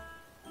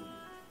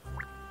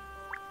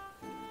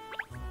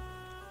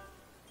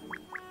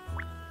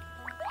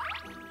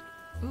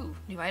 Ooh,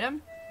 new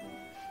item?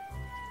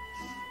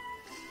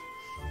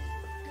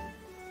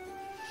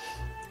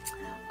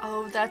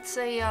 Oh, that's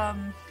a,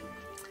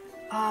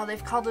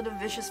 they've called it a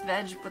vicious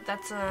veg, but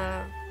that's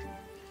a...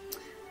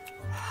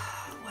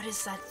 What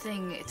is that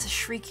thing? It's a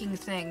shrieking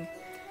thing.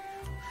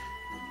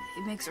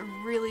 It makes a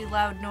really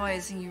loud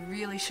noise, and you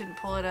really shouldn't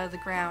pull it out of the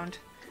ground.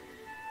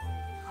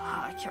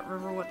 I can't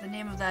remember what the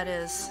name of that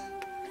is.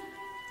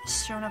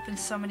 It's shown up in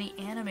so many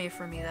anime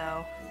for me,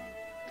 though.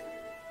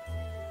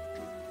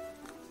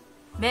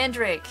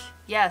 Mandrake!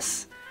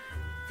 Yes!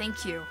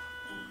 Thank you.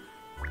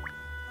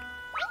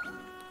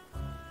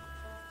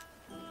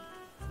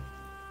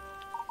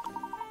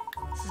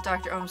 This is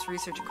Dr. Ohm's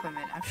research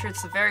equipment. I'm sure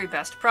it's the very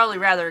best, probably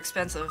rather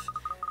expensive.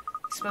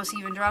 I suppose he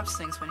even drops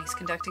things when he's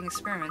conducting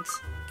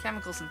experiments.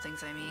 Chemicals and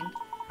things, I mean.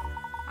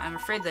 I'm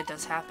afraid that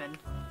does happen.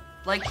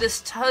 Like this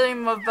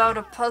time about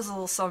a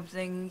puzzle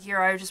something. Here,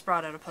 I just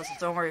brought out a puzzle.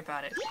 Don't worry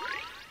about it.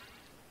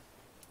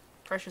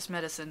 Precious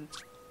medicine.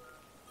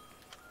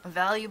 A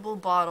valuable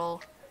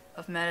bottle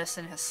of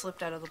medicine has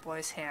slipped out of the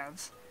boy's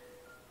hands.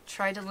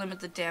 Try to limit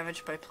the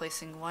damage by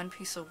placing one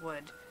piece of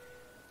wood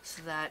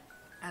so that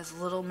as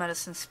little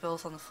medicine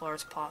spills on the floor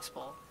as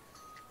possible.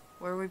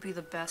 Where would be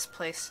the best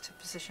place to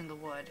position the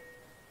wood?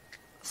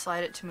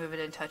 Slide it to move it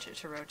and touch it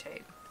to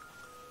rotate.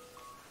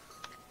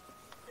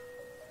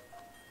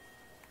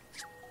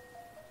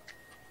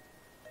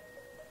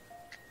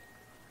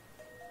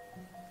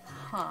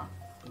 Huh.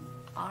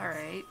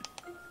 Alright.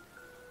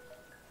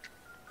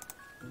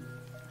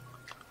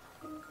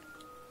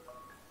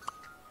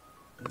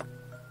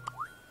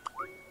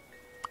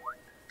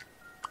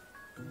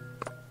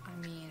 I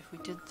mean, if we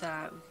did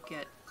that, we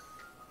could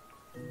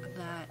get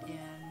that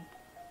in.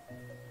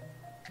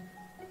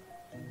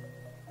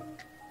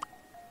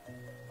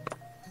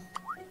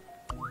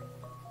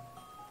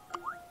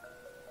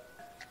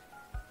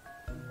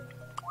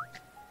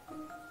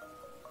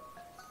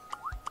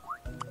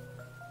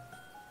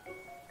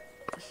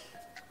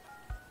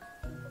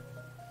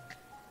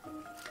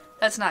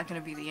 That's not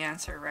gonna be the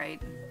answer, right?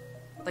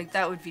 Like,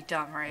 that would be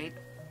dumb, right?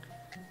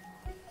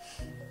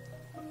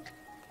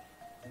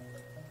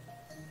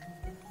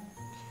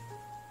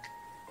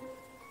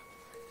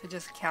 I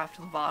just capped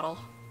the bottle.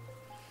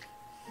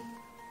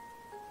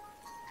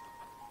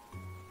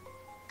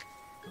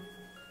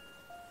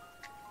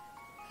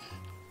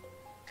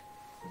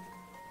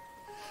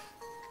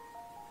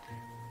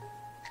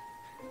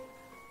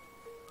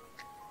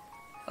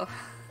 Oh,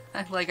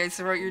 like I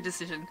wrote your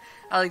decision.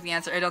 I like the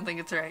answer. I don't think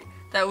it's right.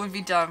 That would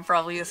be dumb.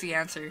 Probably is the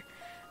answer.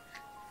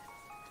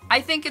 I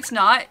think it's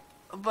not,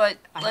 but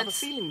I have a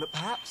feeling that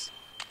perhaps...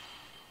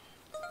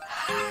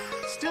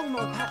 Still no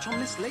patch on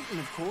Miss Layton,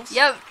 of course.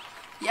 Yep.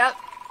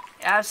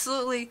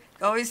 Absolutely.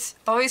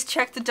 Always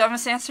check the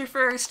dumbest answer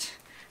first.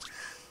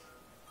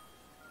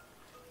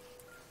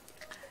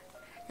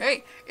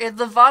 Right. If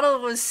the bottle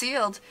was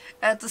sealed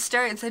at the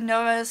start, then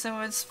no medicine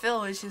would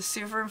spill, which is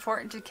super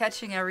important to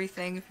catching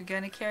everything if you're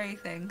gonna carry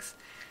things.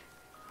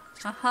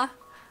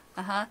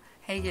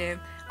 Hey, game.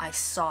 I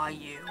saw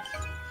you.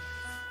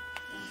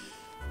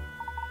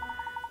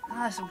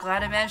 So I'm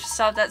glad I managed to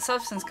stop that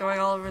substance going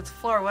all over the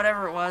floor,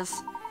 whatever it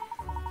was.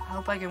 I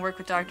hope I can work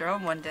with Dr.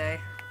 Ohm one day.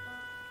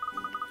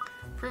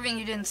 Proving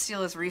you didn't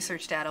steal his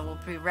research data will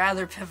be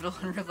rather pivotal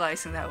in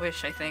realizing that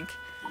wish, I think.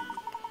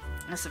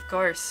 Yes, of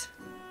course.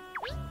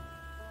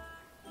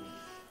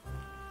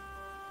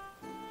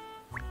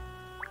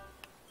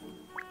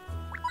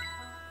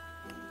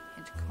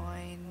 Hint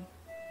coin.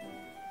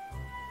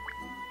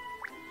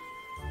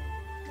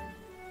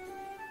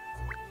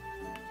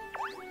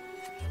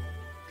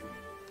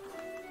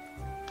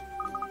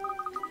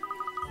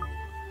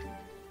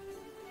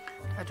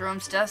 Dr.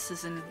 Ohm's desk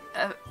is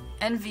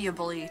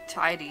enviably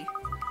tidy.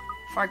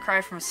 Far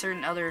cry from a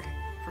certain other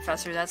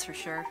professor, that's for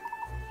sure.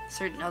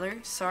 Certain other?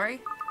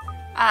 Sorry?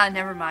 Ah,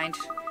 never mind.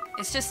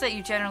 It's just that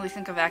you generally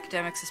think of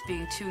academics as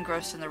being too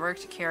engrossed in their work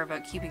to care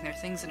about keeping their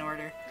things in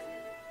order.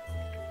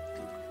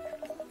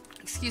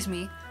 Excuse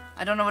me,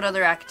 I don't know what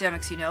other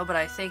academics you know, but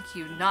I thank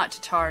you not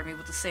to tar me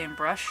with the same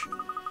brush.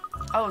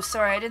 Oh,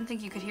 sorry, I didn't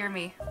think you could hear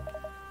me.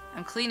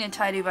 I'm clean and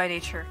tidy by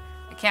nature.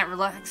 I can't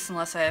relax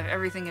unless I have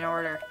everything in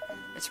order.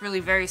 It's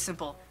really very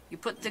simple. You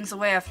put things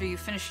away after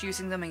you've finished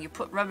using them and you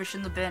put rubbish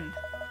in the bin.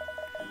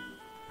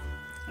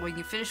 When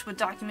you finish with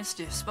documents,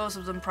 dispose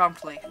of them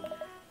promptly.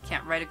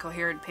 Can't write a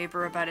coherent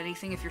paper about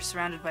anything if you're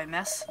surrounded by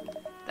mess.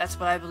 That's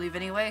what I believe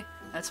anyway.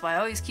 That's why I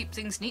always keep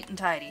things neat and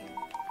tidy.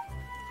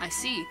 I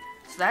see.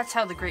 So that's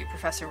how the great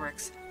professor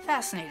works.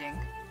 Fascinating.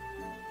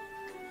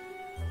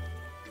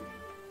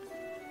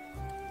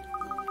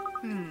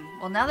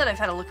 Well, now that I've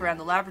had a look around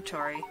the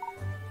laboratory...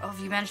 Oh, have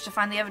you managed to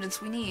find the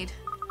evidence we need?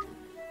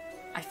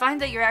 I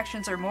find that your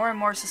actions are more and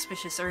more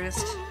suspicious,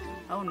 Ernest.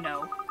 Oh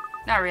no.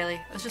 Not really.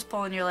 I was just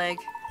pulling your leg.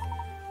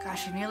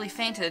 Gosh, you nearly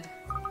fainted.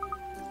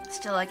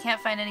 Still, I can't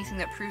find anything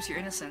that proves your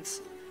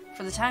innocence.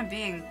 For the time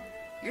being,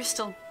 you'll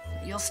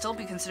still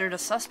be considered a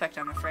suspect,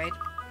 I'm afraid.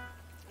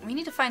 We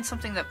need to find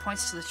something that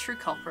points to the true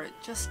culprit.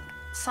 Just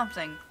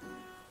something.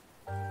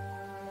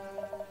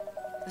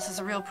 This is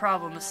a real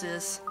problem, this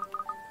is.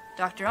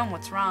 Dr. Ohm,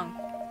 what's wrong?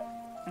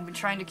 I've been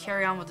trying to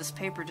carry on with this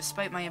paper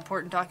despite my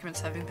important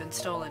documents having been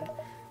stolen.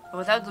 But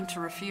without them to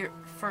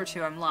refer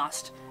to, I'm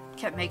lost.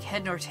 Can't make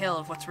head nor tail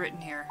of what's written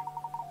here.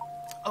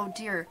 Oh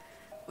dear,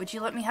 would you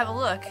let me have a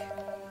look?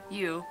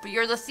 You, but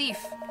you're the thief.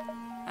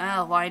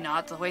 Well, why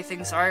not? The way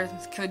things are, it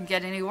couldn't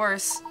get any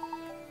worse.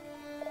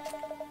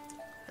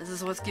 This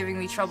is what's giving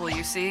me trouble,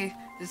 you see.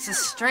 It's a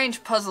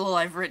strange puzzle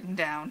I've written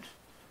down.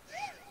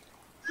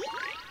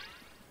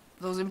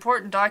 Those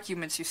important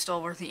documents you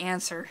stole were the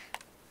answer.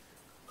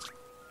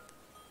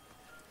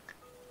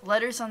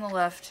 Letters on the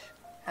left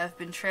have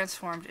been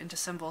transformed into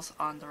symbols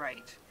on the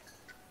right.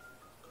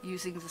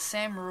 Using the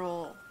same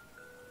rule,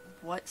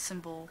 what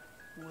symbol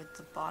would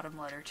the bottom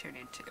letter turn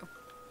into?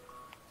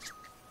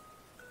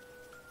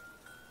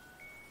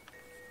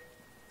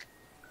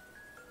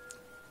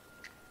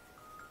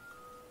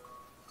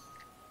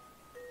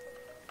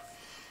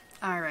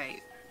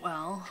 Alright,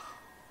 well...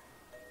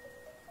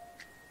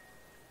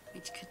 we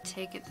could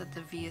take it that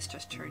the V is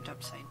just turned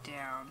upside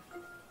down.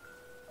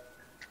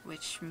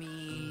 Which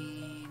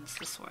means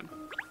this one.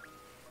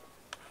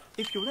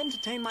 If you'll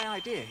entertain my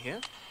idea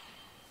here.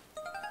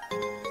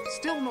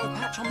 Still no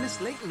patch on Miss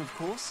Layton, of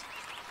course.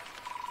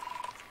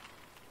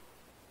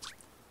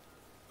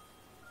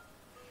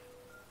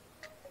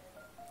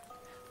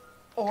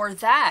 Or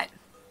that.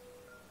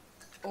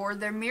 Or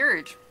they're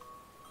mirrored.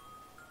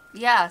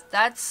 Yeah,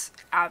 that's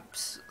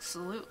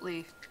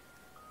absolutely...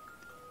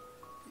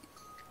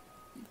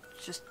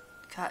 just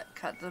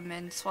cut them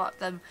and swap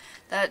them.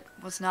 That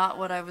was not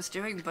what I was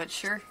doing, but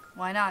sure,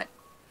 why not?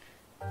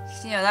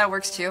 You know, that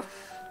works too.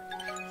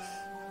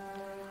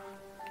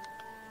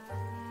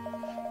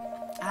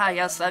 Ah,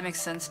 yes, that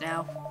makes sense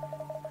now.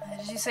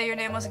 Did you say your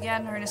name was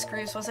again? Ernest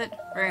Greaves, was it?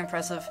 Very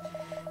impressive.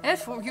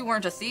 If you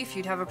weren't a thief,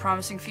 you'd have a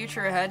promising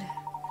future ahead.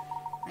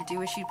 I do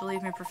wish you'd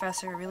believe me,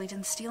 Professor. I really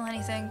didn't steal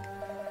anything.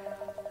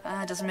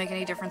 It doesn't make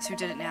any difference who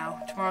did it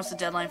now. Tomorrow's the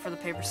deadline for the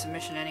paper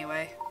submission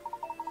anyway.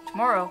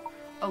 Tomorrow?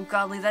 Oh,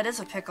 godly, that is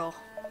a pickle.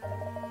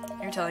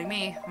 You're telling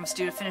me I was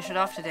due to finish it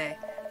off today,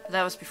 but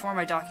that was before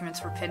my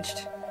documents were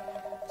pinched.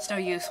 It's no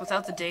use.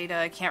 Without the data,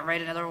 I can't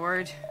write another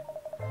word.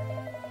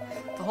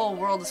 The whole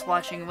world is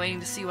watching,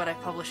 waiting to see what I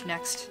publish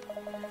next.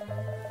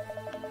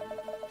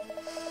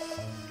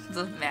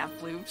 The map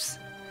loops.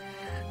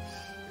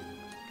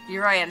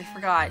 You're right, I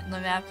forgot.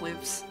 The map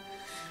loops.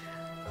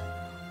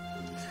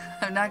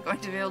 I'm not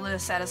going to be able to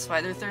satisfy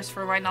their thirst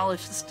for my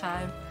knowledge this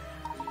time.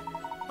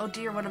 Oh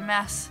dear, what a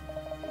mess.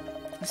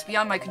 It's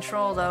beyond my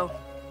control, though.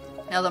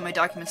 Now that my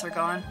documents are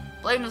gone,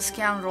 blame the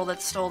scoundrel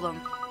that stole them.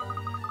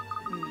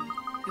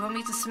 You won't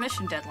meet the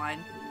submission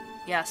deadline.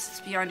 Yes, it's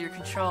beyond your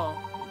control.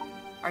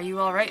 Are you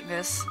alright,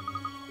 miss?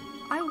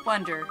 I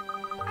wonder.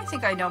 I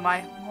think I know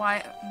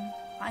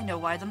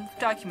why the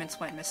documents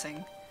went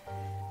missing.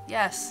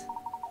 Yes,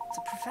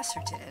 the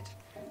professor did.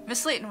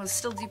 Miss Layton was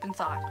still deep in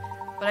thought,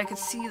 but I could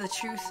see the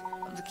truth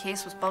of the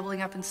case was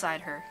bubbling up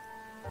inside her.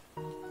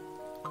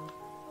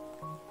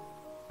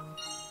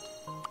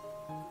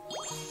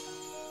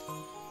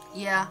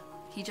 Yeah,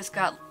 he just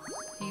got...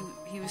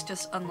 he was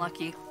just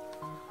unlucky.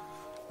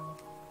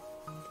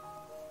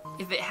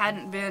 If it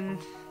hadn't been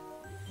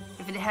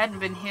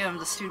him,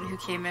 the student who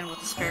came in with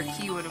the spare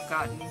key would have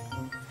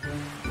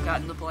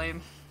gotten the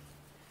blame.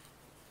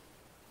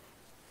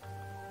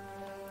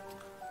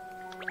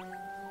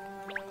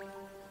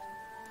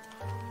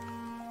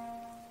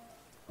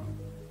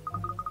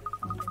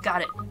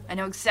 Got it. I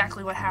know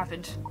exactly what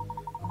happened.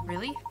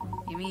 Really?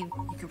 You mean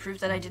you can prove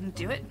that I didn't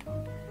do it?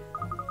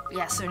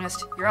 Yes,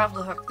 Ernest, you're off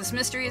the hook. This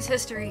mystery is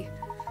history.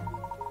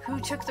 Who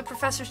took the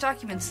professor's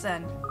documents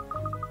then?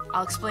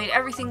 I'll explain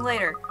everything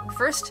later.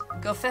 First,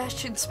 go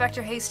fetch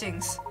Inspector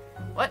Hastings.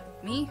 What?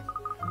 Me?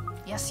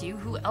 Yes, you.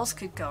 Who else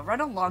could go?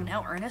 Run along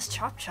now, Ernest.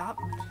 Chop, chop.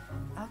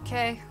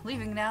 Okay,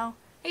 leaving now.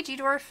 Hey,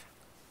 G-Dwarf.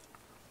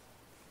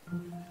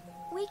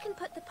 We can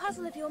put the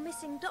puzzle of your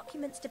missing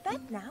documents to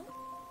bed now.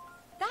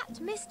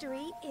 That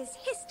mystery is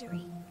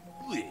history.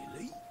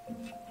 Really?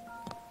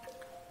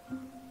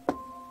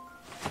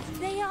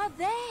 They are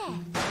there.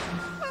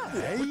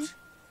 Hey?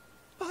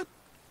 But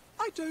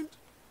I don't...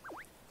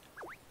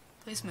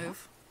 Please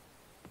move.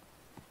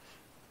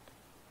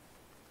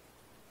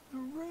 The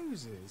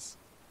roses.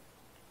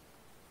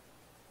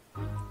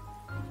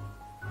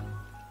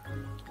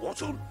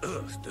 What on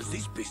earth does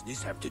this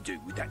business have to do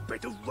with that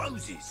bed of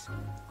roses?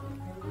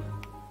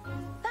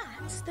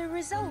 That's the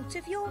result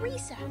of your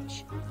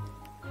research.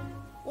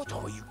 What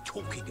are you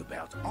talking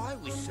about? I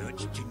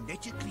researched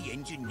genetically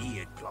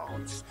engineered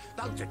plants.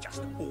 Those are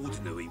just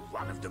ordinary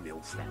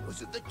run-of-the-mill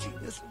flowers of the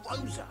genus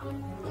Rosa.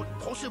 What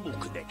possible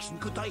connection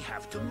could they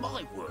have to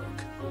my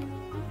work?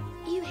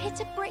 You hit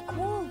a brick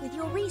wall with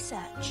your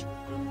research.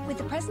 With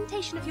the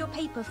presentation of your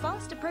paper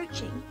fast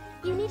approaching,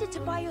 you needed to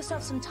buy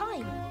yourself some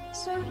time,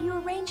 so you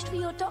arranged for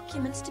your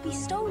documents to be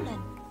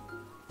stolen.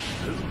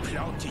 Who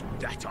planted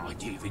that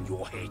idea in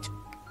your head?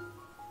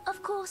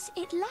 Of course,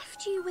 it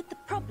left you with the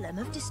problem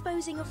of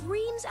disposing of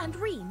reams and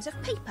reams of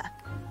paper.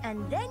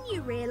 And then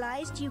you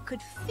realized you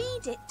could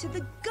feed it to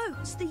the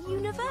goats the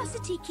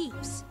university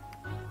keeps,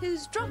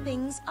 whose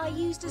droppings are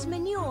used as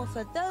manure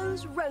for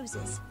those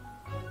roses.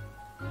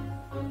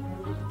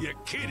 You're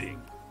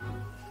kidding.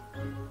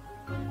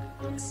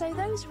 So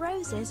those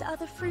roses are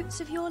the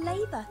fruits of your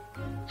labor.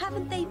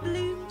 Haven't they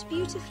bloomed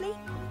beautifully?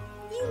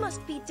 You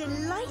must be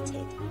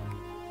delighted.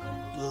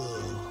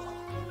 Ugh.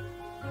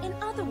 In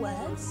other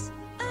words,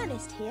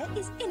 Ernest here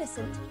is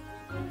innocent.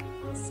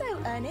 So,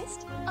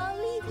 Ernest, I'll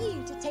leave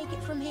you to take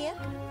it from here.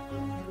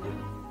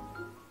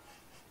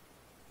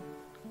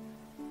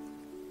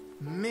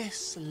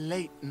 Miss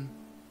Layton,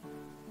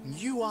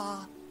 you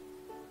are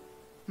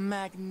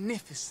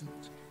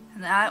magnificent.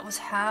 And that was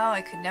how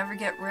I could never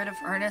get rid of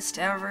Ernest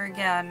ever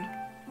again.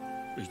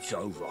 It's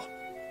over.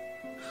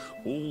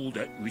 All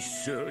that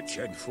research,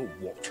 and for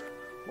what?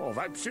 I've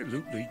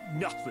absolutely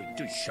nothing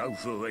to show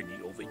for any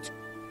of it.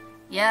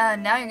 Yeah,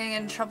 now you're gonna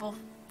get in trouble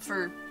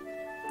for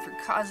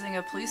causing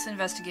a police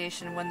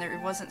investigation when there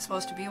wasn't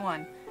supposed to be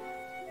one.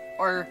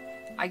 Or,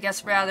 I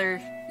guess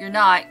rather, you're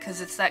not, because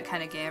it's that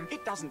kind of game.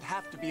 It doesn't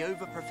have to be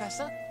over,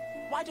 Professor.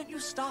 Why don't you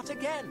start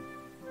again?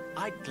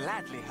 I'd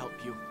gladly help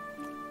you.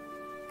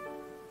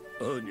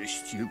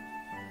 Ernest, you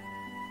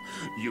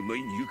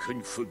mean you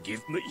can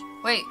forgive me?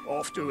 Wait,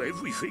 After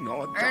everything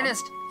I've done?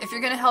 Ernest, if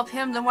you're gonna help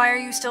him, then why are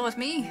you still with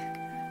me?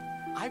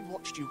 I've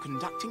watched you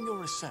conducting your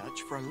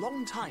research for a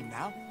long time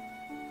now.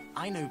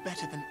 I know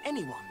better than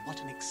anyone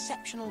what an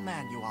exceptional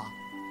man you are.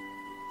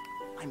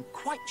 I'm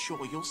quite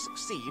sure you'll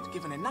succeed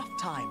given enough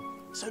time,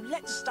 so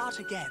let's start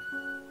again.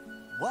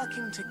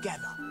 Working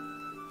together.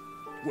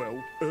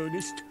 Well,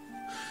 Ernest,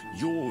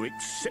 you're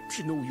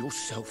exceptional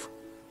yourself.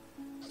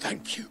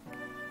 Thank you.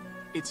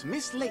 It's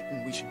Miss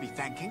Layton we should be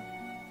thanking.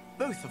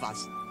 Both of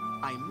us.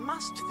 I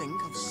must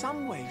think of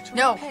some way to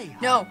repay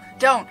her. No,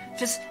 don't.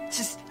 Just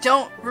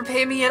don't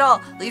repay me at all.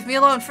 Leave me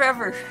alone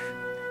forever.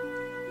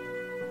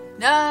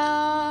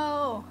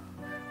 No!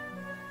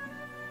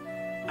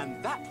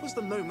 And that was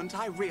the moment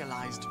I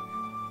realized.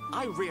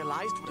 I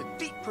realized what a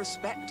deep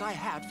respect I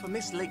had for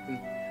Miss Layton.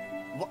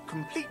 What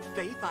complete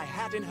faith I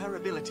had in her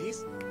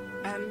abilities.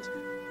 and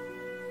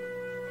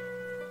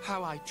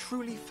how I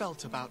truly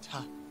felt about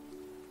her.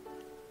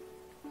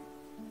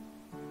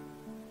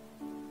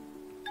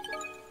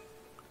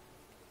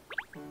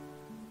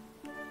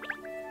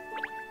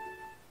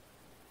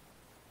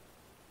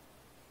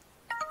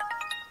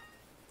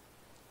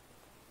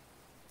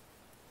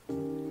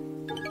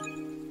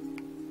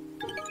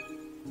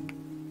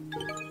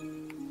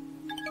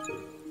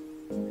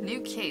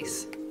 New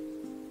case.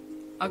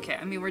 Okay,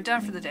 I mean, we're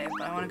done for the day,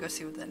 but I want to go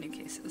see what that new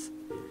case is.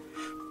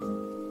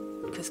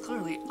 Because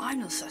clearly,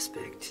 I'm the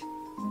suspect.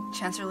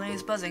 Chancellor Lane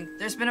is buzzing.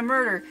 There's been a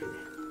murder.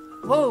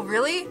 Whoa,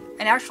 really?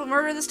 An actual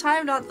murder this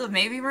time? Not the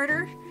maybe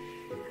murder?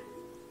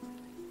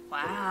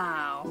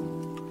 Wow.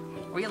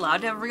 Are we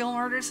allowed to have real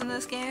murders in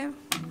this game?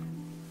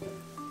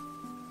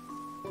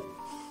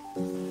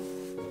 Are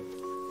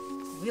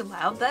we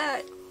allowed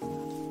that?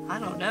 I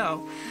don't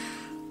know.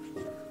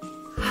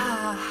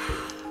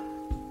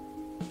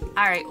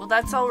 Alright, well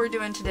that's all we're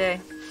doing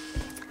today.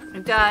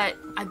 We've got,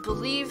 I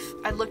believe,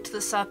 I looked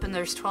this up and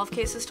there's 12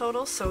 cases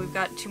total, so we've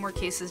got 2 more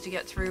cases to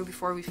get through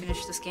before we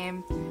finish this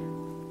game.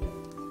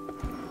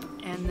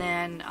 And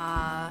then,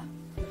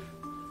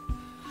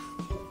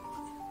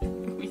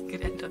 we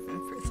could end up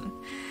in prison.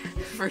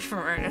 Free from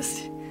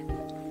Ernest.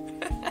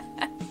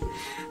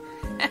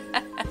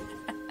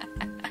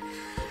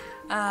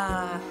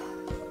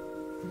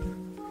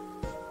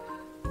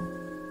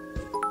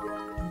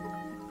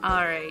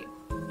 Alright.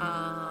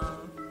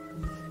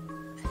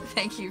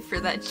 Thank you for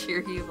that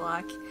cheery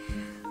block.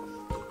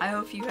 I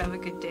hope you have a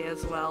good day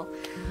as well.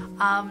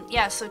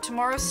 Yeah, so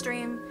tomorrow's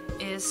stream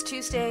is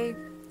Tuesday.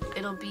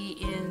 It'll be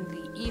in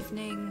the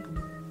evening.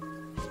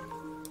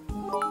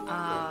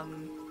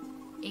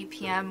 8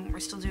 p.m. We're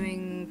still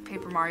doing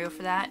Paper Mario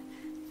for that.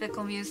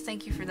 Fickle Muse,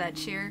 thank you for that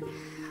cheer.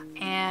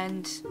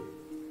 And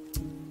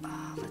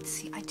let's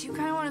see. I do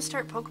kind of want to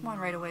start Pokemon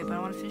right away, but I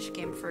want to finish the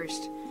game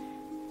first.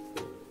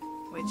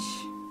 Which...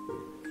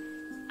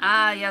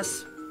 Ah,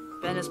 yes.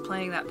 Ben is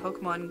playing that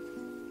Pokemon.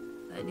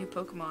 That new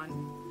Pokemon.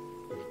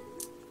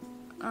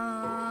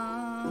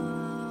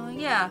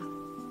 Yeah.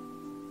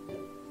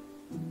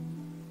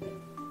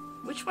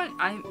 Which one?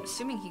 I'm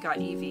assuming he got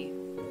Eevee.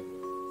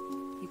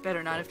 He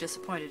better not have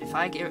disappointed. If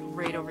I get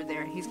right over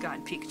there and he's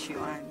gotten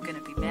Pikachu, I'm gonna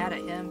be mad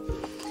at him.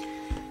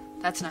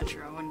 That's not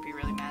true. I wouldn't be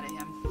really mad at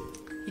him.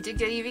 He did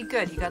get Eevee.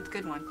 Good. He got the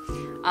good one.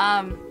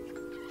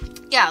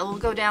 Yeah, we'll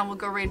go down. We'll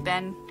go raid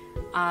Ben.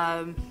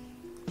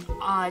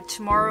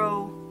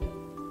 Tomorrow,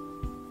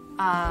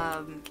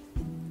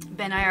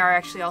 Ben and I are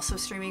actually also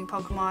streaming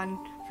Pokemon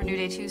for New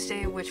Day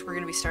Tuesday, which we're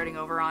going to be starting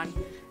over on.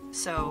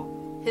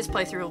 So his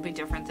playthrough will be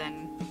different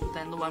than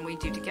the one we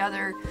do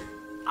together.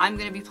 I'm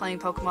going to be playing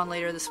Pokemon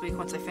later this week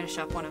once I finish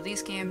up one of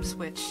these games,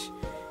 which,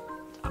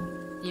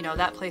 you know,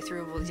 that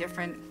playthrough will be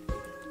different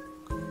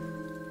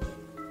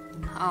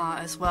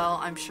as well,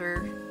 I'm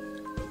sure.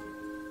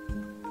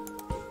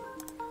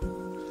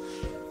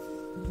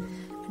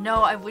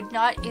 No, I would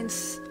not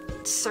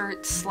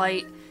insert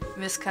slight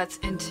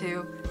miscuts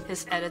into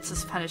his edits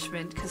as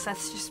punishment, because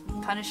that's just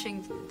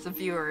punishing the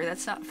viewer.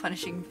 That's not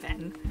punishing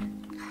Ben.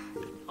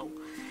 Oh.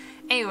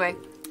 Anyway,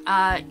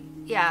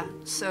 yeah,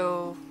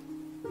 so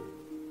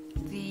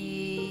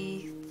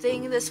the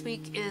thing this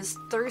week is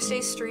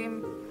Thursday's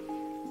stream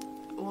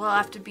will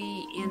have to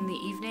be in the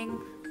evening,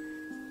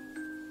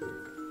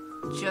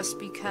 just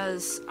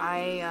because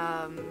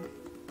I've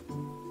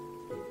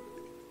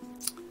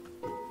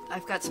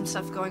got some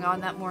stuff going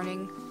on that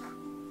morning,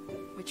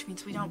 which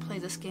means we don't play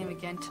this game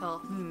again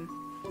till,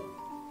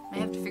 I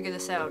have to figure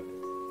this out.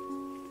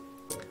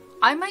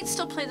 I might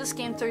still play this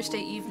game Thursday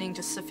evening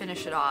just to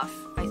finish it off,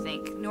 I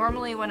think.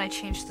 Normally when I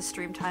change the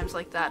stream times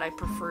like that, I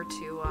prefer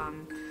to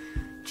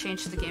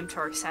change the game to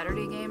our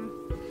Saturday game.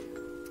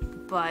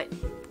 But,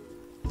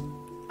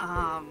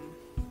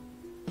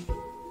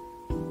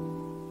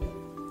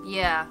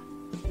 yeah.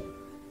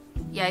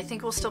 Yeah, I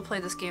think we'll still play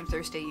this game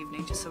Thursday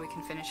evening just so we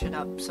can finish it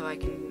up, so I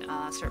can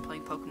start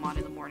playing Pokemon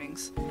in the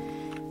mornings.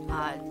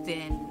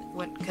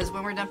 Because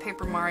when we're done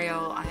Paper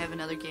Mario, I have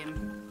another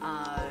game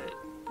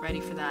ready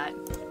for that.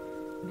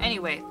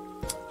 Anyway,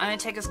 I'm going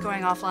to take us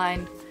going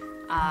offline,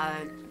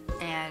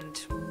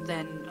 and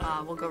then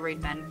we'll go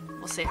raid Ben.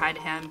 We'll say hi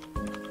to him.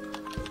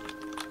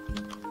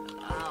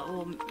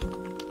 We'll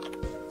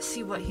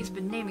see what he's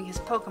been naming his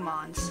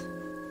Pokemons.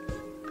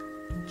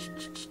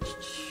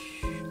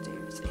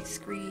 There's a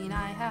screen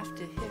I have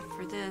to hit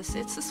for this.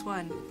 It's this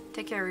one.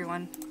 Take care,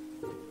 everyone.